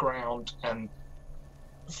to the ground and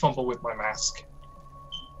fumble with my mask.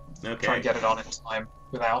 Try Okay. and get it on in time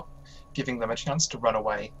without giving them a chance to run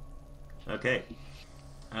away. Okay.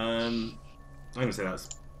 I'm gonna say that's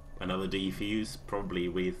another defuse, probably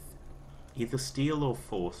with either steel or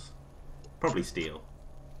force. Probably steel.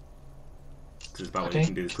 Because it's about whether you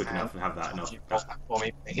can do this quick enough and have that enough. You roll that for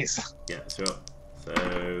me, please. Yeah, sure.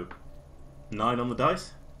 So 9 on the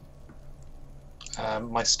dice.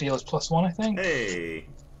 My steel is +1, I think. Hey,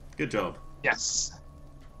 good job. Yes.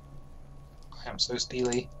 I am so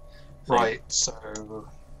steely. So- Right, so the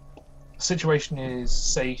situation is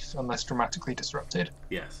safe unless dramatically disrupted.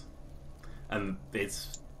 Yes. And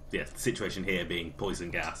it's the situation here being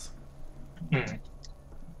poison gas. Hmm.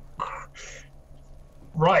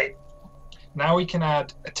 Right. Now we can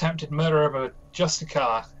add attempted murder of a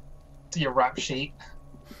Justicar to your rap sheet.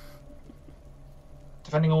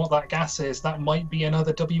 Depending on what that gas is, that might be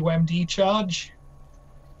another WMD charge.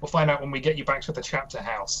 We'll find out when we get you back to the chapter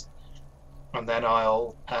house. And then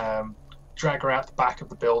I'll drag her out the back of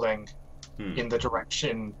the building in the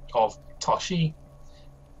direction of Toshi.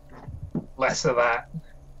 Less of that.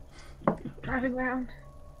 Driving round.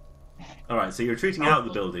 Alright, so you're retreating out of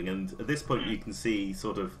the building, and at this point you can see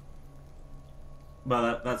sort of.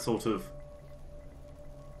 Well, that sort of.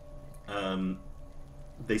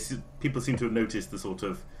 People seem to have noticed the sort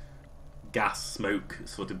of gas smoke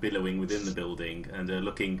sort of billowing within the building and are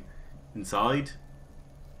looking inside,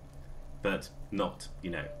 but not,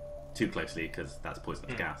 too closely because that's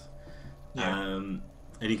poisonous gas. Yeah. And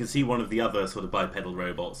you can see one of the other sort of bipedal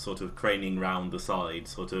robots sort of craning round the side,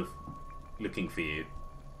 sort of looking for you.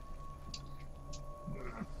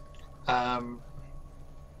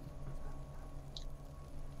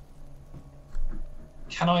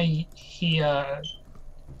 Can I hear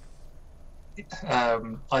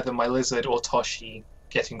either my lizard or Toshi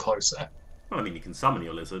getting closer? Well, I mean, you can summon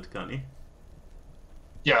your lizard, can't you?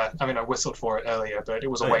 Yeah, I mean, I whistled for it earlier, but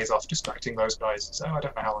it was a Oh, yeah. ways off distracting those guys, so I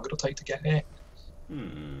don't know how long it'll take to get here.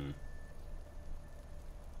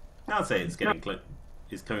 I'd say it's getting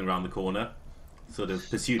it's coming around the corner, sort of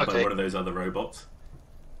pursued by Okay. one of those other robots.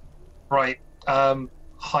 Right,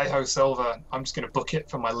 hi-ho Silver, I'm just going to book it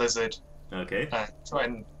for my lizard. Okay. Try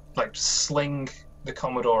and, sling the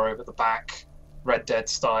Commodore over the back, Red Dead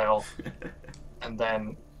style, and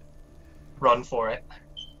then run for it.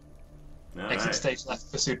 Exit Alright. stage left,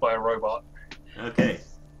 pursued by a robot. Okay.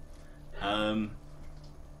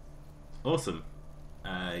 Awesome.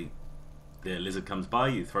 The lizard comes by,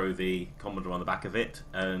 you throw the Commodore on the back of it,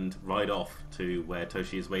 and ride off to where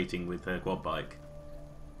Toshi is waiting with her quad bike.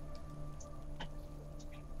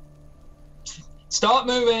 Start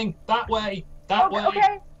moving! That way! That way!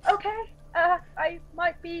 Okay. I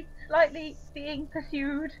might be slightly being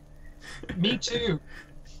pursued. Me too!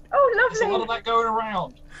 Oh, There's a lot of lovely. that going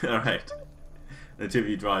around. Alright. The two of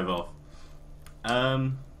you drive off.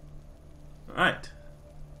 Alright.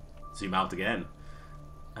 Zoom out again.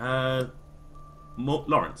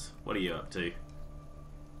 Lawrence, what are you up to?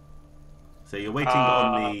 So you're waiting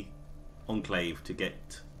on the Enclave to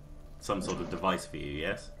get some sort of device for you,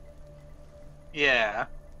 yes? Yeah.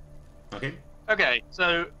 Okay. Okay,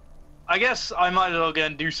 so I guess I might as well go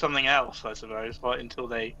and do something else, I suppose, right, until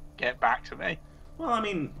they get back to me. Well, I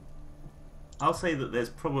mean, I'll say that there's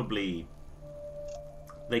probably...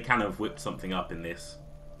 They can have whipped something up in this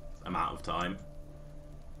amount of time.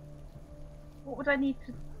 What would I need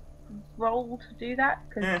to roll to do that?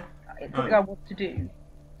 Because Yeah. it's something I want to do.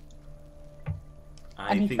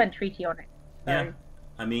 I And he think, spent treaty on it. So. yeah.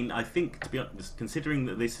 I mean, I think, to be honest, considering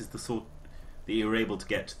that this is the sort that you're able to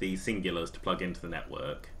get the singulars to plug into the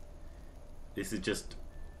network, this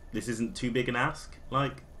isn't too big an ask.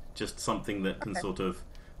 Just something that can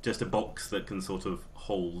just a box that can sort of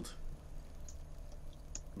hold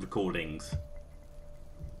recordings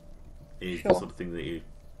is the Sure. sort of thing that you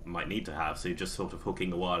might need to have. So just sort of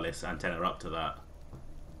hooking a wireless antenna up to that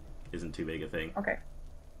isn't too big a thing. Okay.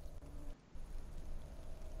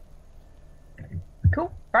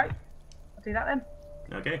 do that then.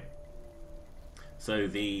 Okay. So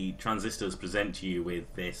the transistors present you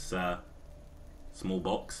with this small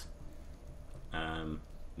box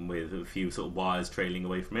with a few sort of wires trailing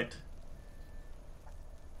away from it.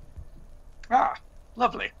 Ah,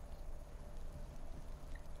 lovely.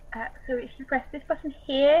 So if you press this button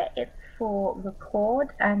here, it's for record,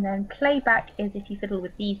 and then playback is if you fiddle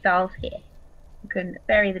with these dials here. You can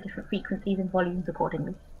vary the different frequencies and volumes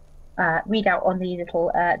accordingly. Read out on the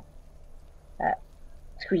little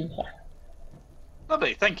screen here.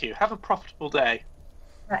 Lovely, thank you. Have a profitable day.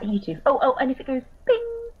 You too. Oh, and if it goes ping,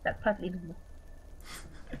 that's perfectly normal.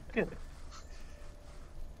 Good.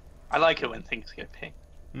 I like it when things go ping.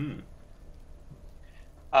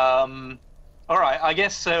 All right. I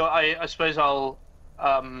guess so. I suppose I'll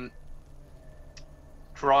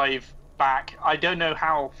drive back. I don't know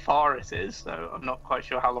how far it is, so I'm not quite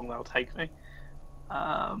sure how long that'll take me.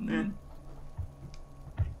 And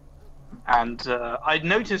I'd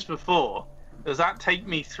noticed before. Does that take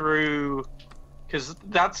me through? Because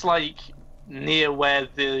that's like near where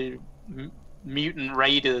the mutant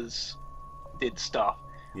raiders did stuff.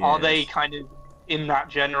 Yes. Are they kind of in that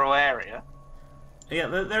general area? Yeah,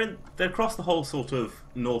 they're across the whole sort of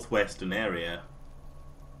northwestern area.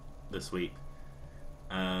 The sweep.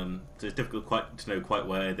 So it's difficult to know quite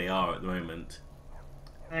where they are at the moment.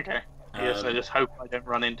 Okay. Yes, I just hope I don't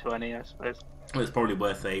run into any. I suppose. Well, it's probably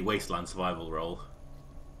worth a wasteland survival roll.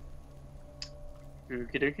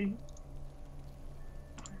 Okie dokie.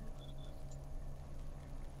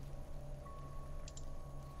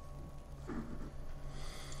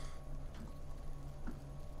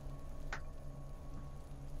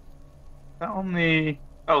 That on the...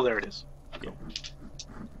 Oh, there it is. Yep.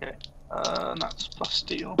 Okay. That's plus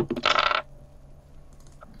steel.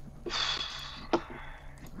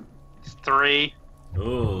 3.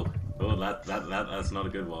 Oh, that's not a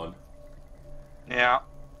good one. Yeah.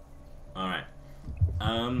 All right.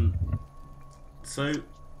 So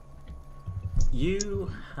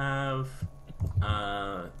you have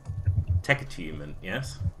tech attunement,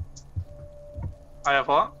 yes? I have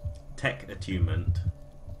what? Tech attunement.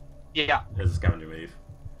 Yeah. As a scavenger move.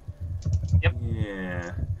 Yep.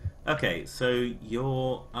 Yeah. Okay, so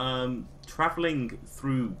you're traveling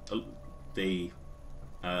through the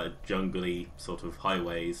jungly sort of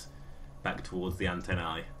highways back towards the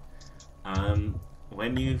antennae.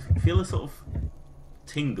 When you feel a sort of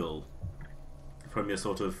tingle from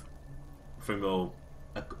your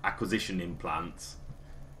acquisition implants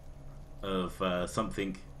of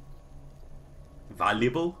something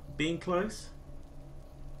valuable being close.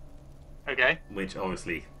 Okay. Which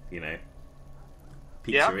obviously, piques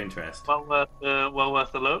your interest. Well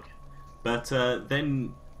worth a look. But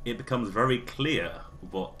then it becomes very clear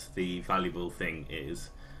what the valuable thing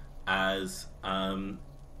is, as a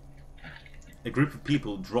group of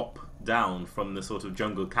people drop down from the sort of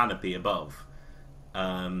jungle canopy above.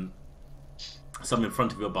 Some in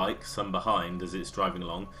front of your bike, some behind as it's driving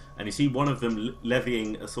along, and you see one of them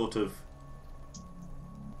levying a sort of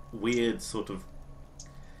weird sort of...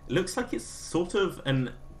 It looks like it's sort of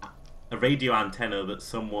a radio antenna that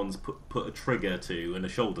someone's put a trigger to and a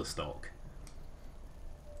shoulder stock.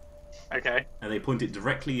 Okay. And they point it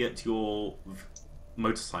directly at your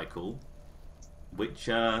motorcycle, which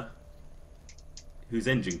whose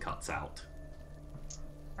engine cuts out.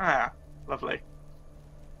 Ah, lovely.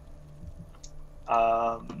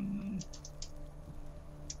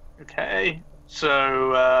 Okay.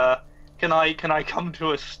 So, can I come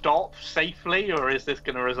to a stop safely, or is this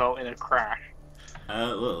going to result in a crash?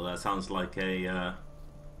 Well, that sounds like a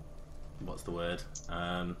what's the word?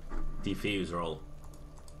 Defuse roll.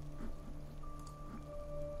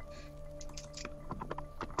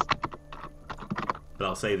 But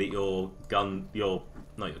I'll say that your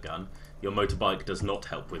motorbike does not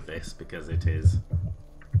help with this because it is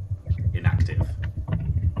inactive.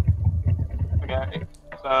 Okay.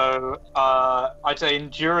 So, I'd say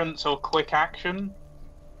endurance or quick action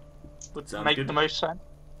would Sounds make good. the most sense.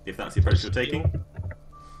 If that's the approach you're taking.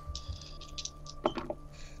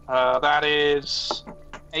 That is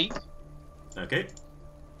 8. Okay.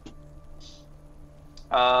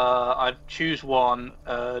 I'd choose one.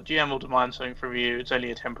 GM will demand something from you. It's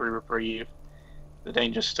only a temporary reprieve. The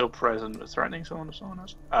danger's still present, but threatening someone or someone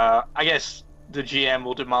else. I guess the GM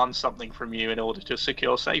will demand something from you in order to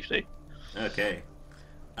secure safety. Okay.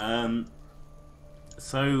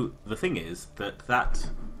 So the thing is that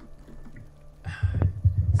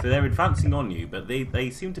so they're advancing on you, but they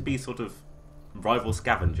seem to be sort of rival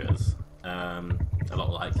scavengers, a lot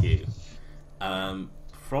like you.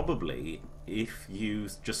 Probably if you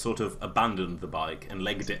just sort of abandoned the bike and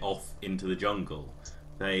legged it off into the jungle,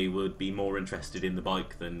 they would be more interested in the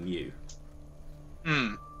bike than you.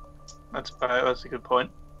 That's a good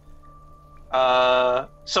point.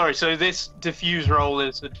 Sorry, so this diffuse role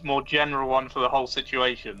is a more general one for the whole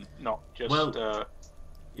situation, not just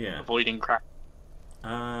avoiding crack.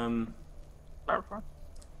 Clarify.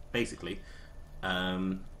 Basically.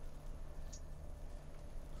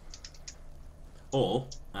 Or,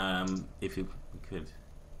 if you could...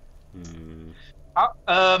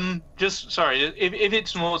 Just, sorry, if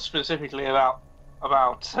it's more specifically about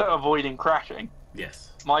avoiding crashing,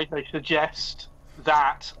 Yes. might I suggest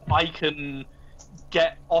that I can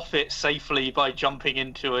get off it safely by jumping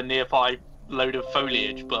into a nearby load of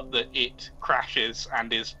foliage, but that it crashes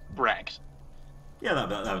and is wrecked? Yeah,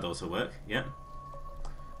 that would also work, yeah.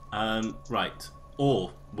 Right.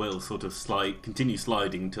 Or we'll sort of continue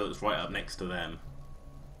sliding until it's right up next to them.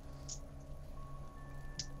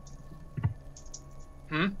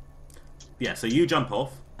 Yeah, so you jump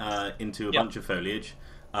off into a bunch of foliage.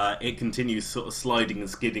 It continues sort of sliding and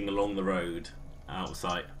skidding along the road out of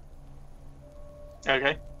sight.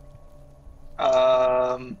 Okay.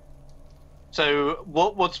 So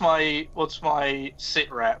what's my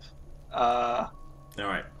sit rep?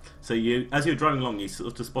 Alright. So as you're driving along, you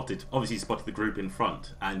sort of spotted the group in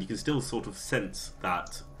front, and you can still sort of sense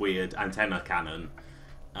that weird antenna cannon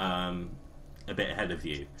a bit ahead of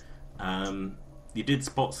you. You did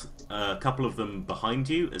spot a couple of them behind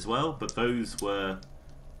you as well, but those were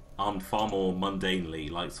armed far more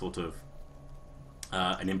mundanely, like sort of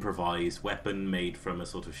an improvised weapon made from a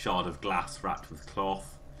sort of shard of glass wrapped with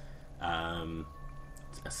cloth, a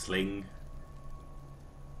sling.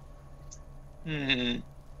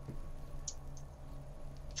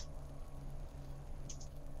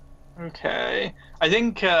 Okay. I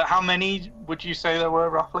think, how many would you say there were,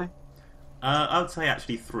 roughly? I would say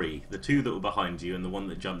actually 3. The 2 that were behind you and the one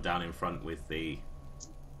that jumped down in front with the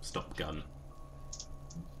stop gun.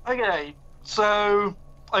 Okay, so,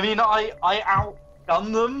 I mean, I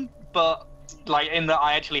outgun them, but, like, in that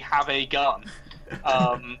I actually have a gun.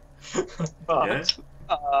 But,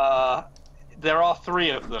 there are 3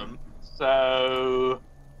 of them, so...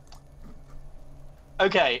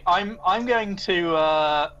 Okay, I'm going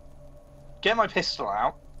to, get my pistol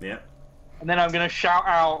out. Yeah. And then I'm going to shout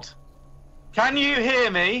out, "Can you hear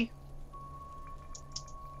me?"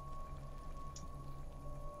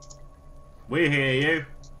 We hear you.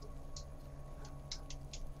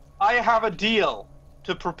 I have a deal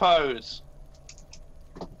to propose.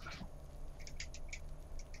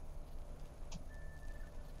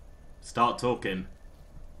 Start talking.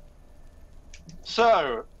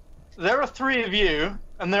 So, there are 3 of you,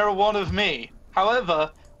 and there are 1 of me.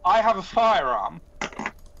 However, I have a firearm.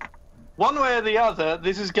 One way or the other,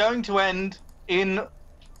 this is going to end in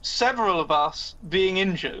several of us being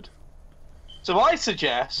injured. So I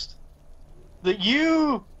suggest that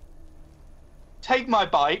you take my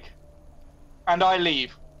bike, and I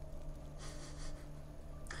leave.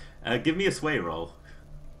 Give me a sway roll.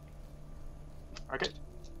 Okay.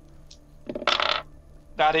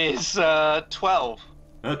 That is 12.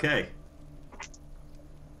 Okay.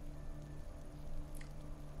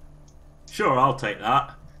 Sure, I'll take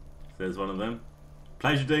that. There's one of them.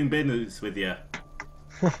 Pleasure doing business with you.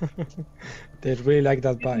 They really like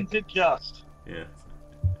that bike. Isn't it just? Yeah.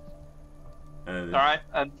 Alright,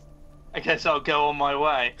 and I guess I'll go on my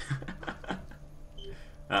way.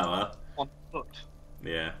 Oh well. On foot.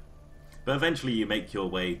 Yeah. But eventually you make your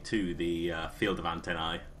way to the field of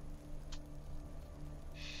antennae.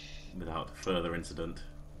 Without further incident.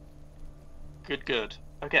 Good.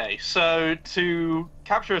 Okay, so to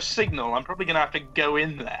capture a signal, I'm probably going to have to go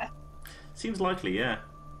in there. Seems likely, yeah.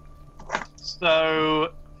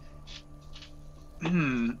 So,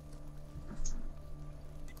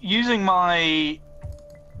 using my...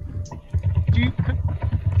 Do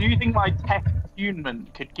you think my tech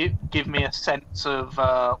attunement could give me a sense of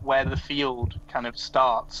where the field kind of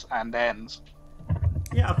starts and ends?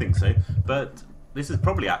 Yeah, I think so. But this is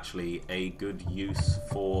probably actually a good use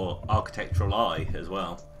for architectural eye as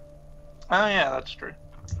well. Oh yeah, that's true.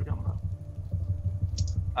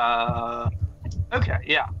 Okay,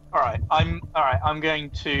 yeah. Alright, I'm going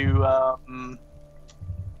to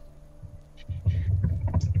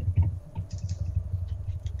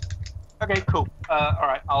okay, cool.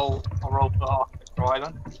 Alright, I'll roll for architectural eye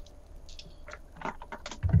then.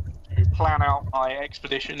 To plan out my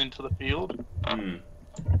expedition into the field.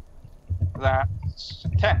 That's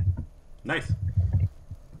 10. Nice.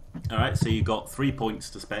 Alright, so you got 3 points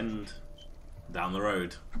to spend down the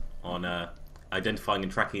road on identifying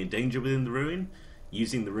and tracking a danger within the ruin,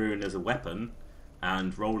 using the ruin as a weapon,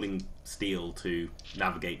 and rolling steel to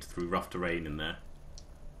navigate through rough terrain in there.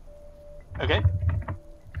 Okay.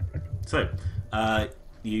 So,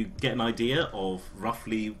 you get an idea of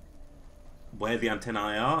roughly where the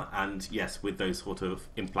antennae are, and yes, with those sort of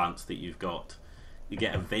implants that you've got, you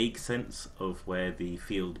get a vague sense of where the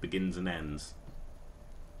field begins and ends.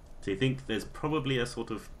 So you think there's probably a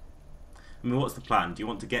sort of... I mean, what's the plan? Do you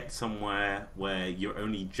want to get somewhere where you're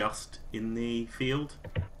only just in the field?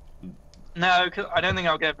 No, 'cause I don't think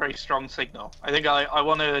I'll get a very strong signal. I think I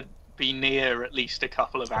want to be near at least a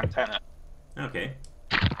couple of antennae. Okay.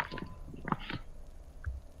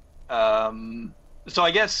 So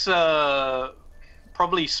I guess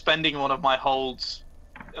probably spending one of my holds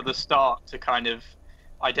at the start to kind of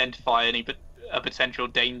identify a potential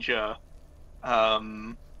danger.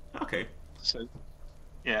 Okay. So,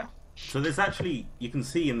 yeah. So there's actually, you can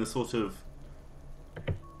see in the sort of...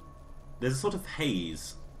 There's a sort of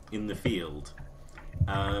haze in the field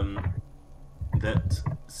that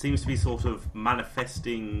seems to be sort of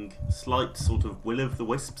manifesting slight sort of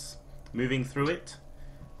will-o'-the-wisps moving through it.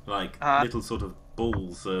 Like little sort of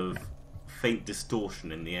balls of faint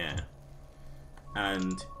distortion in the air.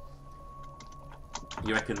 And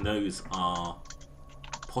you reckon those are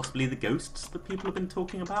possibly the ghosts that people have been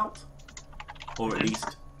talking about? Or at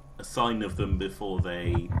least a sign of them before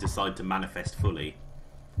they decide to manifest fully.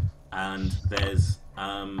 And there's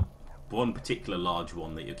one particular large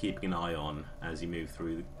one that you're keeping an eye on as you move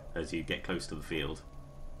through, as you get close to the field.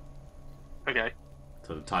 Okay.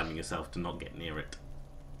 Sort of timing yourself to not get near it.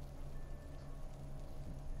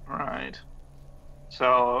 Right.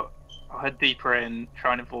 So I'll head deeper in,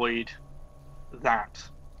 try and avoid that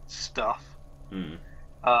stuff. Hmm.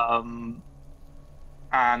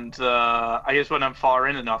 And I guess when I'm far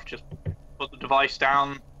in enough, just put the device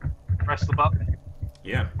down, press the button.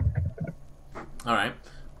 Yeah. Alright.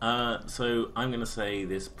 So I'm going to say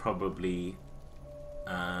this probably...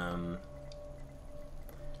 yeah,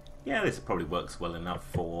 this probably works well enough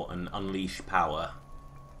for an unleash power,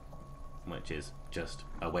 which is just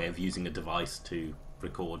a way of using a device to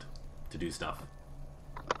record, to do stuff.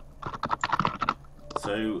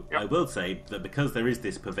 So Yep. I will say that because there is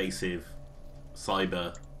this pervasive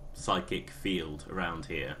cyber psychic field around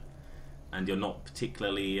here, and you're not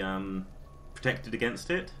particularly protected against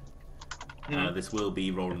it, this will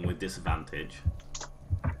be rolling with disadvantage.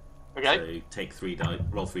 Okay. So take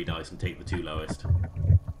roll 3 dice and take the 2 lowest.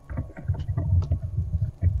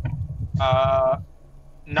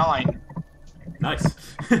 9.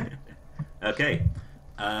 Nice. Okay.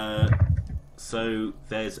 So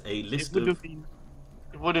there's a list of...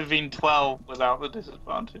 It would have been 12 without the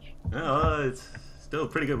disadvantage. Oh, it's still a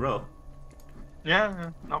pretty good roll. Yeah,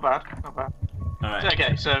 not bad, not bad. Alright.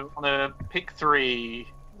 Okay, so on a pick 3,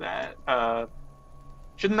 that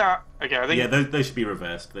shouldn't that? Okay, I think. Yeah, those should be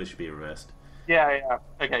reversed. Those should be reversed. Yeah.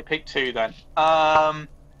 Okay, pick 2 then.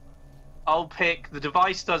 I'll pick the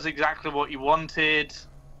device does exactly what you wanted,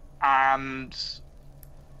 and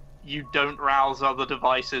you don't rouse other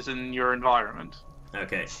devices in your environment.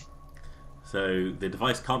 Okay. So the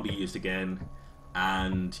device can't be used again,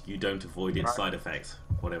 and you don't avoid its side effects,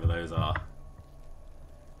 whatever those are.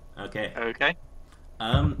 Okay. Okay.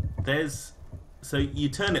 So you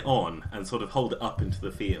turn it on and sort of hold it up into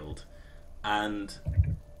the field, and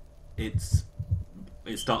it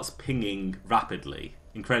starts pinging rapidly,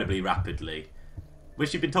 incredibly rapidly,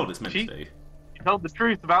 which you've been told it's meant to do. You told the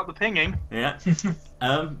truth about the pinging. Yeah.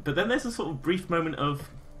 But then there's a sort of brief moment of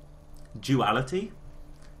duality,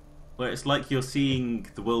 where it's like you're seeing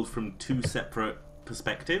the world from 2 separate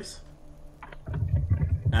perspectives.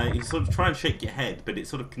 You sort of try and shake your head, but it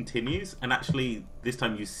sort of continues, and actually this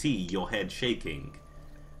time you see your head shaking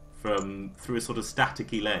through a sort of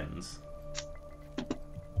staticky lens.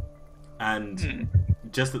 And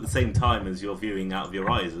just at the same time as you're viewing out of your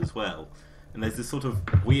eyes as well. And there's this sort of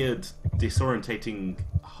weird, disorientating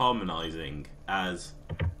harmonizing as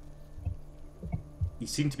you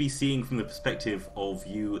seem to be seeing from the perspective of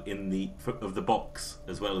you of the box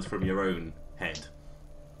as well as from your own head.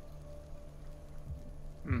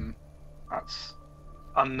 That's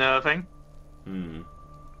unnerving.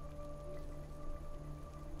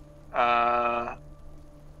 But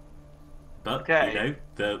okay. you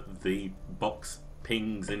know, the box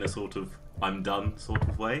pings in a sort of I'm done sort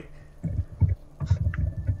of way.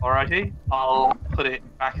 Alrighty, I'll put it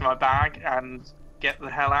back in my bag and get the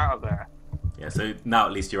hell out of there. Yeah, so now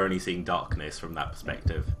at least you're only seeing darkness from that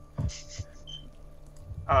perspective.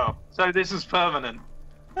 Oh, so this is permanent.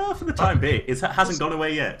 Oh, for the time being. It hasn't gone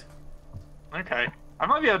away yet. Okay. I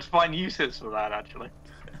might be able to find uses for that, actually.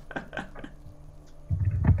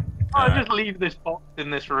 I'll just leave this box in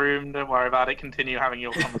this room, don't worry about it, continue having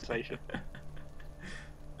your conversation.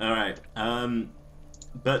 Alright,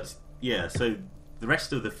 but yeah, so the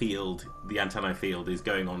rest of the field, the antennae field, is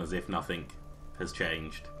going on as if nothing has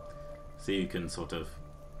changed. So you can sort of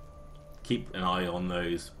keep an eye on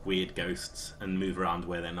those weird ghosts and move around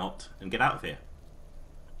where they're not and get out of here.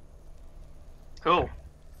 Cool.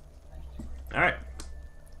 Alright.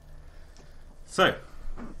 So,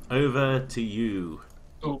 over to you.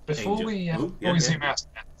 Oh, before Angel. we, Ooh, yeah, zoom out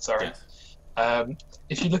again, sorry. Yes.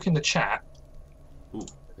 If you look in the chat, Ooh,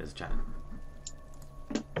 there's a chat.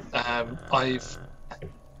 I've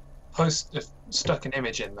stuck an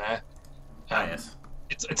image in there. Yes.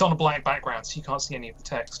 It's on a black background, so you can't see any of the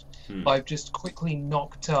text. I've just quickly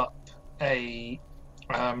knocked up an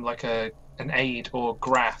aid or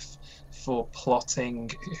graph for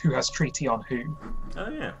plotting who has treaty on who. Oh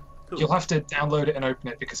yeah. Cool. You'll have to download it and open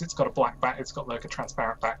it because it's got it's got like a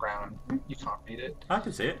transparent background. You can't read it. I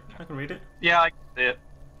can see it. I can read it. Yeah, I can see it.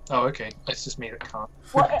 Oh, okay. It's just me that can't.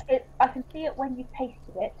 Well, I can see it when you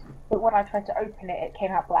pasted it, but when I tried to open it, it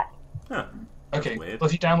came out black. Huh. Okay. weird. Well,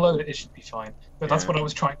 if you download it, it should be fine. But that's Yeah. what I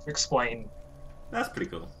was trying to explain. That's pretty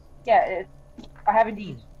cool. Yeah, I have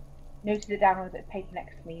indeed noted it down with it pasted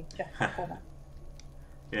next to me just before that.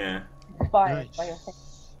 Yeah. Inspired by your Nice. thing.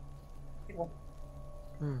 Good one.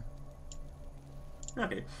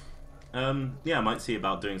 Okay. Yeah, I might see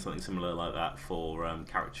about doing something similar like that for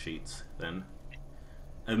character sheets then.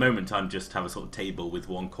 At the moment, I'm just have a sort of table with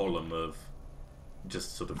one column of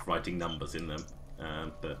just sort of writing numbers in them.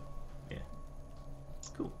 But yeah,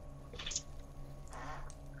 cool.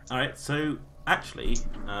 All right. So actually,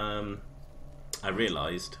 I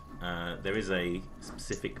realised there is a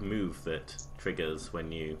specific move that triggers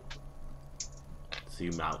when you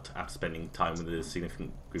zoom out after spending time with a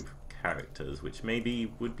significant group of characters, which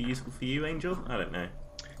maybe would be useful for you, Angel. I don't know.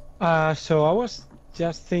 So I was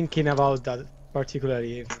just thinking about that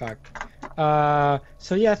particularly, in fact.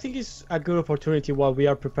 So yeah, I think it's a good opportunity while we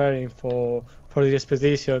are preparing for the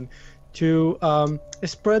expedition to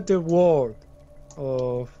spread the word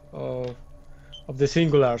of the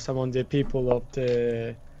singulars among the people of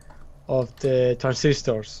the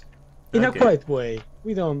transistors in Okay. a quiet way.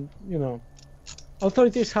 We don't,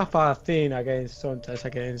 authorities have a thing sometimes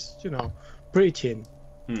against preaching.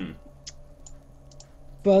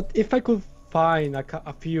 But if I could find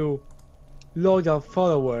a few loyal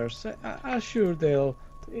followers, I'm sure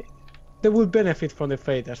they will benefit from the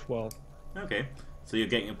faith as well. Okay. So you're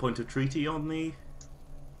getting a point of treaty on the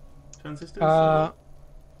transistors?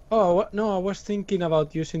 Oh no, I was thinking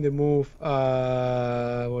about using the move.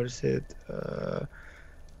 What is it?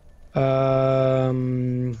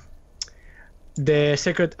 The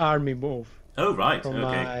Secret Army move Oh right. from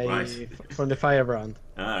Okay. Right. from the Firebrand.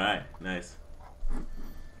 All right. Nice.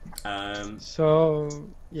 So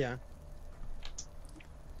yeah.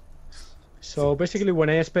 So basically, when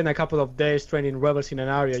I spend a couple of days training rebels in an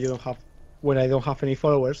area, when I don't have any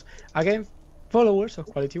followers, again, followers of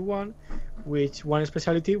quality 1, which one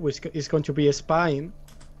specialty which is going to be spying.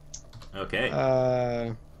 Okay.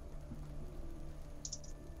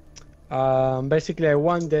 Basically, I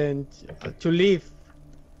want them to leave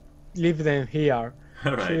them here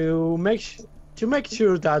All right. to make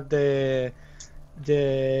sure that the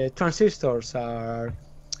transistors are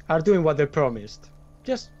doing what they promised.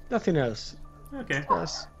 Just nothing else. Okay.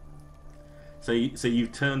 Yes. So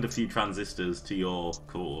you've turned a few transistors to your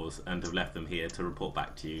cause and have left them here to report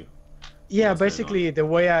back to you. Yeah, What's going basically the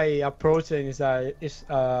way I approach it is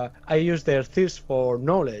I use their thirst for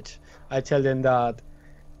knowledge. I tell them that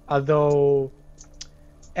although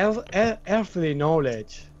earthly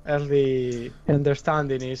knowledge, earthly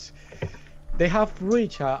understanding is, they have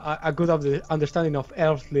reached a good understanding of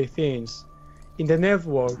earthly things. In the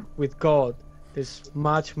network with God, there's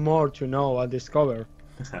much more to know and discover.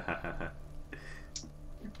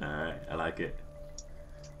 Alright, I like it.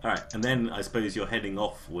 Alright, and then I suppose you're heading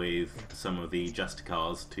off with some of the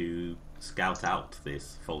Justicars to scout out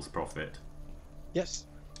this false prophet. Yes.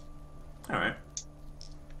 Alright.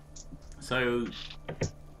 So,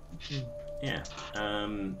 yeah.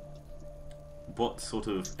 What sort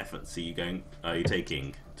of efforts are you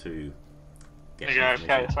taking to get There you go.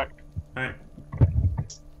 Okay, information? so Alright.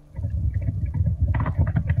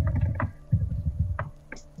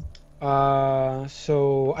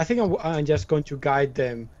 So I think I'm just going to guide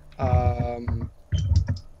them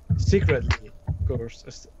secretly, of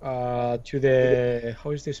course, to the, how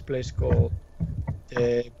is this place called?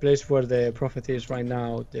 The place where the prophet is right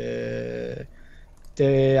now. The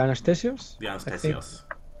Anastasios? The I think. Anastasios.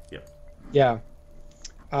 Yep. Yeah.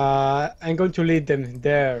 I'm going to lead them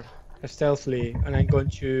there stealthily, and I'm going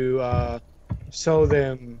to show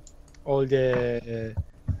them all the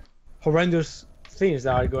horrendous things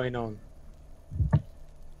that are going on.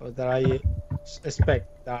 or that I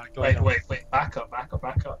expect that are going Wait, on. back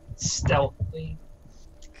up. Stealthily.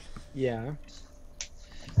 Yeah.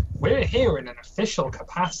 We're here in an official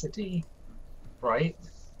capacity, right?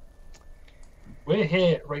 We're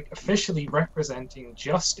here, like, officially representing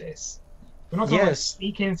justice. We're not going to Yes.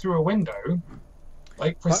 sneak in through a window.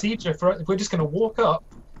 Like, procedure for we're just going to walk up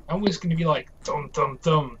and we're just going to be like, dum dum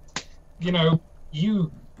dum. You know,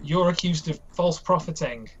 you're accused of false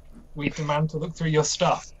profiting. We demand to look through your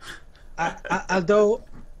stuff. Although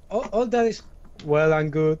all that is well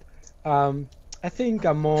and good, I think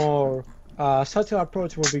a more subtle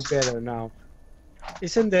approach will be better now.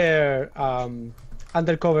 Isn't there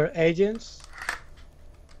undercover agents?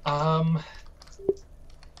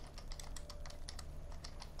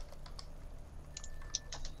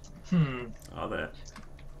 Are there?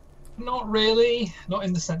 Not really. Not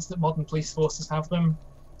in the sense that modern police forces have them.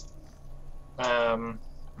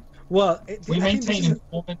 Well, We I think maintain this is-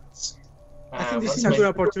 informants. I think this let's is a make- good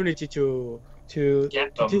opportunity to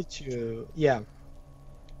Get to them. teach you. Yeah.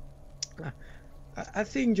 I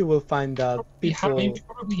think you will find that We people.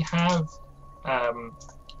 probably have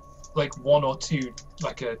like one or two,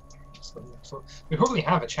 like we probably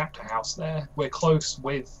have a chapter house there. We're close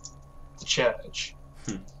with the church.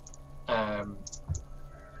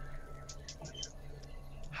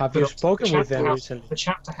 Have you but spoken the with them chapter house- recently? The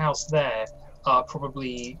chapter house there are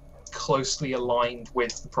probably closely aligned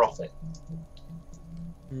with the prophet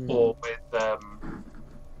Mm. or with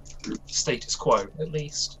status quo, at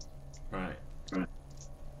least. Right.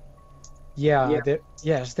 Yeah,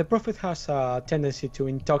 yes, the prophet has a tendency to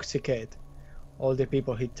intoxicate all the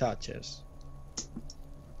people he touches.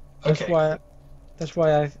 That's Okay.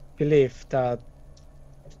 why I believe that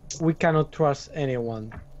we cannot trust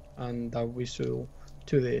anyone, and that we should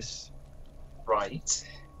do this. Right.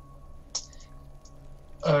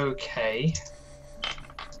 Okay.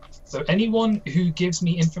 So anyone who gives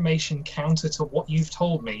me information counter to what you've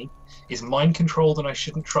told me is mind controlled and I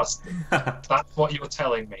shouldn't trust them. That's what you're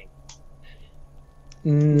telling me.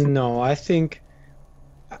 No, I think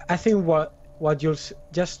what you'll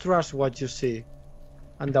just trust what you see,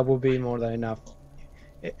 and that will be more than enough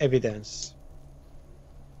evidence.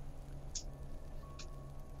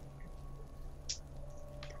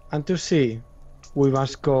 And to see, we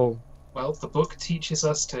must go. Well, the book teaches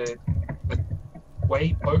us to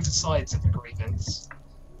weigh both sides of the grievance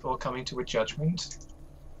before coming to a judgment.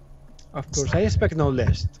 Of course, I expect no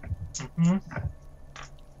less. Hmm.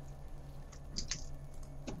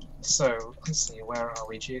 So, let's see, where are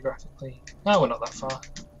we geographically? No, we're not that far.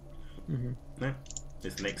 Mhm. No,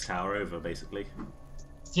 it's the next tower over, basically.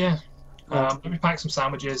 Yeah. Let me pack some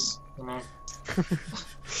sandwiches, you know.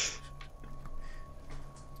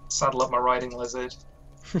 Saddle up my riding lizard.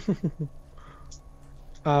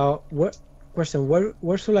 Question: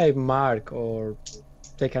 Where should I mark or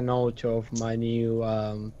take a note of my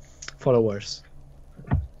new followers?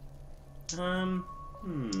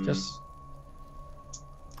 Just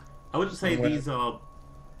I wouldn't say somewhere. these are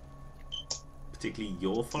particularly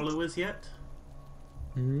your followers yet.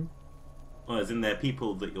 Mhm. Well, as in they're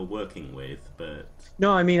people that you're working with, but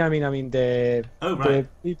No, I mean the oh the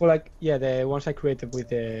right. people the ones I created with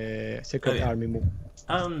the Secret Oh, yeah. Army move.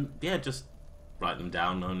 Yeah, just write them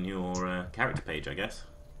down on your character page, I guess.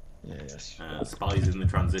 Yes. Spies in the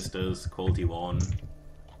transistors, quality 1,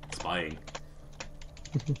 spying.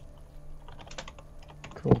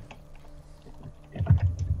 Cool.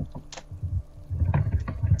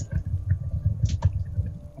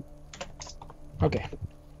 Okay.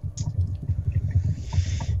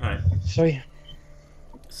 Alright. So yeah.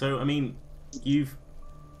 So, I mean, you've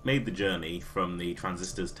made the journey from the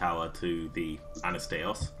Transistors Tower to the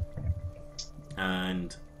Anasteos,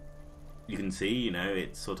 and you can see, you know,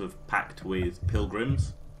 it's sort of packed with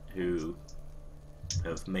pilgrims who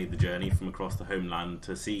have made the journey from across the homeland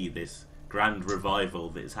to see this grand revival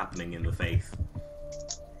that is happening in the faith.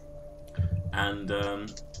 And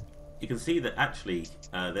you can see that actually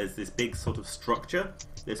there's this big sort of structure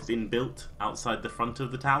that's been built outside the front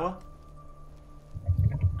of the tower.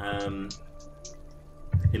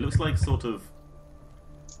 It looks like sort of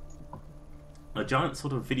a giant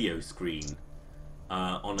sort of video screen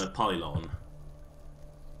on a pylon.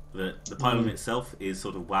 The pylon itself is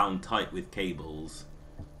sort of wound tight with cables,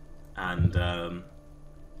 and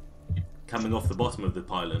coming off the bottom of the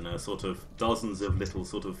pylon are sort of dozens of little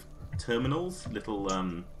sort of terminals,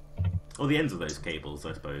 or the ends of those cables,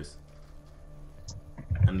 I suppose.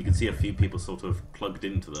 And you can see a few people sort of plugged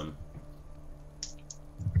into them.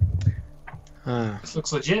 This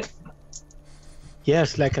looks legit.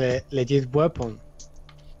 Yes, like a legit weapon.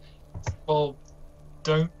 Well,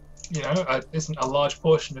 don't isn't a large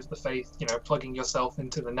portion of the faith, plugging yourself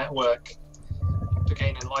into the network to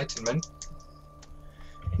gain enlightenment?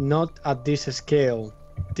 Not at this scale.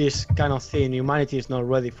 This kind of thing. Humanity is not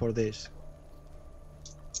ready for this.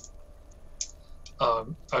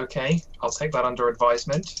 Okay, I'll take that under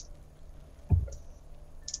advisement.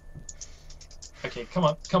 Okay, come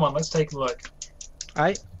on, let's take a look.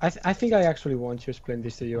 I think I actually want to explain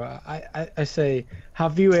this to you. I say,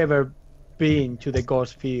 have you ever been to the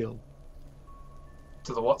Ghost Field?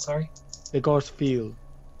 To the what, sorry? The Ghost Field.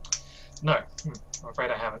 No, I'm afraid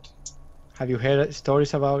I haven't. Have you heard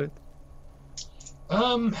stories about it?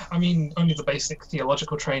 I mean, only the basic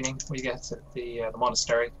theological training we get at the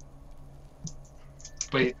monastery.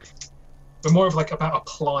 We're more of like about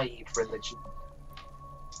applied religion.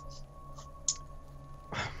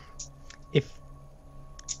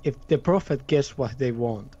 If the prophet gets what they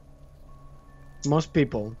want, most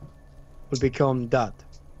people will become that,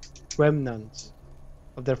 remnants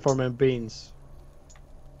of their former beings,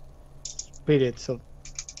 spirits of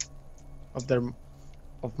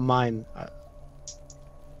mine.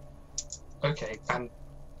 Okay, and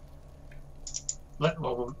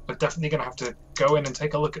we're definitely going to have to go in and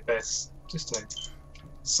take a look at this, just to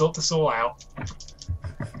sort this all out.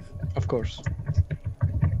 Of course.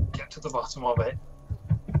 Get to the bottom of it.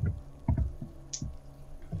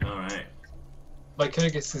 Alright.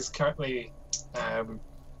 Lycurgus is currently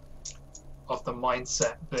of the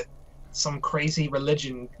mindset that some crazy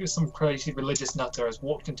religious nutter has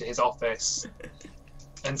walked into his office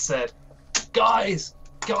and said, Guys,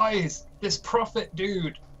 this prophet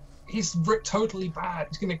dude, he's totally bad.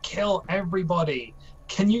 He's gonna kill everybody.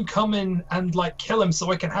 Can you come in and kill him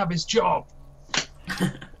so I can have his job?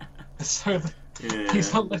 So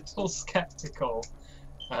he's a little skeptical.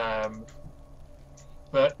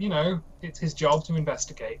 But it's his job to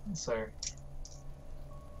investigate. So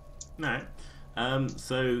no.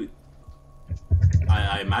 So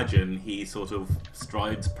I imagine he sort of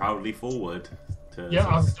strides proudly forward to. Yeah,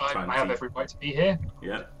 I have every right to be here.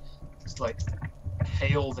 Yeah. Just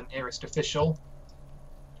hail the nearest official,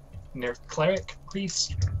 nearest cleric,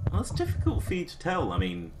 priest. Well, it's difficult for you to tell. I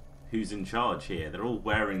mean, who's in charge here? They're all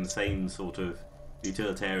wearing the same sort of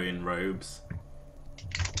utilitarian robes.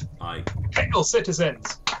 Hail,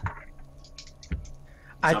 citizens!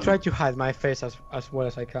 I try to hide my face as well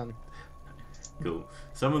as I can. Cool.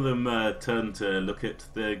 Some of them turn to look at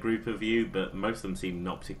the group of you, but most of them seem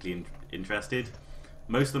not particularly interested.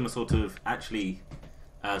 Most of them are sort of actually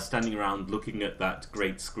standing around looking at that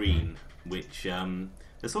great screen, which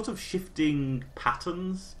there's sort of shifting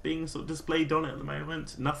patterns being sort of displayed on it at the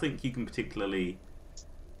moment. Nothing you can particularly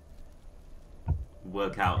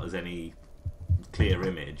work out as any clear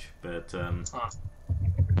image, but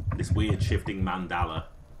this weird shifting mandala.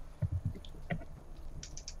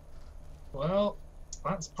 Well,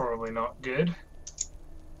 that's probably not good.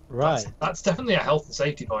 Right. That's definitely a health and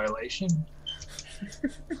safety violation.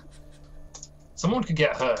 Someone could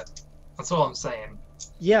get hurt. That's all I'm saying.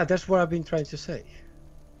 Yeah, that's what I've been trying to say.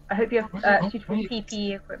 I hope you have suitable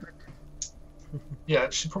PPE equipment. Yeah,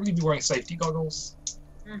 should probably be wearing safety goggles.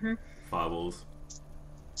 Mm-hmm. Firewalls.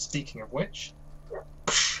 Speaking of which.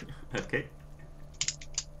 Okay.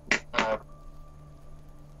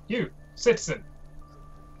 You, citizen.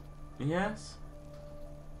 Yes?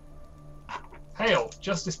 Hail,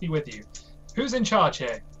 justice be with you. Who's in charge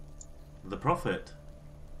here? The prophet.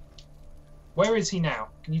 Where is he now?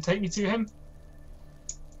 Can you take me to him?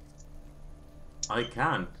 I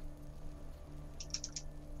can.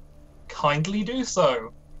 Kindly do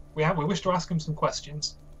so. We wish to ask him some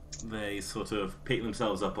questions. They sort of pick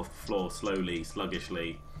themselves up off the floor slowly,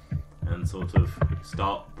 sluggishly, and sort of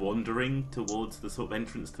start wandering towards the sort of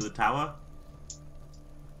entrance to the tower.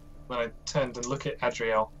 When I turned and look at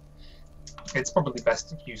Adriel, it's probably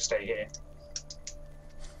best if you stay here.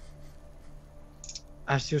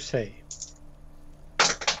 As you say.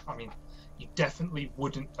 I mean, you definitely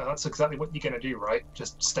wouldn't. That's exactly what you're going to do, right?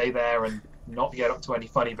 Just stay there and not get up to any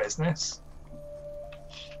funny business.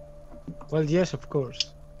 Well, yes, of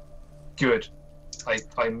course. Good.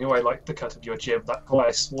 I knew I liked the cut of your jib. That's why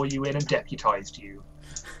I swore you in and deputized you.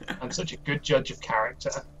 I'm such a good judge of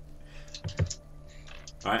character.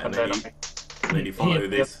 Right, and then then you follow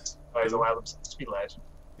this. Guys allow themselves to be led.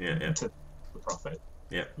 Yeah. To the prophet.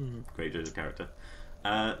 Yeah, great judge of character.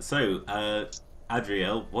 So,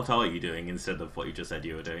 Adriel, what are you doing instead of what you just said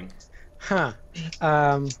you were doing? Huh.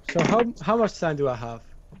 So how much time do I have?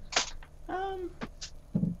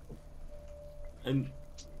 And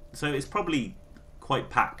so it's probably quite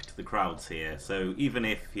packed, the crowds here. So even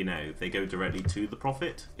if they go directly to the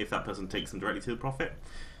prophet, if that person takes them directly to the prophet,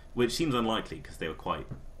 which seems unlikely because they were quite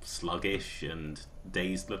sluggish and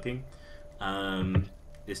dazed looking.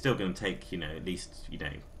 It's still going to take, at least,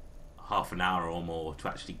 half an hour or more to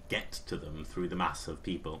actually get to them through the mass of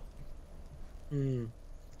people.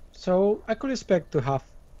 So I could expect to have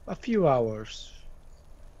a few hours,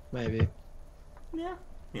 maybe.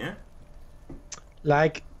 Yeah.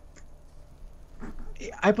 Like,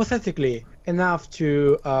 hypothetically, enough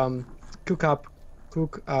to cook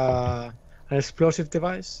an explosive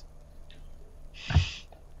device.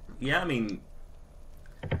 Yeah, I mean,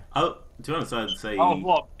 to be honest, I'd say. Oh,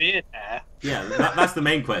 what beer there? Yeah, that's the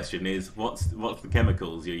main question: is what's the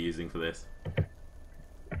chemicals you're using for this?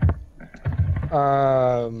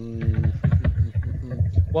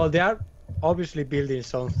 Well, they are obviously building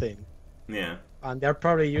something. Yeah. And they're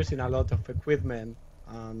probably using a lot of equipment.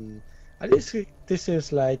 At least this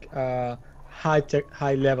is like high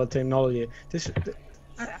level technology.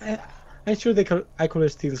 I'm sure I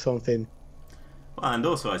could steal something. Well, and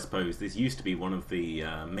also I suppose this used to be one of the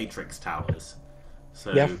Matrix towers,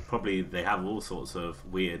 so probably they have all sorts of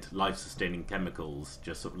weird life-sustaining chemicals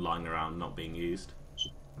just sort of lying around not being used.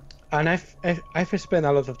 And I've spent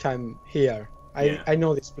a lot of time here. I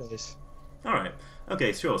know this place. All right.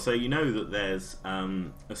 Okay, sure. So you know that there's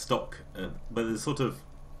a stock, but there's sort of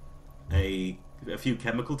a few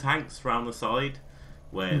chemical tanks around the side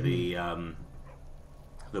where the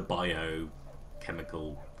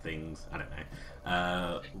biochemical things, I don't know,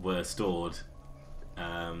 were stored,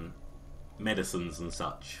 medicines and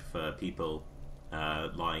such for people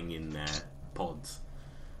lying in their pods.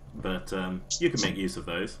 But you can make use of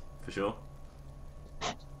those for sure.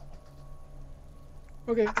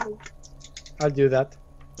 Okay, I'll do that.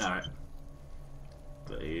 Alright.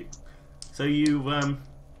 So you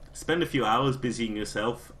spend a few hours busying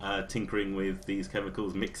yourself, tinkering with these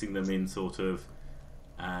chemicals, mixing them in sort of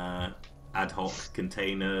ad hoc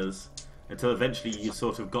containers, until eventually you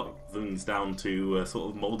sort of got things down to a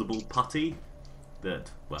sort of moldable putty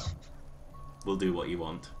that, well, will do what you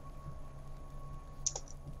want.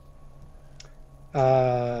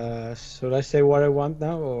 Should I say what I want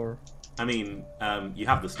now, or? I mean, you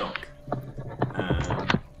have the stock.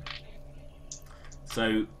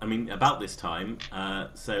 So, I mean, about this time,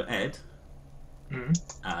 so Ed,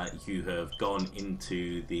 you have gone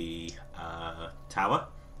into the tower.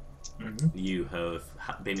 You have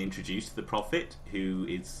been introduced to the Prophet, who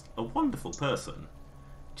is a wonderful person.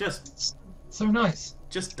 Just so nice.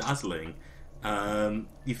 Just dazzling.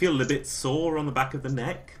 You feel a bit sore on the back of the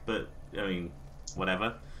neck, but, I mean,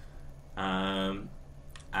 whatever.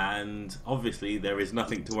 And obviously there is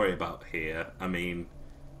nothing to worry about here. I mean...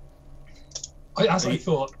 I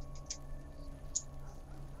thought.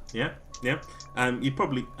 Yeah. You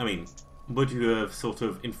probably... I mean, would you have sort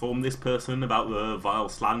of informed this person about the vile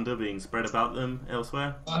slander being spread about them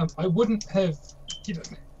elsewhere? I wouldn't have...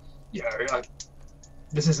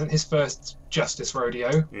 this isn't his first justice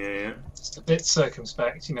rodeo. Yeah. Just a bit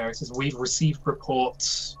circumspect, it says we've received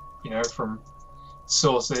reports, from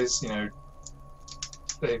sources,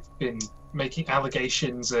 they've been making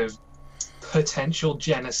allegations of potential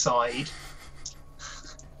genocide.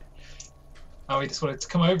 And we just wanted to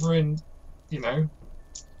come over and,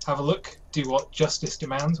 have a look, do what justice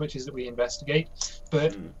demands, which is that we investigate.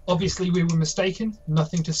 But obviously we were mistaken.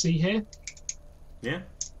 Nothing to see here. Yeah.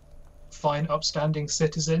 Fine, upstanding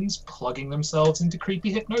citizens plugging themselves into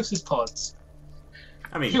creepy hypnosis pods.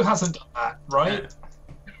 I mean, who hasn't done that, right?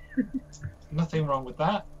 Yeah. Nothing wrong with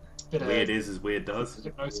that. Weird is as weird does.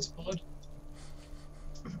 Hypnosis pod.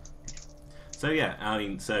 So yeah, I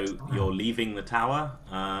mean, so you're leaving the tower.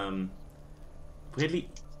 Weirdly,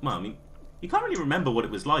 well, I mean, you can't really remember what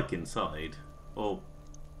it was like inside, or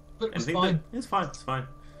but it was anything. It's fine.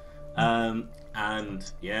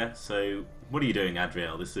 And yeah, so what are you doing,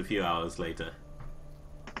 Adriel? This is a few hours later.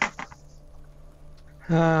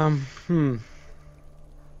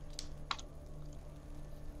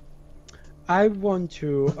 I want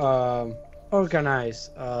to organize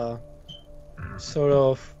sort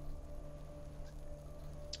of.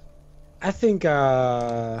 I think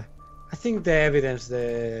the evidence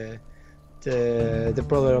the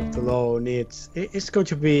brother of the law needs it's going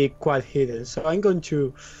to be quite hidden. So I'm going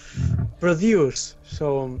to produce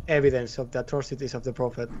some evidence of the atrocities of the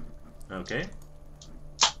Prophet. Okay.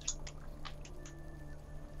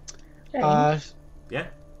 Yeah.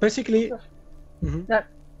 Basically.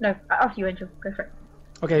 No, after you, Angel. Go for it.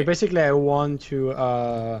 Okay, basically I want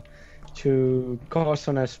to cause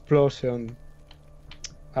an explosion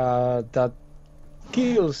that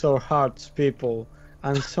kills or hurts people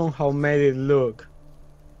and somehow made it look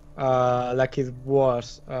like it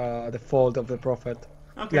was the fault of the Prophet.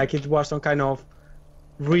 Okay. Like it was some kind of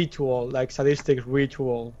ritual, like sadistic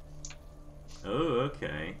ritual. Oh,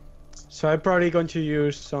 okay. So I'm probably going to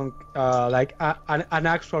use some like an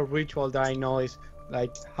actual ritual that I know is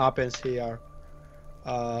like happens here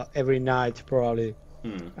every night probably,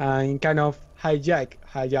 and kind of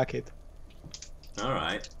hijack it. All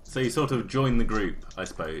right. So you sort of join the group, I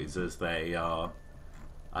suppose, as they are,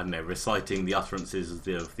 I don't know, reciting the utterances of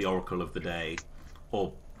the oracle of the day,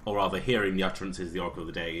 or rather hearing the utterances of the oracle of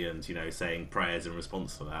the day, and saying prayers in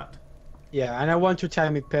response to that. Yeah, and I want to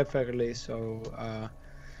time it perfectly, so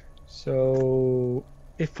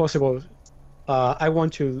if possible, I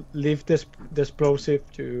want to leave the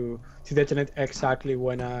explosive to detonate exactly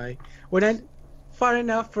when I'm far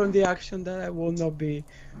enough from the action that I will not be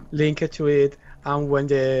linked to it, and when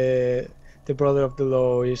the brother of the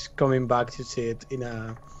law is coming back to sit in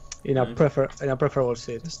a preferable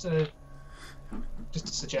seat. Just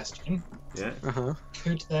a suggestion. Yeah.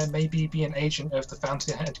 Could there maybe be an agent of the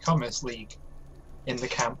Fountainhead Commerce League in the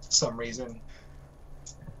camp for some reason?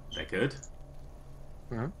 They could.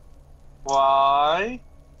 Why?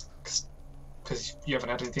 Because you haven't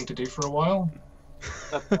had anything to do for a while?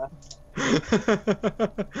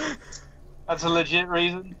 That's a legit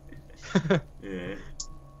reason. Yeah.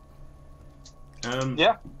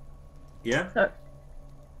 Yeah. Yeah. So,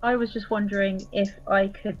 I was just wondering if I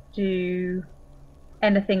could do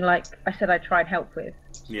anything like I said I tried help with,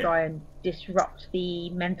 to try and disrupt the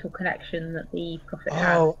mental connection that the prophet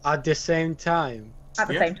has. Oh, at the same time. At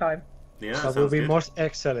the same time. Yeah, That will be most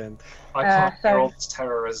excellent. I can't hear all this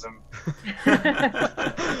terrorism.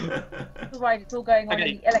 Right, it's all going on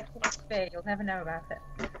in the electronic sphere. You'll never know about it.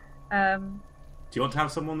 Do you want to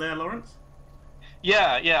have someone there, Lawrence?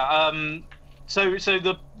 Yeah. So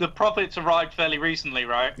the prophets arrived fairly recently,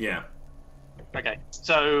 right? Yeah. Okay.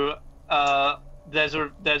 So there's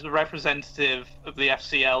a representative of the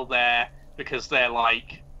FCL there because they're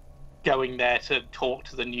like going there to talk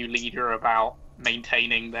to the new leader about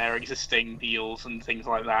maintaining their existing deals and things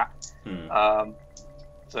like that.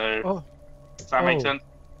 Does that make sense?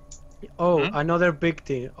 Another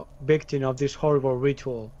victim of this horrible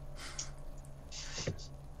ritual.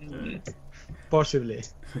 Possibly.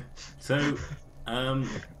 So,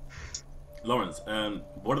 Lawrence,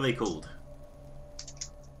 what are they called?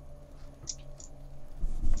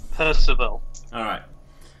 Percival. All right.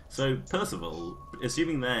 So Percival,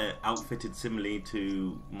 assuming they're outfitted similarly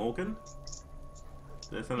to Morgan.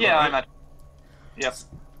 Yeah, I imagine. Yes.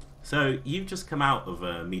 So you've just come out of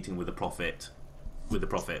a meeting with the prophet,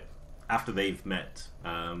 after they've met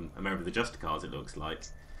a member of the Justicars, it looks like,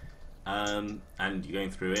 and you're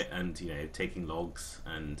going through it and taking logs,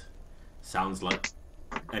 and sounds like,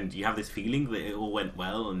 and you have this feeling that it all went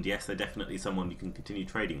well, and yes, they're definitely someone you can continue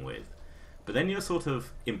trading with. But then your sort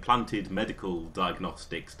of implanted medical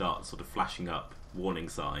diagnostic starts sort of flashing up warning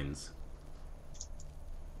signs.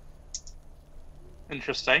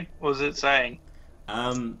 Interesting. What was it saying?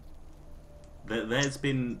 There's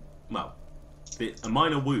been, a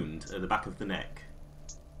minor wound at the back of the neck.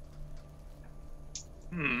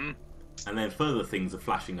 And then further things are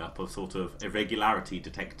flashing up of sort of irregularity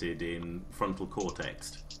detected in frontal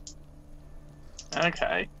cortex.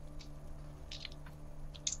 Okay.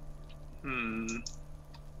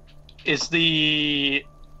 Is the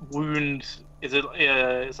wound is it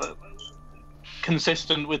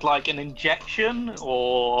consistent with like an injection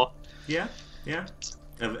or? Yeah.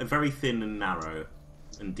 A very thin and narrow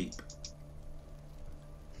and deep.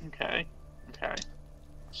 Okay.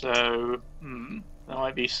 So there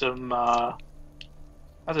might be some.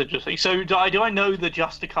 That's interesting. So do I know the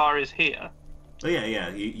Justicar is here? Oh yeah.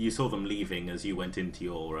 You saw them leaving as you went into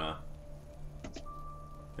your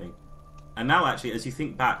thing. And now, actually, as you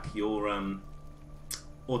think back, your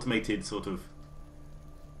automated sort of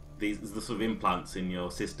the sort of implants in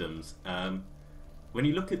your systems. When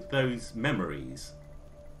you look at those memories,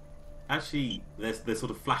 actually, they're sort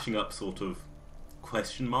of flashing up sort of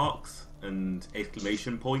question marks and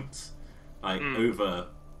exclamation points, over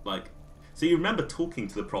So you remember talking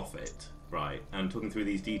to the prophet, right, and talking through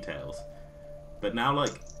these details, but now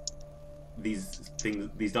these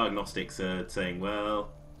diagnostics are saying,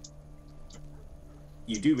 well,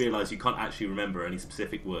 you do realise you can't actually remember any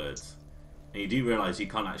specific words, and you do realise you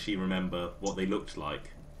can't actually remember what they looked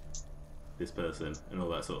like, this person, and all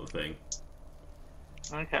that sort of thing.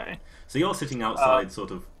 Okay. So you're sitting outside,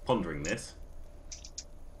 sort of pondering this.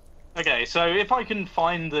 Okay, so if I can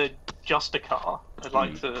find the Justicar, I'd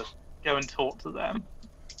like to go and talk to them.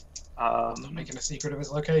 Not making a secret of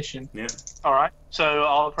his location. Yeah. All right. So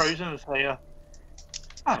I'll approach him and say,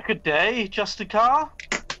 "Good day, Justicar."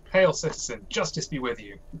 Hail, citizen! Justice be with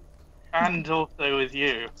you. And also with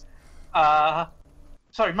you.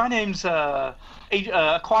 Sorry, my name's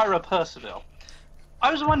Acquirer Percival.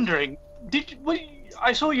 I was wondering,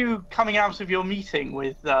 I saw you coming out of your meeting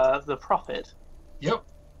with the Prophet. Yep.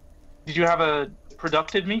 Did you have a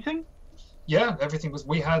productive meeting? Yeah, everything was.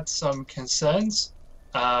 We had some concerns,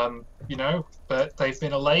 but they've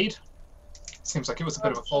been allayed. Seems like it was a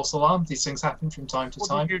bit of a false alarm. These things happen from time to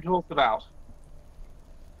time. What did you talk about?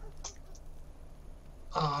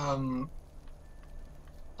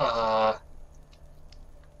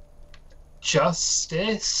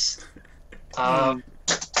 Justice. Tell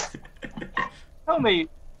me,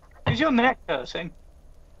 is your neck hurting?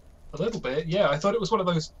 A little bit, yeah. I thought it was one of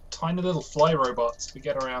those tiny little fly robots we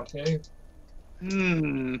get around here.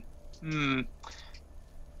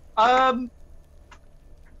 I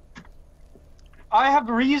have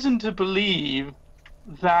reason to believe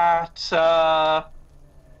that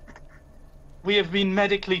we have been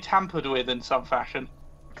medically tampered with in some fashion.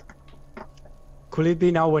 Could it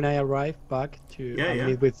be now when I arrive back to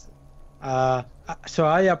meet with? So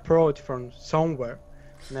I approach from somewhere,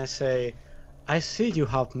 and I say, "I see you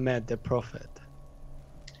have met the Prophet."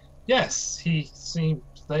 Yes, they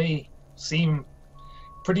seem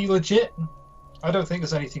pretty legit. I don't think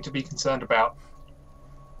there's anything to be concerned about.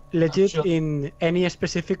 Legit in any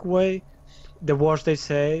specific way? The words they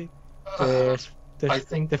say, I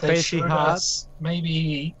think the they face he showed had. us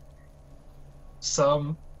maybe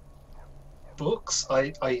some books.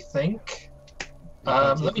 I think.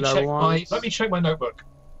 Let me check my notebook.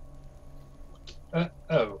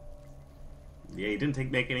 Oh. Yeah, you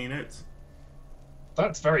didn't make any notes.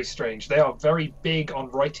 That's very strange. They are very big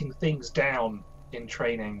on writing things down in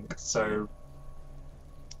training, so...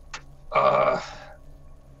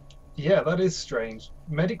 yeah, that is strange.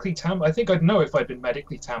 Medically tampered... I think I'd know if I'd been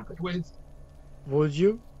medically tampered with. Would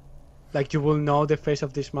you? Like, you will know the face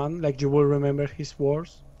of this man? Like, you will remember his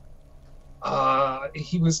words?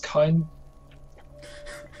 He was kind...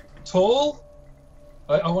 tall?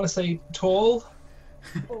 I want to say tall?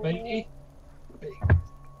 Maybe?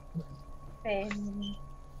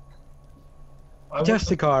 Just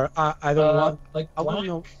the car. I don't want. Like I black? want to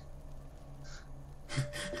know.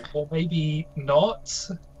 Or maybe not.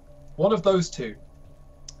 One of those two.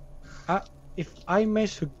 If I may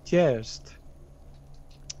suggest,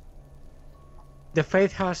 the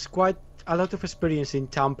Faith has quite a lot of experience in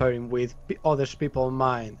tampering with others people's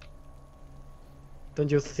mind. Don't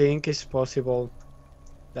you think it's possible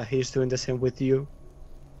that he's doing the same with you?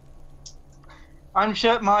 I'm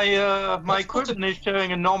sure my equipment is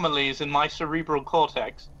showing anomalies in my cerebral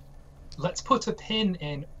cortex. Let's put a pin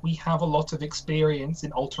in. We have a lot of experience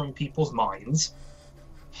in altering people's minds.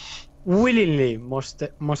 Willingly, most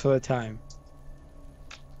of the time.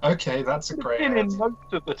 Okay, that's a great In answer.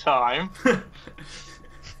 most of the time.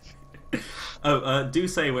 Do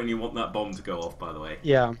say when you want that bomb to go off, by the way.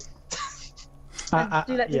 Yeah. Do let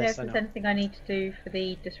me know yes, if I there's know. anything I need to do for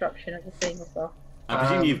the disruption of the thing as well. I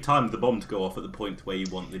presume you've timed the bomb to go off at the point where you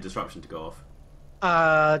want the disruption to go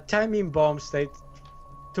off. Timing bombs, they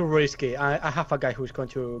too risky. I have a guy who's going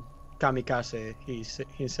to kamikaze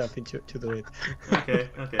himself to do it. Okay,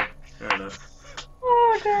 fair enough.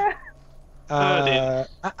 Oh god.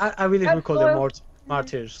 I really recall the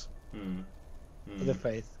martyrs of the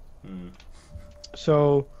faith.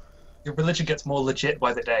 So, Your religion gets more legit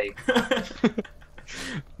by the day.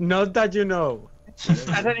 not that you know.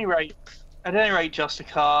 At any rate,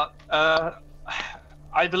 Justicar,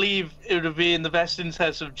 I believe it would be in the best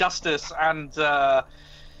interest of justice and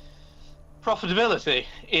profitability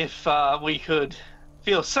if we could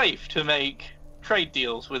feel safe to make trade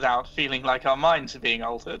deals without feeling like our minds are being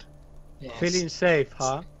altered. Yes. Feeling safe,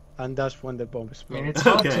 huh? And that's when the bomb I explodes. mean, it's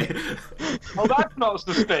hard Okay. to... Oh, that's not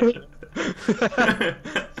suspicious.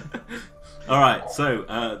 Alright, so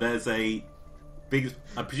there's a big...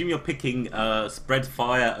 I presume you're picking spread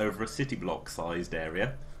fire over a city block sized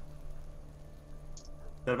area. Is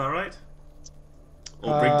that about right?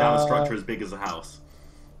 Or bring down a structure as big as a house?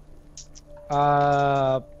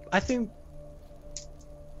 I think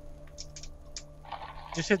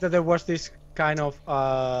you said that there was this kind of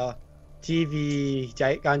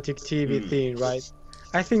gigantic TV thing, right?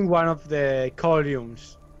 I think one of the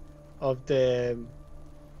columns of the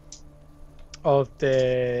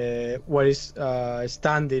what is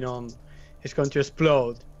standing on is going to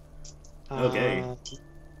explode. Okay.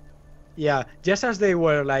 Yeah, just as they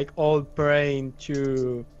were like all praying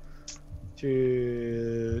to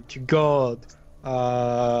God,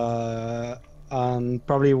 and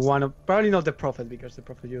probably not the prophet, because the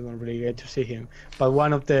prophet you don't really get to see him, but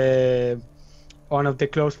one of the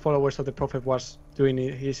close followers of the prophet was doing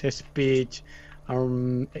his speech,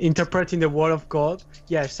 interpreting the word of God.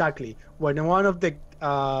 Yeah, exactly. When one of the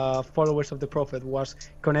followers of the Prophet was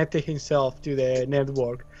connecting himself to the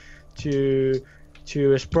network to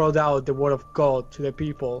spread out the word of God to the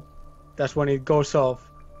people, that's when it goes off,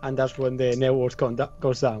 and that's when the network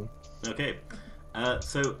goes down. Okay.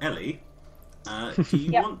 So Ellie, do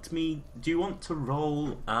you Yep. Do you want to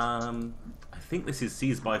roll? I think this is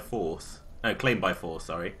seized by force. No, claimed by force.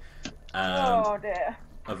 Sorry. Oh dear.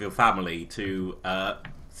 Of your family to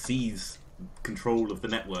seize control of the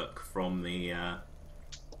network from the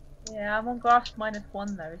Yeah, I'm on grasp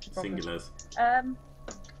 -1 though. Is the problem. singulars.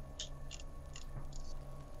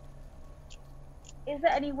 Is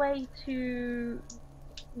there any way to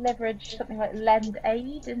leverage something like lend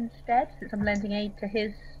aid instead, since I'm lending aid to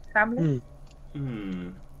his family?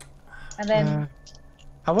 Hmm. And then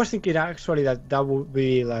I was thinking actually that would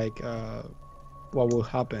be like what will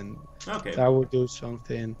happen. Okay. That would do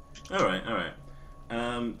something. All right. All right. so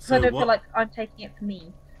I So don't what? feel like I'm taking it for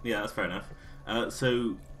me. Yeah, that's fair enough.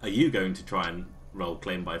 So are you going to try and roll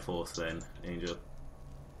claim by force then, Angel?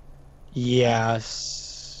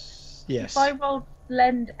 Yes. If I rolled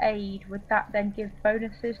lend aid, would that then give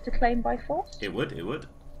bonuses to claim by force? It would. It would.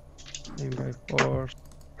 Claim by force.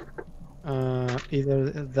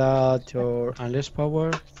 Either that or unless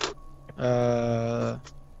power. In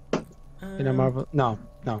a Marvel. No.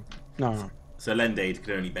 So lend aid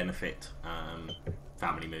could only benefit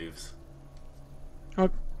family moves.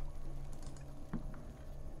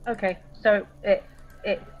 Okay, so it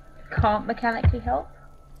can't mechanically help.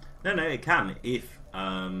 No, it can if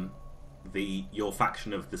your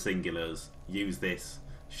faction of the Singulars use this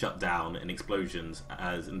shutdown and explosions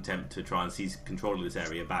as an attempt to try and seize control of this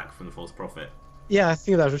area back from the False Prophet. Yeah, I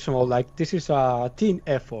think that's reasonable. Like this is a team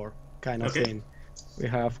effort kind of Okay. thing. We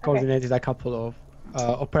have coordinated a couple of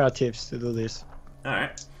operatives to do this. All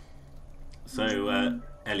right. So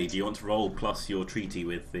Ellie, do you want to roll plus your treaty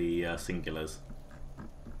with the Singulars?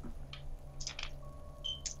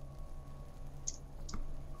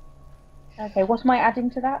 Okay, what am I adding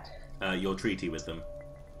to that? Your treaty with them.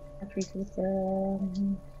 A treaty with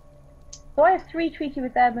them. So I have 3 treaty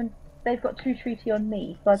with them, and they've got 2 treaty on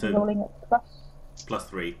me. So I'd be So- rolling at plus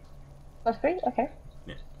 +3. +3. Okay.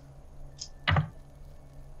 Yeah.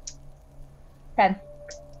 10.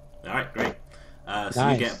 All right, great. So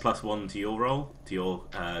Nice. you get +1 to your roll, to your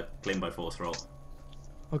claim by force roll.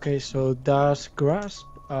 Okay, so that's grasp.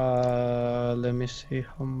 Let me see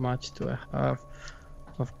how much do I have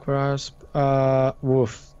of grasp.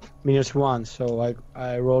 Woof, -1. So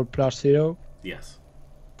I roll +0. Yes.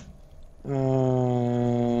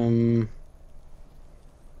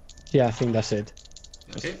 Yeah, I think that's it.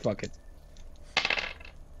 Just Okay. fuck it.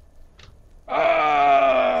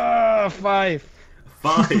 5.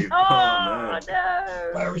 5. Oh, Oh no!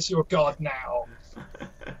 Where is your god now?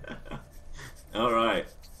 no. All right.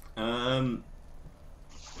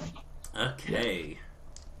 Okay.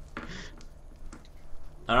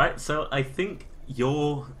 All right. So I think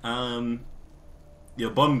your bomb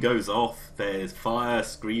goes off. There's fire,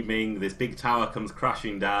 screaming. This big tower comes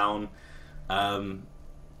crashing down.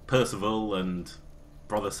 Percival and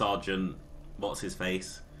Brother Sergeant, what's his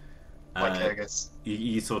face? Lycurgus.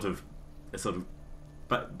 You sort of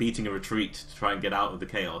beating a retreat to try and get out of the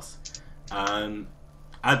chaos.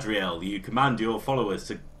 Adriel, you command your followers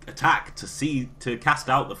to attack to cast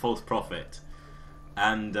out the false prophet,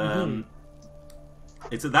 and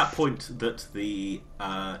it's at that point that the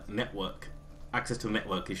access to the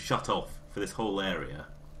network is shut off for this whole area,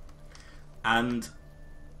 and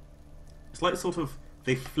it's like sort of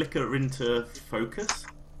they flicker into focus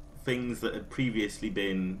things that had previously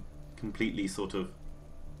been completely sort of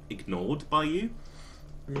ignored by you.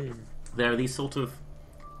 There are these sort of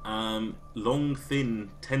long, thin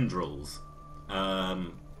tendrils,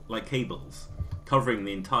 like cables, covering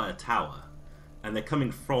the entire tower, and they're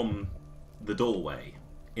coming from the doorway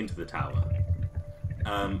into the tower.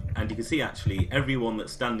 And you can see actually everyone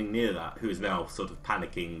that's standing near that, who is now sort of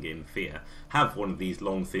panicking in fear, have one of these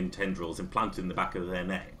long, thin tendrils implanted in the back of their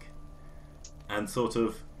neck, and sort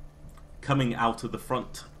of coming out of the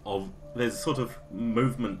front of. There's sort of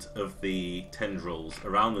movement of the tendrils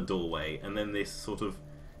around the doorway, and then this sort of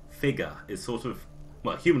figure is sort of,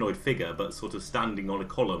 well, humanoid figure, but sort of standing on a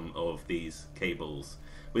column of these cables,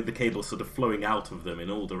 with the cables sort of flowing out of them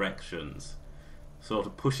in all directions. Sort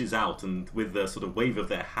of pushes out, and with the sort of wave of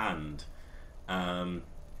their hand, a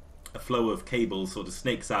flow of cables sort of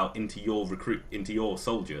snakes out into your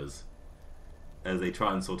soldiers, as they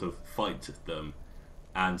try and sort of fight them,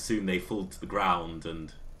 and soon they fall to the ground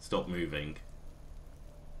and stop moving.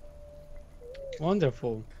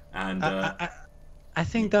 Wonderful. And I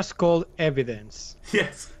think that's called evidence.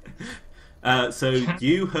 yes, So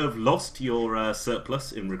you have lost your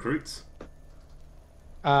surplus in recruits.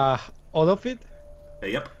 All of it?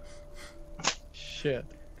 Yep. Shit.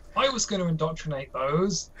 I was going to indoctrinate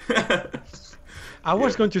those. I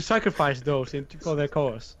was Yeah. going to sacrifice those for the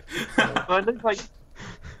cause. So it looks like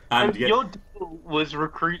And yet, your deal was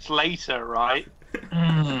recruits later, right?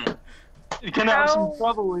 Mm. You're gonna have some How-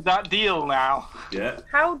 trouble with that deal now. yeah.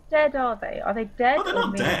 How dead are they? Are they dead Oh, they're or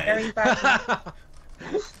not being dead. very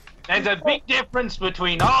badly? There's a big difference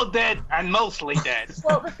between all dead and mostly dead.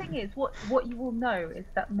 Well, the thing is, what you will know is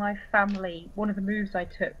that my family, one of the moves I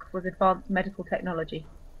took was advanced medical technology.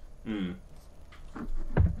 Hmm.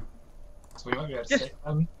 So we might be able to Just-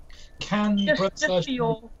 say, can Brother Just for Sergeant,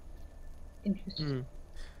 your interest. Mm.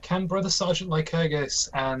 can Brother Sergeant Lycurgus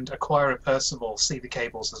and Acquirer Percival see the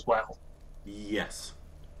cables as well? Yes.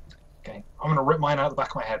 Okay, I'm gonna rip mine out of the back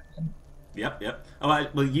of my head. Yep, yep. Oh,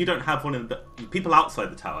 well, you don't have one of the people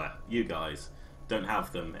outside the tower. You guys don't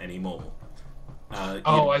have them anymore. Oh, you'd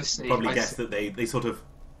I see, Probably I guess see. that they sort of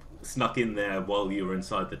snuck in there while you were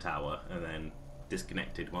inside the tower and then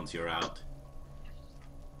disconnected once you're out.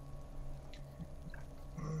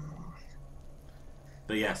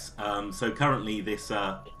 But yes, so currently this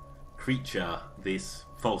creature, this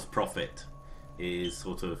false prophet, is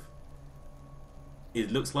sort of.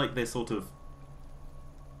 It looks like they're sort of.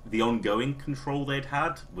 The ongoing control they'd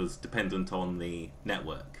had was dependent on the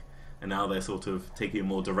network, and now they're sort of taking a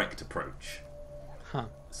more direct approach, Huh.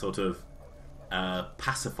 sort of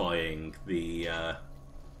pacifying the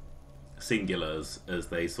singulars as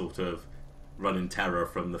they sort of run in terror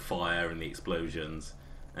from the fire and the explosions,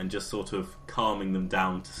 and just sort of calming them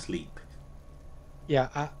down to sleep.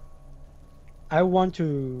 Yeah, I want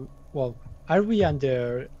to. Well, are we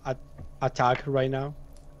under attack right now?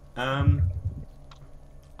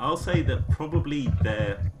 I'll say that probably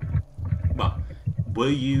they're. Well, were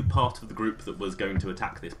you part of the group that was going to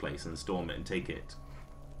attack this place and storm it and take it?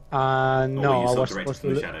 No, Or were you I sort was of directed supposed from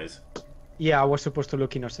to. the shadows? Yeah, I was supposed to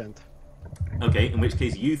look innocent. Okay, in which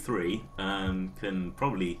case you three can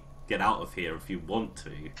probably get out of here if you want to.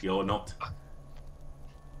 You're not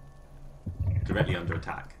directly under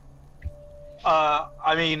attack.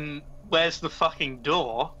 I mean, where's the fucking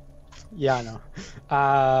door? Yeah, I know.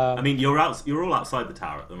 I mean, you're all outside the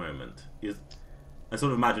tower at the moment. I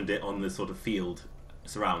sort of imagined it on the sort of field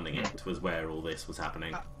surrounding it was where all this was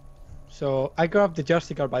happening. So I grab the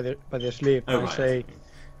joystick by the sleeve Oh and right. say,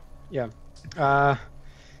 "Yeah,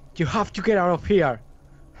 you have to get out of here.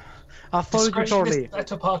 I'll follow you Discretion is shortly. the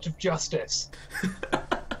better part of justice.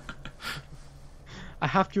 I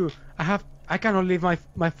have to. I cannot leave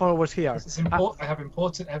my followers here. This is I have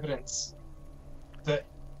important evidence that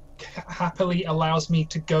happily allows me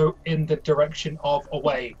to go in the direction of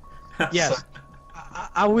away. Yes, So-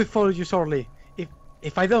 I will follow you shortly.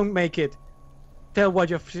 If I don't make it, tell what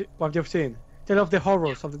you've seen. Tell of the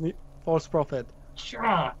horrors of the false prophet.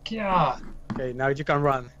 Yeah. Okay, now you can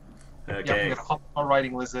run. Yeah, I'm Okay. gonna hop on my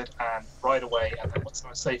riding lizard and ride away, and then once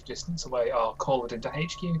I'm a safe distance away, I'll call it into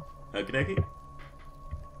HQ. Okie dokie.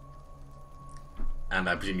 And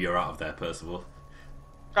I presume you're out of there, Percival.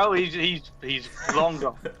 Oh, he's long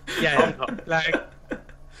gone. Yeah, Long gone. like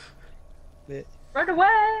Run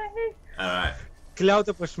away! Alright. cloud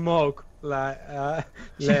of smoke, left,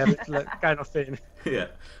 like, kind of thing. Yeah.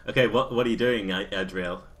 Okay, what are you doing,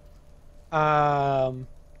 Adriel?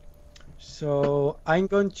 So I'm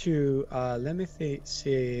going to let me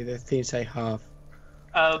see the things I have.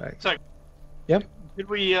 Right. So, Yep. did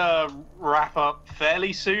we wrap up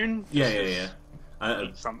fairly soon? Yeah.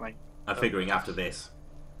 Eat something. I'm figuring after this,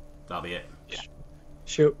 that'll be it.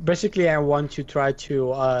 So basically, I want to try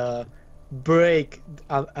to break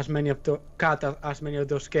as many of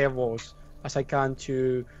those cables as I can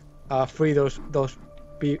to free those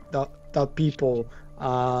people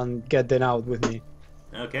and get them out with me.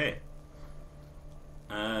 Okay.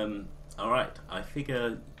 Alright. I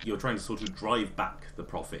figure you're trying to sort of drive back the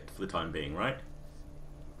Prophet for the time being, right?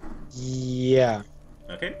 Yeah.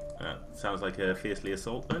 Okay. Sounds like a fiercely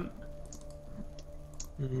assault then.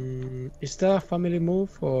 Is that a family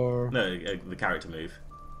move or? No, the character move.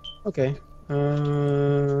 Okay.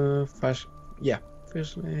 First, yeah.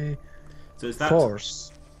 Firstly, So it's that,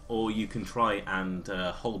 force. or you can try and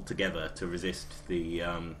hold together to resist the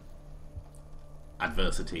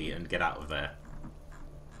adversity and get out of there.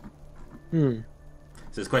 So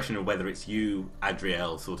it's a question of whether it's you,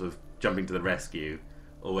 Adriel, sort of jumping to the rescue,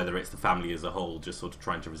 or whether it's the family as a whole just sort of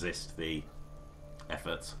trying to resist the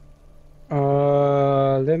efforts.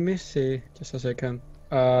 Let me see. Just a second.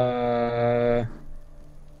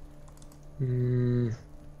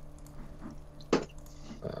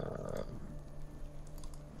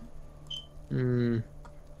 Mm.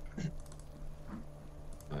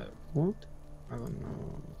 Mood? I don't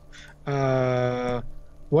know.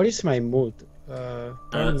 What is my mood? I'm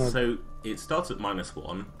not... So it starts at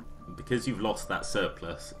 -1. Because you've lost that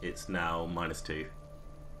surplus, it's now -2.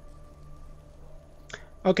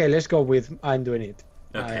 Okay, let's go with I'm doing it.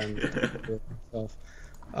 I Okay. am doing it myself.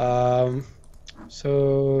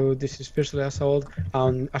 So this is personal assault.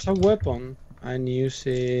 As a weapon, I'm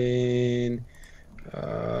using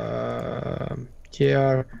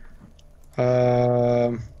here.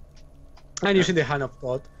 I'm using the Hand of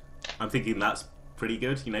God. I'm thinking that's pretty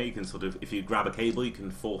good. You know, you can sort of, if you grab a cable, you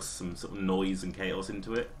can force some sort of noise and chaos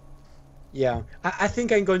into it. Yeah, I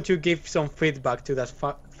think I'm going to give some feedback to that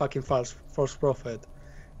fucking false prophet.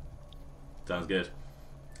 Sounds good.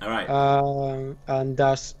 All right. And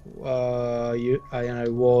that's I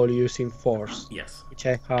roll using force, Yes. which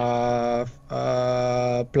I have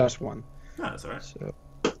 +1. No, that's all right. So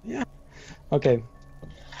yeah, okay.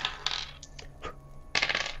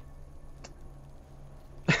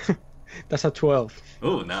 That's a 12.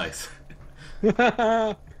 Oh, nice. So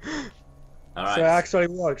All right. it actually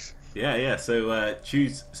works. Yeah. So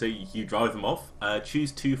choose. So you drive them off.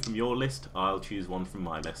 Choose 2 from your list. I'll choose 1 from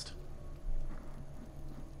my list.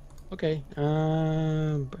 Okay.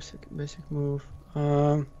 Basic move.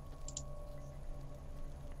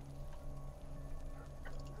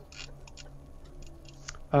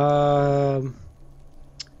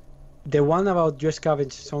 The one about you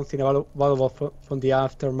scavenge something valuable from the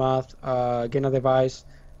aftermath, gain a device,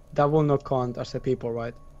 that will not count as the people,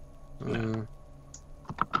 right? No.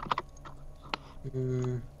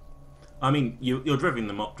 I mean, you're driving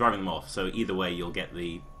them off. So either way, you'll get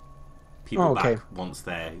the people back once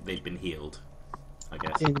they've been healed, I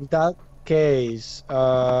guess. In that case,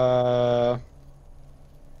 I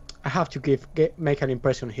have to make an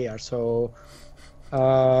impression here. So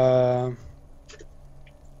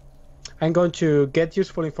I'm going to get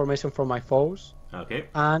useful information from my foes. Okay.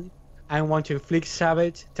 And I want to inflict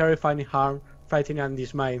savage, terrifying harm, frightening and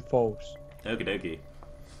dismaying foes. Okie dokie.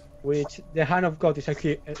 Which the Hand of God is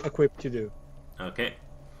equipped to do. Okay.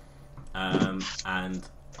 And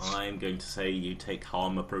I'm going to say you take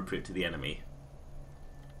harm appropriate to the enemy.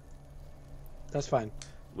 That's fine.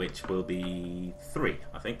 Which will be 3,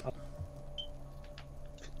 I think.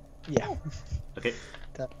 Yeah. Okay.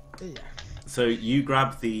 Yeah. So you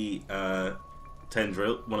grab the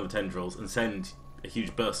one of the tendrils, and send a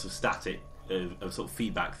huge burst of static, of sort of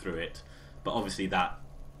feedback through it. But obviously that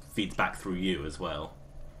feeds back through you as well,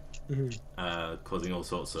 causing all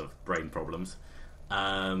sorts of brain problems.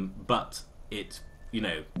 But it,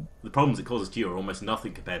 the problems it causes to you are almost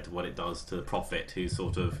nothing compared to what it does to the prophet, who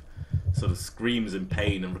sort of screams in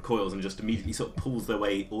pain and recoils and just immediately sort of pulls their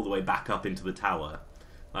way all the way back up into the tower.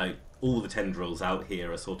 Like, all the tendrils out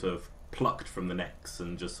here are sort of plucked from the necks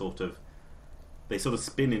and just they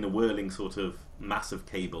spin in a whirling sort of mass of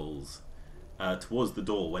cables towards the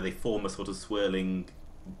door, where they form a sort of swirling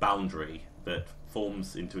boundary that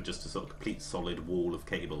forms into just a sort of complete solid wall of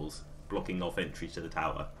cables blocking off entry to the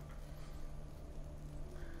tower.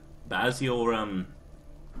 But as you're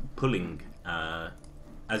pulling,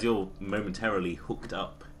 as you're momentarily hooked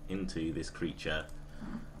up into this creature,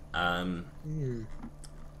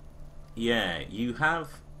 yeah, you have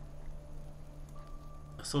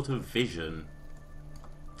a sort of vision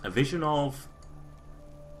of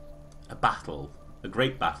a battle, a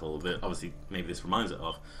great battle that obviously maybe this reminds it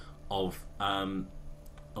of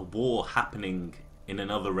a war happening in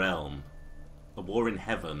another realm, a war in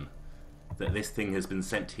heaven that this thing has been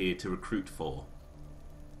sent here to recruit for.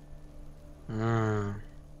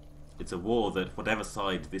 It's a war that whatever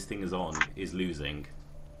side this thing is on is losing.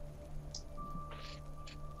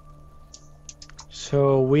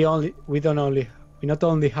 So we not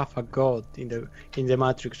only have a god in the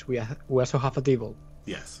Matrix, we also have a devil.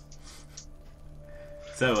 Yes.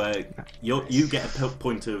 So you get a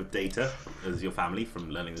point of data as your family from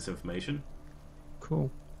learning this information.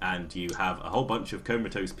 Cool. And you have a whole bunch of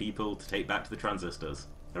comatose people to take back to the transistors.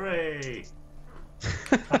 Hooray!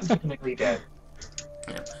 Technically dead.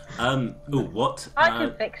 Yeah. What? I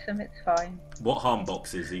can fix them, it's fine. What harm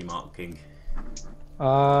boxes are you marking?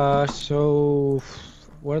 So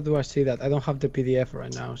where do I see that? I don't have the PDF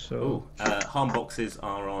right now, so... harm boxes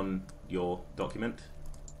are on your document.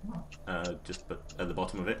 Just at the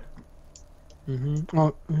bottom of it.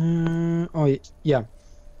 Yeah.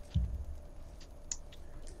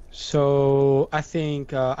 So I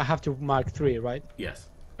think I have to mark 3, right? Yes.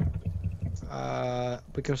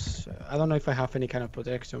 Because I don't know if I have any kind of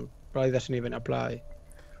protection. Probably doesn't even apply.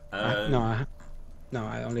 No,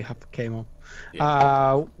 I only have chemo.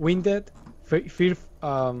 Yeah. Winded, fear,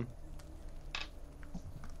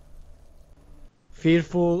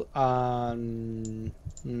 fearful and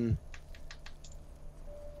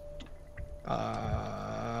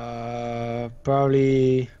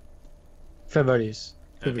probably feverish.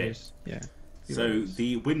 Okay. Yeah. So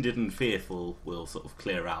the winded and fearful will sort of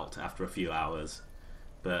clear out after a few hours,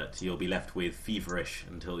 but you'll be left with feverish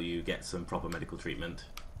until you get some proper medical treatment.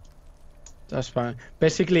 That's fine.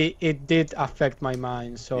 Basically, it did affect my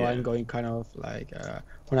mind, so Yeah. I'm going kind of like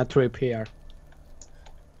on a trip here.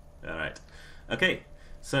 All right. Okay.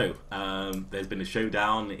 So there's been a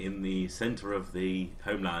showdown in the center of the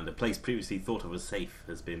homeland. A place previously thought of as safe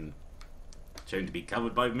has been shown to be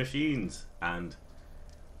covered by machines, and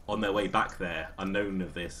on their way back there, unknown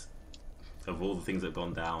of this, of all the things that have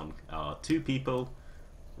gone down, are two people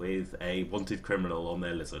with a wanted criminal on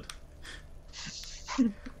their lizard.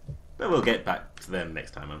 But we'll get back to them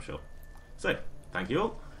next time, I'm sure. So, thank you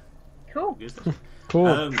all. Cool. Good stuff.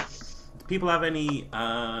 Cool. Do people have any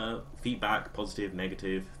feedback, positive,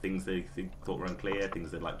 negative, things they thought were unclear,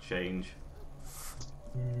 things they'd like to change?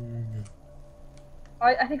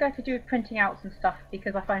 I think I could do with printing out some stuff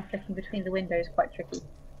because I find flicking between the windows quite tricky.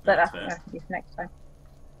 But That's I think I can do for next time.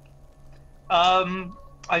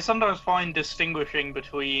 I sometimes find distinguishing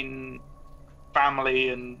between family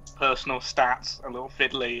and personal stats a little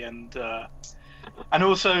fiddly, and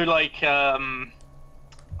also like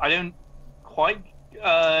I don't quite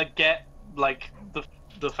get like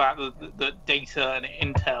the fact that data and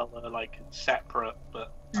intel are like separate,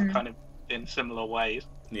 but are kind of in similar ways.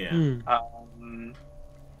 Yeah.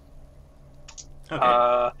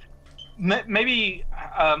 Okay. Maybe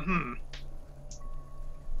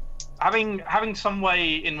having some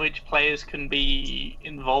way in which players can be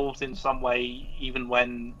involved in some way, even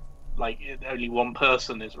when like only one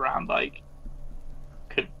person is around, like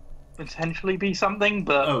could potentially be something.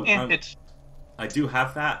 But it's. I do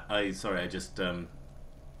have that. I just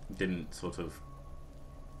didn't sort of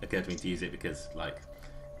occur to me to use it because like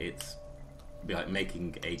it's like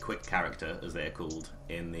making a quick character, as they're called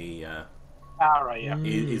in the. Right, yeah.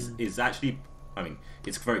 Is actually, I mean,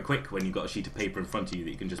 it's very quick when you've got a sheet of paper in front of you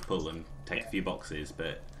that you can just pull and take a few boxes,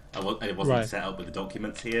 but it wasn't set up with the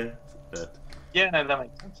documents here. But yeah, no, that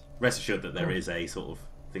makes sense. Rest assured that there is a sort of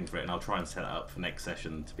thing for it, and I'll try and set it up for next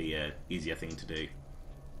session to be an easier thing to do.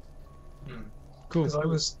 Cool.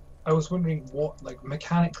 Because I was wondering what, like,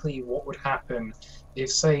 mechanically, what would happen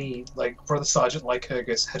if, say, like, Brother Sergeant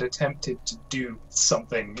Lycurgus had attempted to do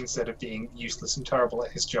something instead of being useless and terrible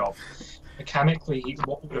at his job. Mechanically,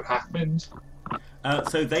 what would have happened?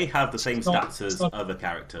 So they have the same stats as other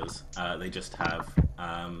characters. They just have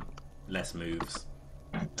less moves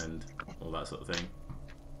and all that sort of thing.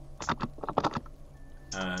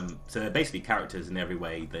 So they're basically characters in every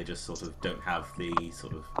way. They just sort of don't have the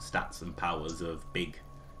sort of stats and powers of big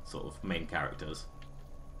sort of main characters.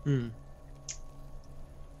 But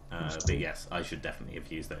yes, I should definitely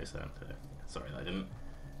have used those. Sorry, I didn't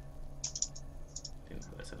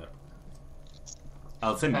have that set up.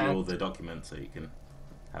 I'll send you all the documents so you can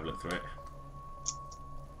have a look through it.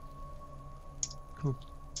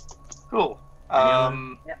 Cool.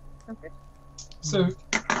 Yeah, sounds good. So,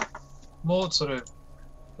 more sort of,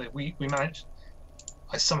 like,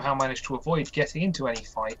 I somehow managed to avoid getting into any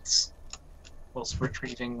fights whilst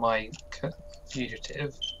retrieving my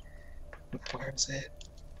fugitive. Where is it?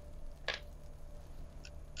 I'm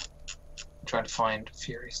trying to find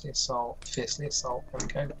Fiercely Assault. There we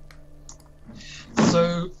go.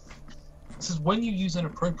 So, this is when you use an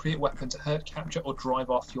appropriate weapon to hurt, capture, or drive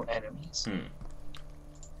off your enemies.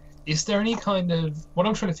 Is there any kind of... What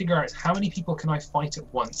I'm trying to figure out is how many people can I fight at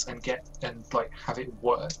once and have it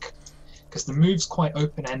work? Because the move's quite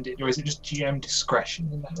open-ended, or is it just GM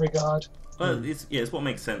discretion in that regard? Well, it's what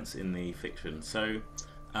makes sense in the fiction. So,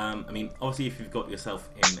 I mean, obviously if you've got yourself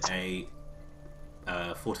in a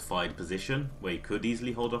fortified position where you could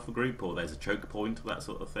easily hold off a group, or there's a choke point or that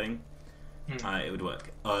sort of thing, it would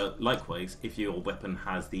work. Likewise, if your weapon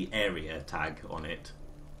has the area tag on it,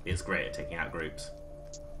 it's great at taking out groups.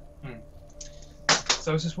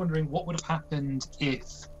 So I was just wondering what would have happened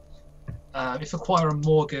if Acquirer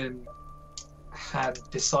Morgan had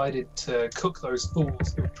decided to cook those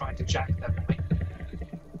fools who were trying to jack them.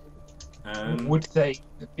 Would they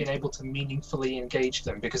have been able to meaningfully engage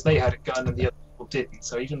them because they had a gun and the other people didn't?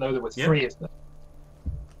 So even though there were three of them.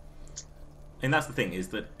 And that's the thing, is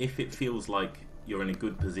that if it feels like you're in a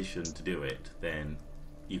good position to do it, then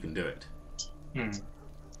you can do it. I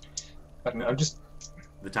don't know, I'm just...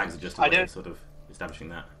 The tags are just a way of sort of establishing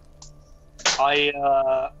that.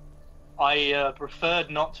 I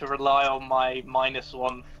preferred not to rely on my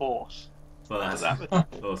 -1 force. Well, that's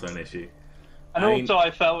also an issue. And also,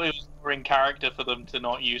 I felt it was more in character for them to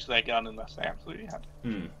not use their gun unless they absolutely had to.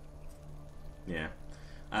 Hmm. Yeah.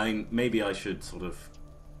 I mean, maybe I should sort of.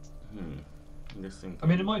 I'm just thinking. I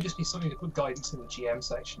mean, it might just be something to put guidance in the GM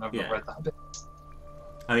section. I've not read that bit.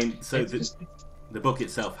 I mean, so It's the book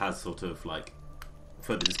itself has sort of like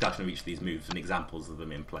further discussion of each of these moves and examples of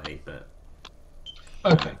them in play, but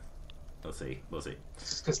okay. We'll see.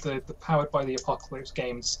 Because the Powered by the Apocalypse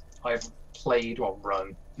games I've played or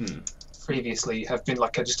run previously have been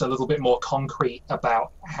like just a little bit more concrete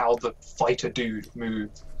about how the fighter dude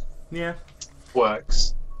move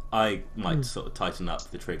works. I might sort of tighten up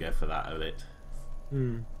the trigger for that a bit.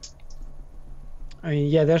 I mean,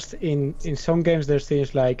 yeah, there's in some games there's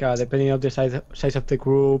things like depending on the size of the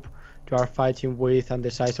group you are fighting with and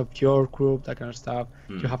the size of your group, that kind of stuff.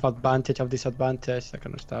 You have advantage or disadvantage, that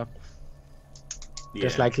kind of stuff.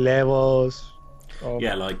 There's like levels.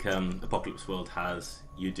 Yeah, like Apocalypse World has,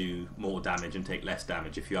 you do more damage and take less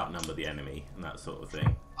damage if you outnumber the enemy and that sort of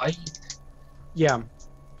thing. Yeah.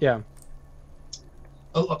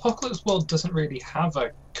 Apocalypse World doesn't really have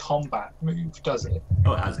a combat move, does it?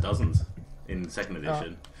 Oh, it has dozens in the second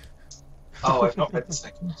edition. Oh, I've not read the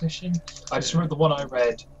second edition. I just remember the one I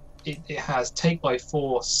read. It has take by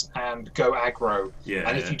force and go aggro. Yeah.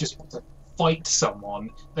 And if you just want to fight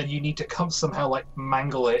someone, then you need to somehow like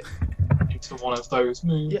mangle it into one of those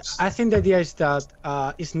moves. Yeah, I think the idea is that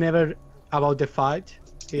it's never about the fight.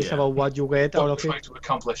 It's about what you get out of it. What you're trying to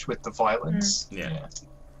accomplish with the violence. Yeah.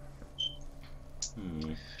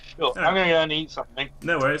 Sure. I'm going to go and eat something.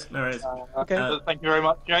 No worries. Okay. Thank you very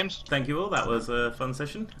much, James. Thank you all. That was a fun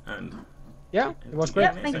session, and yeah, it was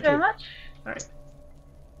great. Thank you very much. all right.